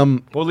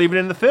 Well, leave it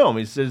in the film.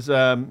 He says,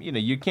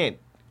 you can't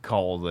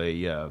call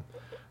the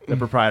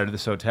proprietor of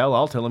this hotel.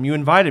 I'll tell him you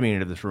invited me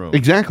into this room.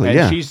 Exactly, and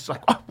yeah. she's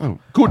like, oh,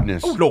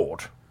 goodness. Oh,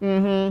 Lord.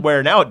 Mm-hmm.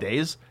 Where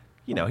nowadays,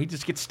 he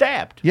just gets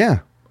stabbed. Yeah.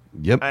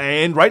 Yep.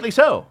 And rightly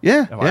so.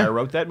 Yeah. If I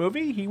wrote that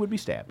movie, he would be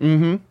stabbed.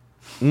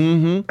 Mm-hmm.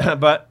 Mm-hmm.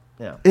 But,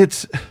 yeah.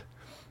 It's...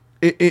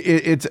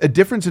 It's a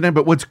difference in that.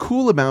 But what's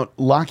cool about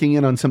locking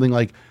in on something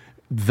like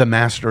The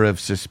Master of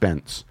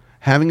Suspense,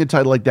 having a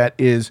title like that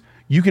is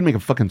you can make a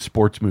fucking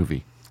sports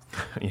movie.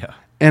 Yeah.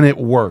 And it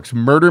works.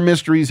 Murder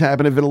mysteries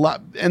happen of it a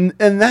lot. And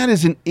that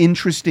is an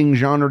interesting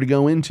genre to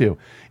go into.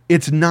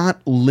 It's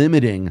not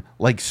limiting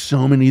like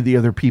so many of the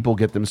other people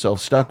get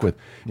themselves stuck with.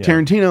 Yeah.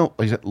 Tarantino,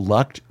 like I said,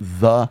 lucked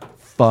the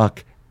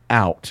fuck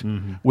out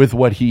with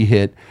what he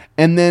hit,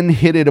 and then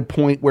hit at a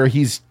point where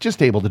he's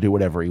just able to do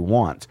whatever he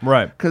wants.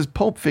 Right. Because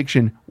Pulp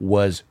Fiction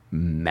was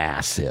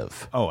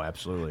massive. Oh,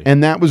 absolutely.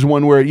 And that was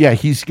one where, yeah,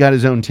 he's got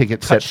his own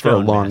ticket set for a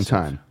long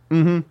massive.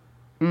 time.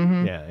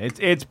 Yeah,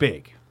 it's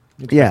big.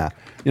 Yeah.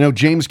 You know,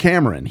 James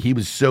Cameron, he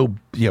was so,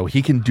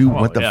 he can do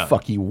what the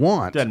fuck he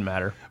wants. Doesn't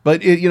matter.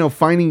 But,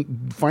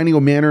 finding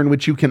a manner in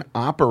which you can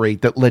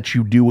operate that lets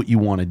you do what you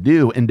want to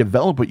do and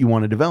develop what you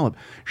want to develop.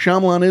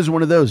 Shyamalan is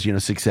one of those,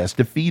 success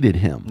defeated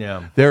him.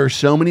 Yeah. There are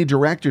so many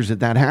directors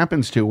that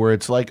happens to where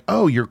it's like,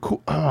 oh, you're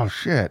cool. Oh,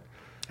 shit.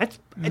 It's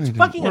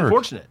fucking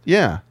unfortunate.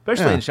 Yeah.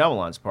 Especially in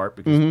Shyamalan's part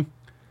because,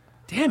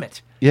 damn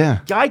it. Yeah.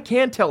 Guy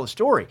can tell a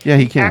story. Yeah,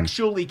 he can.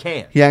 Actually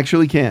can. He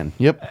actually can.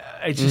 Yep.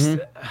 It's just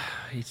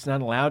he's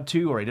not allowed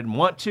to, or he didn't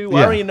want to. Yeah.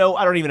 I don't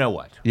even know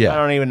what. Yeah. I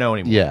don't even know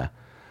anymore. Yeah.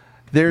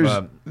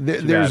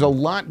 There's a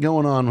lot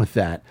going on with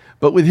that.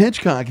 But with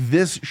Hitchcock,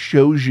 this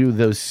shows you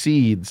those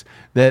seeds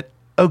that,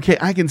 okay,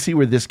 I can see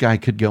where this guy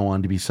could go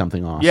on to be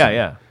something awesome.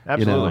 Yeah,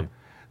 absolutely.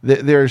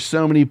 There are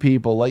so many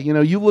people. Like,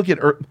 you look at...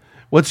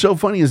 What's so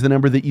funny is the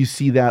number that you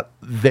see that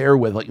there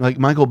with. Like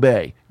Michael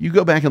Bay. You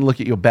go back and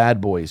look at your Bad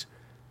Boys.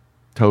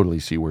 Totally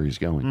see where he's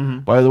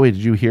going. By the way,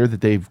 did you hear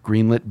that they've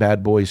greenlit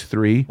Bad Boys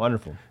 3?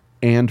 Wonderful.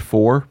 And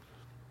 4?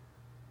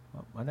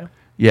 I know.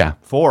 Yeah.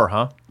 4,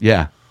 huh?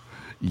 Yeah.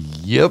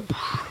 Yep.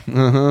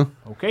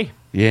 Okay.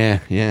 Yeah.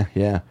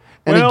 And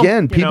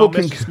again, people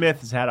can... Mr. Smith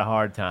has had a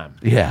hard time.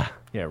 Yeah.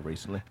 Yeah,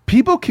 recently.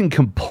 People can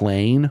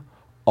complain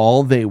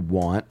all they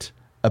want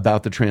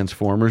about the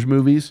Transformers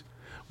movies.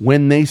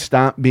 When they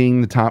stop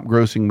being the top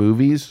grossing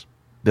movies,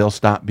 they'll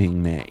stop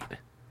being made.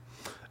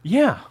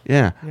 Yeah.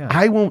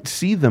 I won't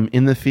see them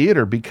in the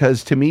theater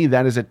because to me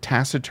that is a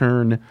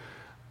taciturn...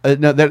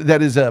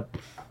 that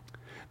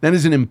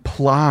is an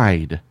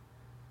implied...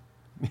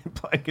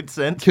 Implied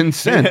consent?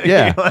 Consent,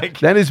 yeah.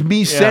 That is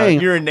me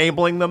saying... You're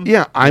enabling them?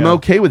 Yeah, I'm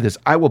okay with this.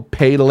 I will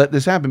pay to let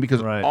this happen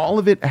because all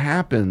of it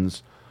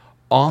happens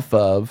off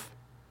of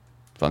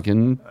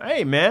fucking...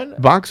 Hey, man.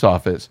 Box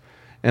office.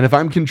 And if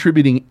I'm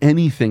contributing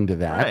anything to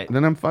that,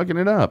 then I'm fucking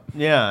it up.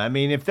 Yeah, I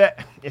mean, if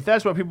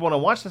that's what people want to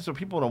watch, that's what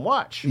people want to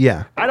watch.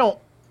 Yeah. I don't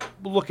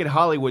look at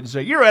Hollywood and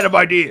say, you're out of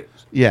ideas.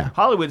 Yeah.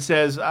 Hollywood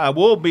says,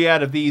 we'll be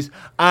out of these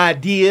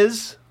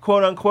ideas,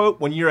 quote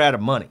unquote, when you're out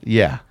of money.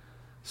 Yeah.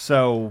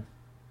 So,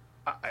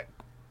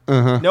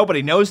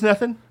 nobody knows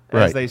nothing,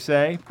 as they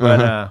say.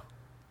 But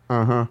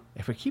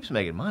if it keeps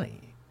making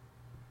money,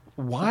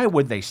 why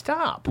would they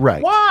stop?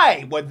 Right.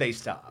 Why would they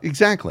stop?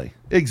 Exactly.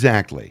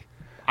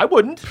 I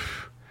wouldn't.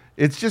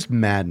 It's just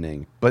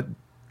maddening. But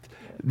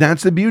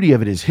that's the beauty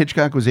of it is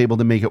Hitchcock was able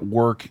to make it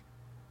work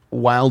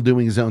while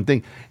doing his own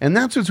thing. And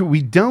that's what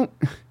we don't...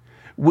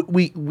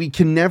 We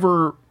can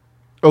never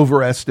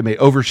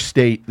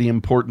overstate the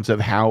importance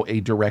of how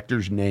a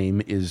director's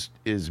name is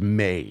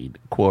made,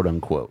 quote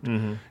unquote.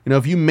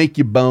 If you make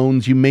your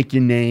bones, you make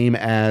your name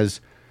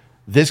as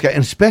this guy,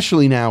 and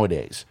especially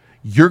nowadays,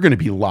 you're going to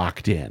be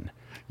locked in.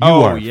 You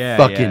are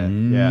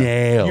fucking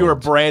nailed. You are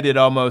branded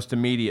almost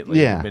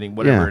immediately, admitting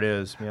whatever it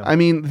is. Yeah. I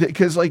mean,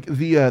 because the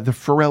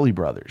Farrelly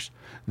brothers,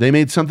 they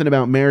made something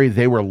about Mary.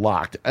 They were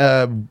locked.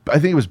 I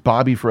think it was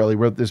Bobby Farrelly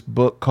wrote this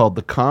book called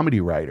The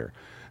Comedy Writer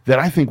that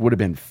I think would have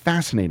been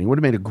fascinating. Would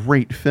have made a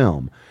great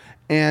film.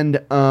 And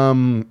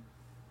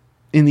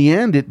in the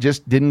end, it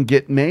just didn't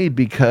get made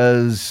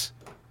because...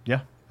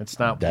 That's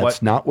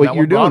not what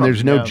you're doing.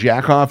 There's no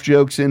jack off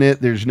jokes in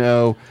it. There's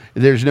no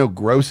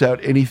gross out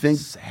anything.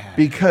 Sad.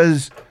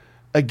 Because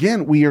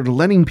again, we are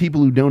letting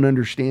people who don't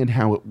understand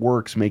how it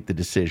works make the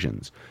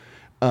decisions.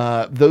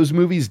 Those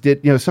movies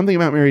did, Something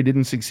About Mary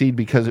didn't succeed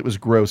because it was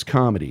gross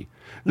comedy.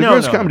 The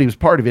gross comedy was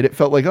part of it. It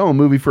felt like, a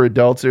movie for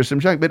adults. There's some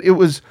shock, but it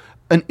was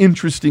an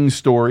interesting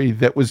story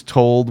that was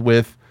told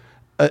with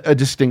a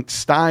distinct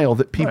style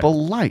that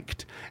people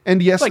liked.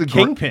 And yes, like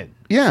Kingpin.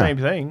 Same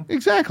thing.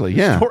 Exactly.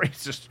 The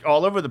story's just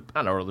all over the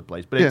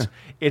place, but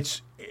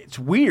it's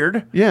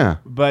weird. Yeah.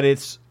 But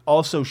it's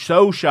also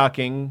so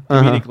shocking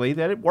comedically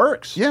that it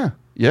works. Yeah.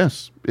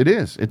 Yes, it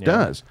is. It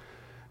does.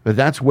 But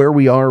that's where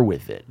we are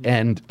with it.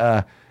 And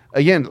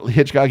again,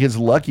 Hitchcock is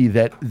lucky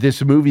that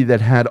this movie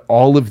that had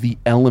all of the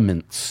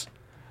elements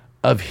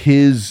of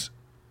his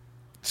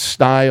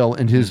style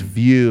and his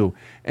view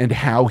and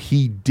how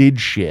he did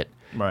shit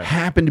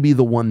happened to be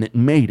the one that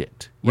made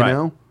it. You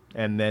know?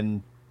 And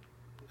then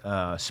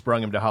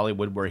sprung him to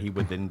Hollywood, where he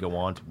would then go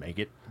on to make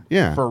it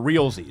for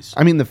realsies.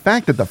 I mean, the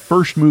fact that the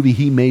first movie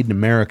he made in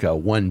America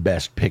won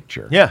Best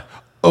Picture. Yeah.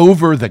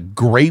 Over The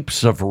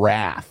Grapes of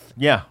Wrath.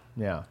 Yeah.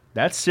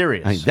 That's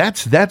serious. I mean,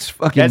 that's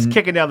fucking... That's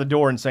kicking down the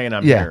door and saying,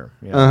 I'm here.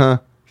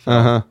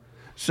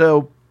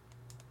 So,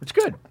 It's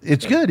good.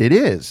 It's good. It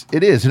is.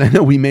 It is. And I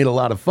know we made a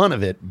lot of fun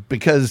of it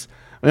because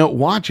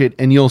watch it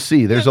and you'll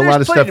see. There's a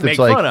lot of plenty stuff to that's make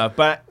like fun of,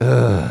 but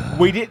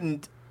we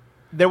didn't.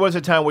 There was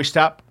a time we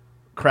stopped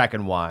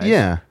cracking wise,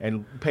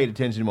 and paid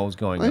attention to what was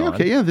going on.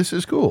 okay, yeah, this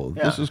is cool.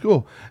 Yeah. This is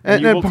cool.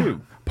 And you will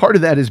too. Part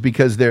of that is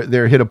because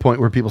they're hit a point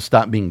where people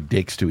stop being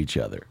dicks to each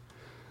other.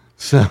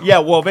 So Yeah,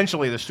 well,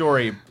 eventually the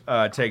story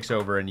takes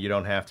over, and you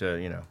don't have to,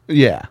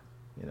 yeah.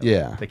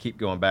 Yeah. They keep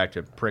going back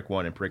to prick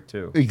 1 and prick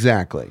 2.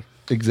 Exactly.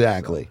 All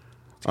good.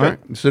 right.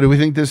 So do we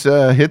think this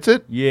hits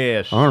it?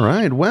 Yes. All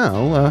right.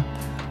 Well,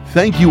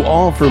 thank you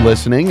all for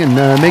listening, and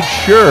make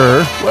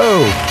sure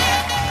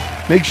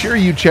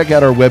you check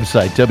out our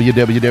website,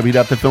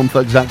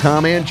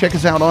 www.thefilmthugs.com, and check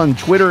us out on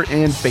Twitter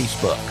and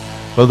Facebook,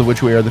 both of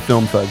which we are The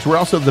Film Thugs. We're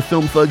also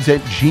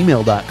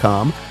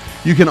thefilmthugs@gmail.com.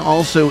 You can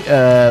also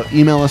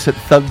email us at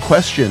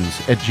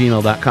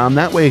thugquestions@gmail.com.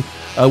 That way,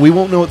 we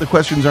won't know what the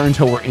questions are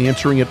until we're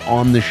answering it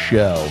on the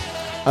show.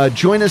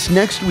 Join us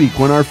next week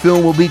when our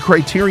film will be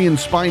Criterion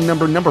Spine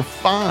number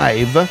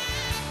 5,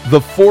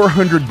 The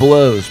 400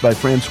 Blows by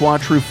Francois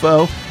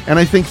Truffaut. And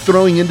I think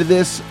throwing into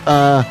this,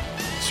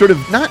 sort of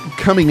not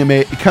coming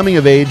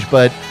of age,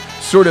 but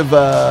sort of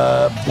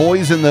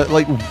boys in the,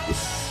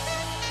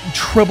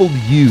 troubled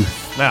youth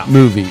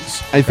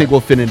movies, I think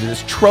will fit into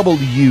this. Troubled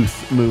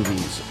youth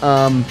movies.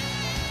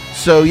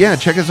 So yeah,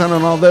 check us out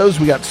on all those.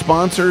 We got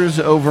sponsors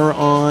over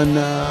on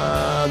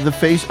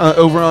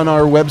over on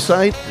our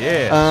website.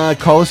 Yeah.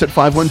 Call us at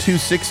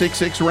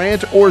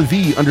 512-666-RANT or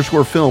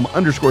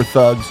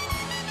 _film_thugs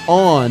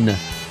on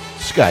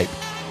Skype.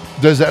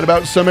 Does that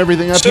about sum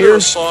everything up Consider here?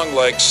 a song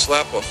like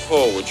Slap a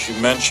Hoe, which you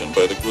mentioned,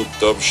 by the group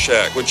Dove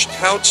Shack, which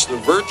touts the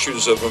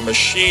virtues of a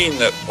machine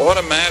that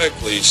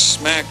automatically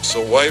smacks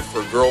a wife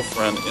or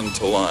girlfriend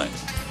into line.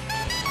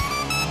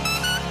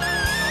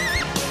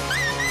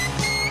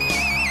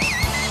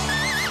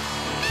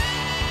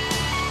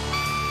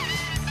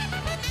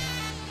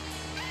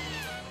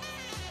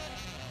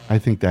 I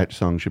think that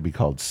song should be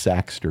called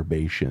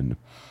Saxturbation.